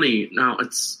how funny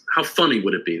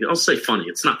would it be? I'll say funny.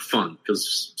 It's not fun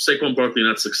because Saquon Barkley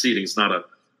not succeeding is not a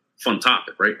fun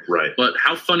topic, right? Right. But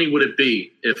how funny would it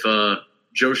be if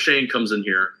Joe Schoen comes in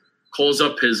here calls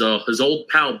up his old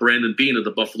pal Brandon Beane of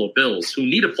the Buffalo Bills, who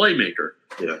need a playmaker,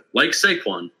 like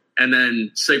Saquon, and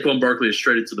then Saquon Barkley is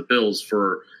traded to the Bills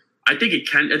for. I think you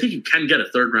can get a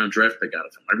 3rd-round draft pick out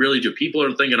of him. I really do. People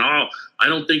are thinking, I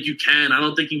don't think you can. I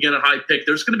don't think you can get a high pick.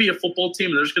 There's going to be a football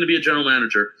team and there's going to be a general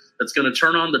manager that's going to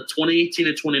turn on the 2018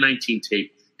 and 2019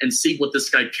 tape and see what this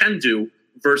guy can do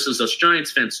versus us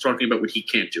Giants fans talking about what he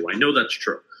can't do. I know that's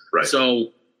true. Right.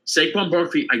 So Saquon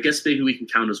Barkley, I guess maybe we can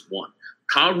count as one.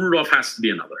 Kyle Rudolph has to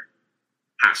be another.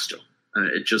 Has to.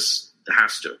 It just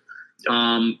has to.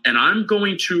 And I'm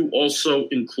going to also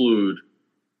include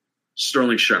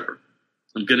Sterling Shepard.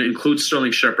 I'm going to include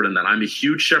Sterling Shepard in that. I'm a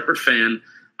huge Shepard fan.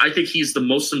 I think he's the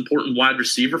most important wide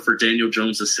receiver for Daniel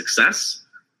Jones' success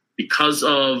because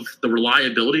of the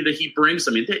reliability that he brings.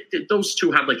 I mean, those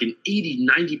two have like an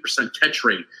 80-90% catch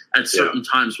rate at certain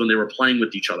times when they were playing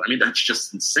with each other. I mean, that's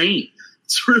just insane.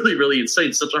 It's really, really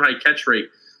insane. Such a high catch rate.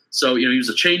 So, he was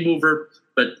a chain mover,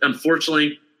 but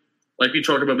unfortunately, like we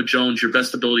talked about with Jones, your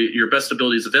best ability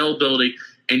is availability.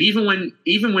 And even when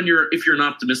if you're an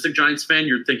optimistic Giants fan,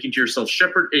 you're thinking to yourself,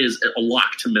 Shepard is a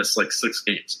lock to miss like 6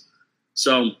 games.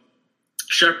 So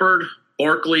Shepard,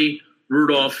 Barkley,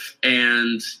 Rudolph,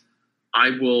 and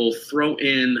I will throw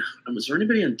in. Was there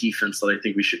anybody on defense that I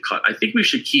think we should cut? I think we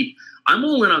should keep. I'm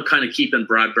all in on kind of keeping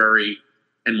Bradbury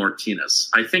and Martinez.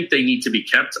 I think they need to be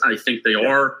kept. I think they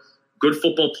are good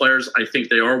football players. I think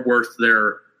they are worth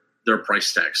their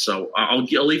price tag. So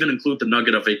I'll even include the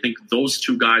nugget of I think those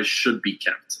 2 guys should be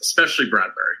kept, especially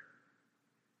Bradbury.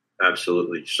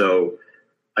 Absolutely. So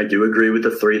I do agree with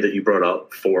the 3 that you brought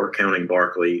up, 4 counting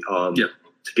Barkley. To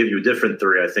give you a different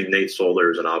 3, I think Nate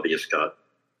Solder is an obvious cut.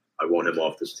 I want him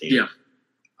off this team. Yeah.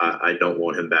 I don't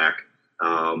want him back.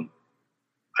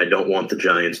 I don't want the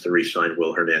Giants to re-sign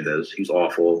Will Hernandez. He's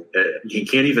awful. He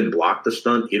can't even block the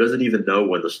stunt. He doesn't even know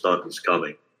when the stunt is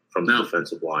coming from the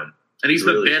defensive line. And he's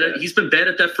been bad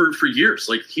at that for years.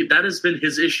 Like that has been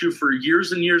his issue for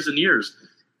years and years and years.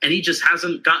 And he just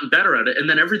hasn't gotten better at it. And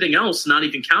then everything else, not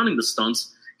even counting the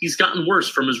stunts, he's gotten worse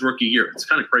from his rookie year. It's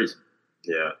kind of crazy.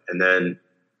 Yeah. And then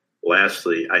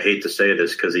lastly, I hate to say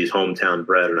this because he's hometown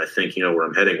bred, and I think you know where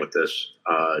I'm heading with this,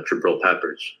 Jabril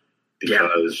Peppers.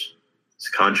 Because his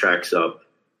contract's up,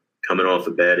 coming off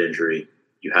a bad injury.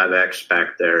 You have X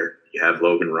back there. You have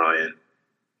Logan Ryan.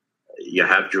 You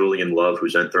have Julian Love,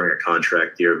 who's entering a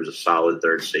contract year, who's a solid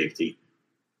 3rd safety.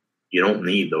 You don't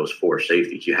need those 4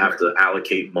 safeties. You have to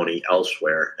allocate money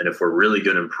elsewhere. And if we're really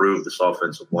going to improve this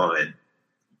offensive line,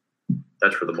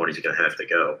 that's where the money's going to have to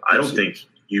go. I don't think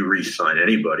you re-sign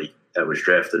anybody that was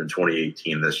drafted in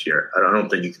 2018 this year. I don't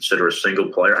think you consider a single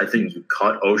player. I think you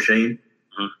cut O'Shane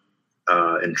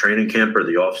in training camp or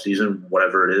the offseason,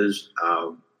 whatever it is.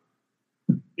 I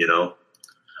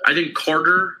think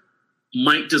Carter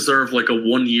might deserve like a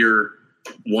 1-year,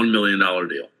 $1 million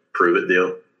deal. Prove it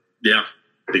deal. Yeah.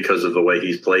 Because of the way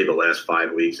he's played the last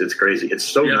 5 weeks. It's crazy. It's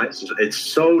so nice. It's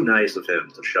so nice of him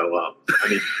to show up. I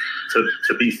mean,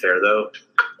 to be fair, though,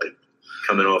 like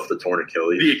coming off the torn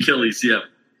Achilles. The Achilles, yeah.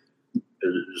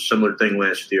 There's a similar thing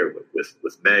last year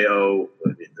with Mayo. I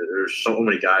mean, there's so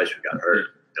many guys who got hurt.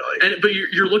 But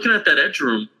you're looking at that edge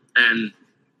room, and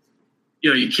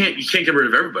you can't get rid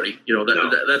of everybody.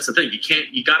 That's the thing.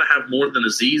 You got to have more than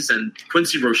Azeez, and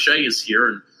Quincy Roche is here,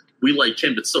 and we like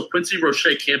him, but still Quincy Roche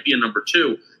can't be a number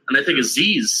 2. And I think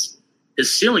Azeez,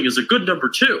 his ceiling is a good number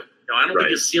 2. I don't think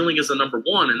his ceiling is a number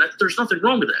 1, and there's nothing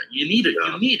wrong with that. You need it.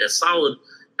 You need a solid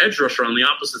edge rusher on the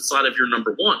opposite side of your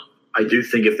number 1. I do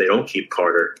think if they don't keep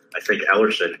Carter, I think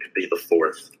Ellerson could be the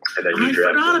 4th. And then I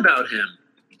forgot about him.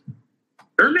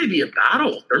 There may be a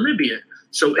battle. There may be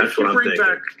so that's if you bring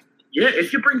back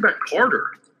if you bring back Carter,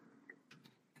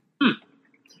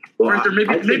 well,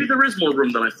 maybe there is more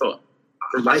room than I thought.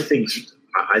 I think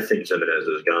Zimenez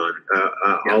is gone.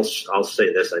 I'll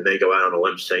say this. I may go out on a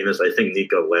limb saying this. I think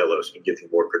Nico Lalos can give you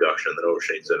more production than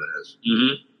O'Shane Zimenez.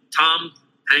 Mm-hmm. Tom,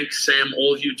 Hank, Sam,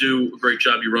 all of you do a great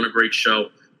job. You run a great show.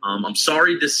 I'm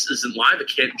sorry this isn't live. I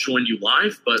can't join you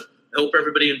live, but I hope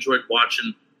everybody enjoyed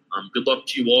watching. Good luck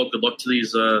to you all. Good luck to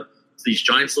these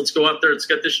Giants. Let's go out there. Let's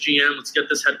get this GM. Let's get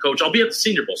this head coach. I'll be at the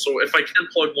Senior Bowl. So if I can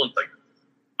plug one thing,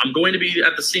 I'm going to be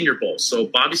at the Senior Bowl. So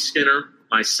Bobby Skinner,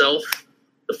 myself,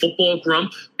 the Football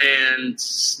Grump, and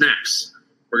Snacks.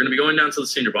 We're going to be going down to the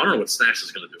Senior Bowl. I don't know what Snacks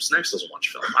is going to do. Snacks doesn't watch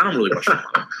film. I don't really watch film.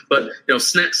 But,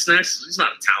 Snacks, he's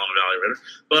not a talent evaluator.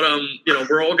 But,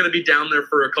 we're all going to be down there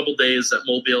for a couple days at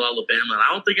Mobile, Alabama. And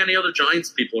I don't think any other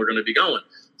Giants people are going to be going.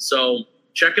 So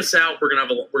check us out. We're going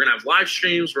to have live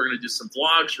streams. We're going to do some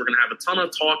vlogs. We're going to have a ton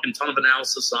of talk and ton of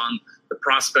analysis on the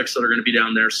prospects that are going to be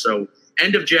down there. So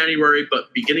end of January,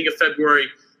 but beginning of February,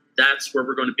 that's where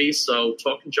we're going to be. So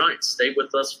Talking Giants, stay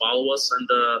with us, follow us, and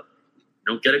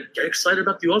get excited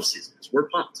about the offseason because we're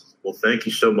pumped. Well, thank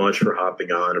you so much for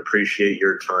hopping on. Appreciate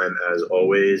your time as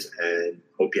always, and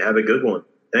hope you have a good one.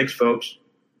 Thanks, folks.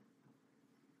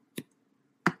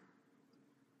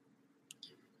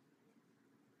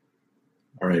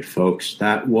 All right, folks,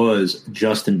 that was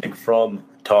Justin from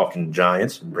Talking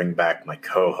Giants. Bring back my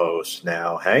co-host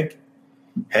now, Hank.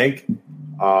 Hank,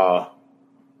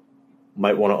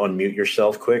 might want to unmute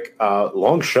yourself quick.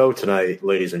 Long show tonight,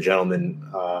 ladies and gentlemen.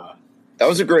 That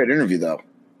was a great interview, though.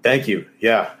 Thank you.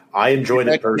 Yeah, I enjoyed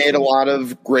it personally. Made a lot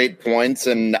of great points,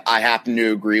 and I happen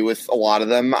to agree with a lot of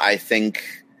them. I think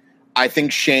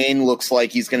Shane looks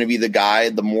like he's going to be the guy.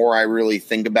 The more I really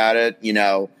think about it,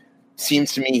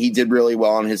 seems to me he did really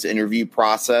well in his interview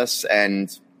process.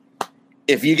 And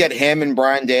if you get him and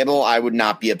Brian Daboll, I would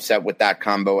not be upset with that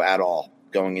combo at all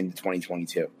going into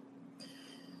 2022.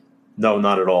 No,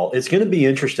 not at all. It's going to be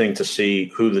interesting to see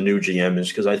who the new GM is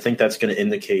because I think that's going to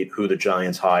indicate who the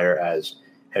Giants hire as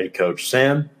head coach.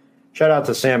 Sam, shout out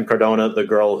to Sam Cardona, the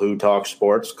girl who talks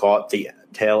sports, caught the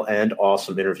tail end.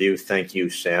 Awesome interview. Thank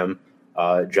you, Sam.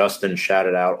 Justin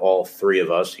shouted out all three of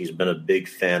us. He's been a big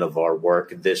fan of our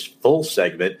work. This full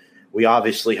segment, we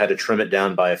obviously had to trim it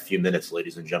down by a few minutes,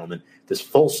 ladies and gentlemen. This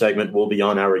full segment will be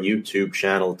on our YouTube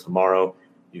channel tomorrow.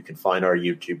 You can find our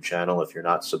YouTube channel if you're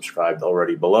not subscribed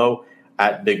already below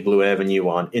at Big Blue Avenue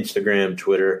on Instagram,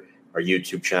 Twitter. Our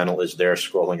YouTube channel is there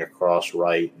scrolling across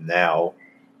right now.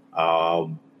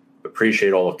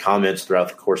 Appreciate all the comments throughout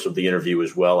the course of the interview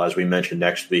as well. As we mentioned,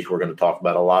 next week we're going to talk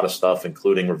about a lot of stuff,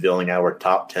 including revealing our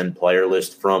top 10 player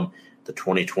list from the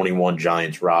 2021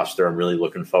 Giants roster. I'm really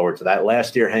looking forward to that.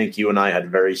 Last year, Hank, you and I had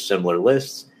very similar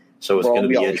lists, so it's going to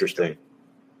be interesting.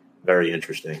 Very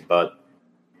interesting. But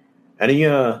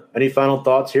any final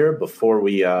thoughts here before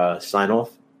we sign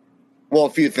off? Well, a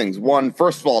few things. One,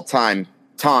 first of all, Tom,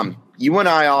 you and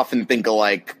I often think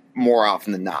alike more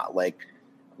often than not.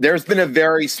 There's been a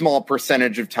very small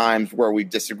percentage of times where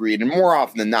we've disagreed, and more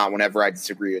often than not, whenever I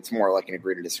disagree, it's more like an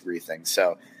agree to disagree thing.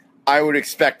 So I would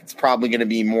expect it's probably going to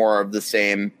be more of the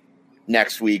same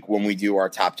next week when we do our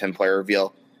top 10 player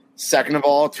reveal. Second of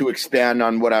all, to expand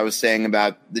on what I was saying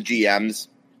about the GMs,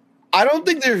 I don't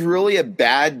think there's really a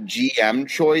bad GM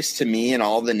choice to me in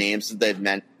all the names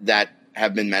that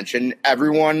have been mentioned.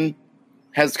 Everyone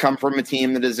has come from a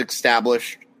team that has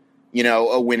established,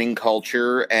 a winning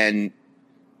culture. And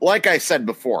like I said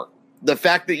before, the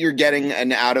fact that you're getting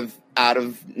an out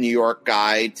of New York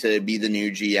guy to be the new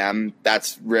GM,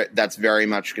 that's very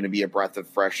much going to be a breath of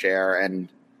fresh air. And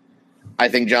I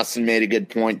think Justin made a good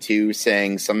point too,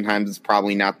 saying sometimes it's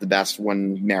probably not the best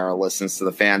when Mara listens to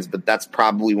the fans, but that's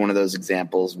probably one of those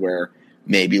examples where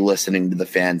maybe listening to the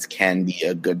fans can be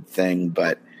a good thing.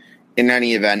 But in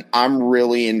any event, I'm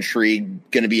really going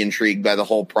to be intrigued by the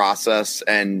whole process.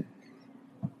 And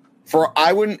who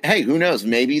knows?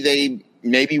 Maybe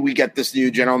we get this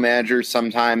new general manager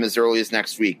sometime as early as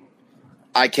next week.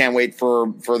 I can't wait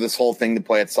for this whole thing to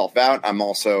play itself out. I'm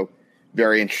also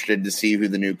very interested to see who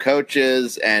the new coach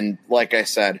is. And like I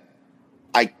said,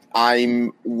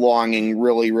 I'm longing,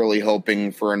 really, really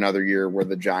hoping for another year where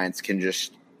the Giants can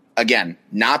just, again,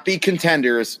 not be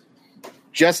contenders,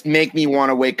 just make me want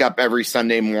to wake up every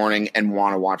Sunday morning and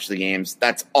want to watch the games.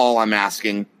 That's all I'm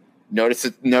asking.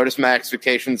 Notice my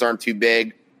expectations aren't too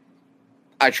big.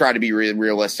 I try to be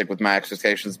realistic with my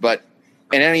expectations. But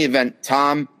in any event,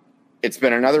 Tom, it's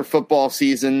been another football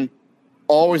season.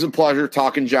 Always a pleasure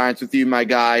talking Giants with you, my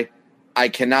guy. I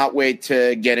cannot wait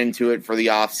to get into it for the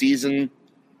off season.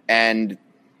 And,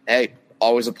 hey,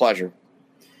 always a pleasure.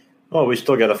 Well, we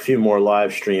still got a few more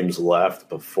live streams left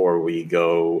before we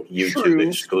go YouTube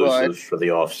exclusives for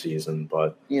the off season.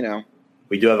 But,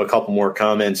 we do have a couple more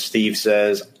comments. Steve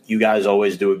says, you guys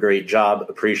always do a great job.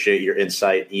 Appreciate your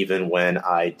insight even when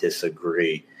I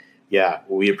disagree. Yeah,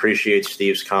 we appreciate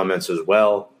Steve's comments as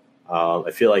well.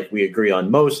 I feel like we agree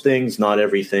on most things, not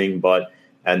everything, but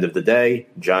end of the day,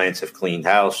 Giants have cleaned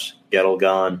house.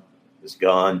 Gettle is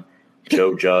gone.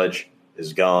 Joe Judge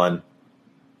is gone.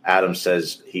 Adam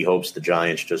says he hopes the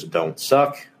Giants just don't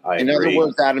suck. In other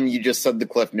words, Adam, you just said the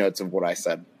cliff notes of what I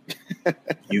said.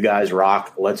 You guys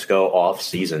rock. Let's go off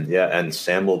season. Yeah, and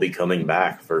Sam will be coming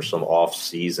back for some off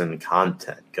season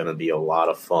content. Going to be a lot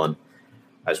of fun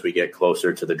as we get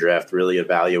closer to the draft, really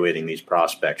evaluating these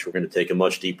prospects. We're going to take a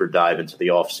much deeper dive into the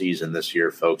off season this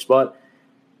year, folks. But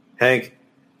Hank,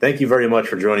 thank you very much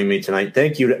for joining me tonight.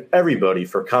 Thank you to everybody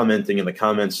for commenting in the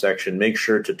comments section. Make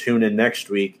sure to tune in next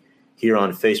week here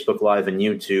on Facebook Live and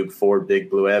YouTube for Big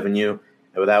Blue Avenue.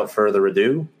 And without further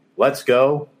ado, let's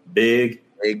go Big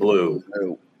Blue.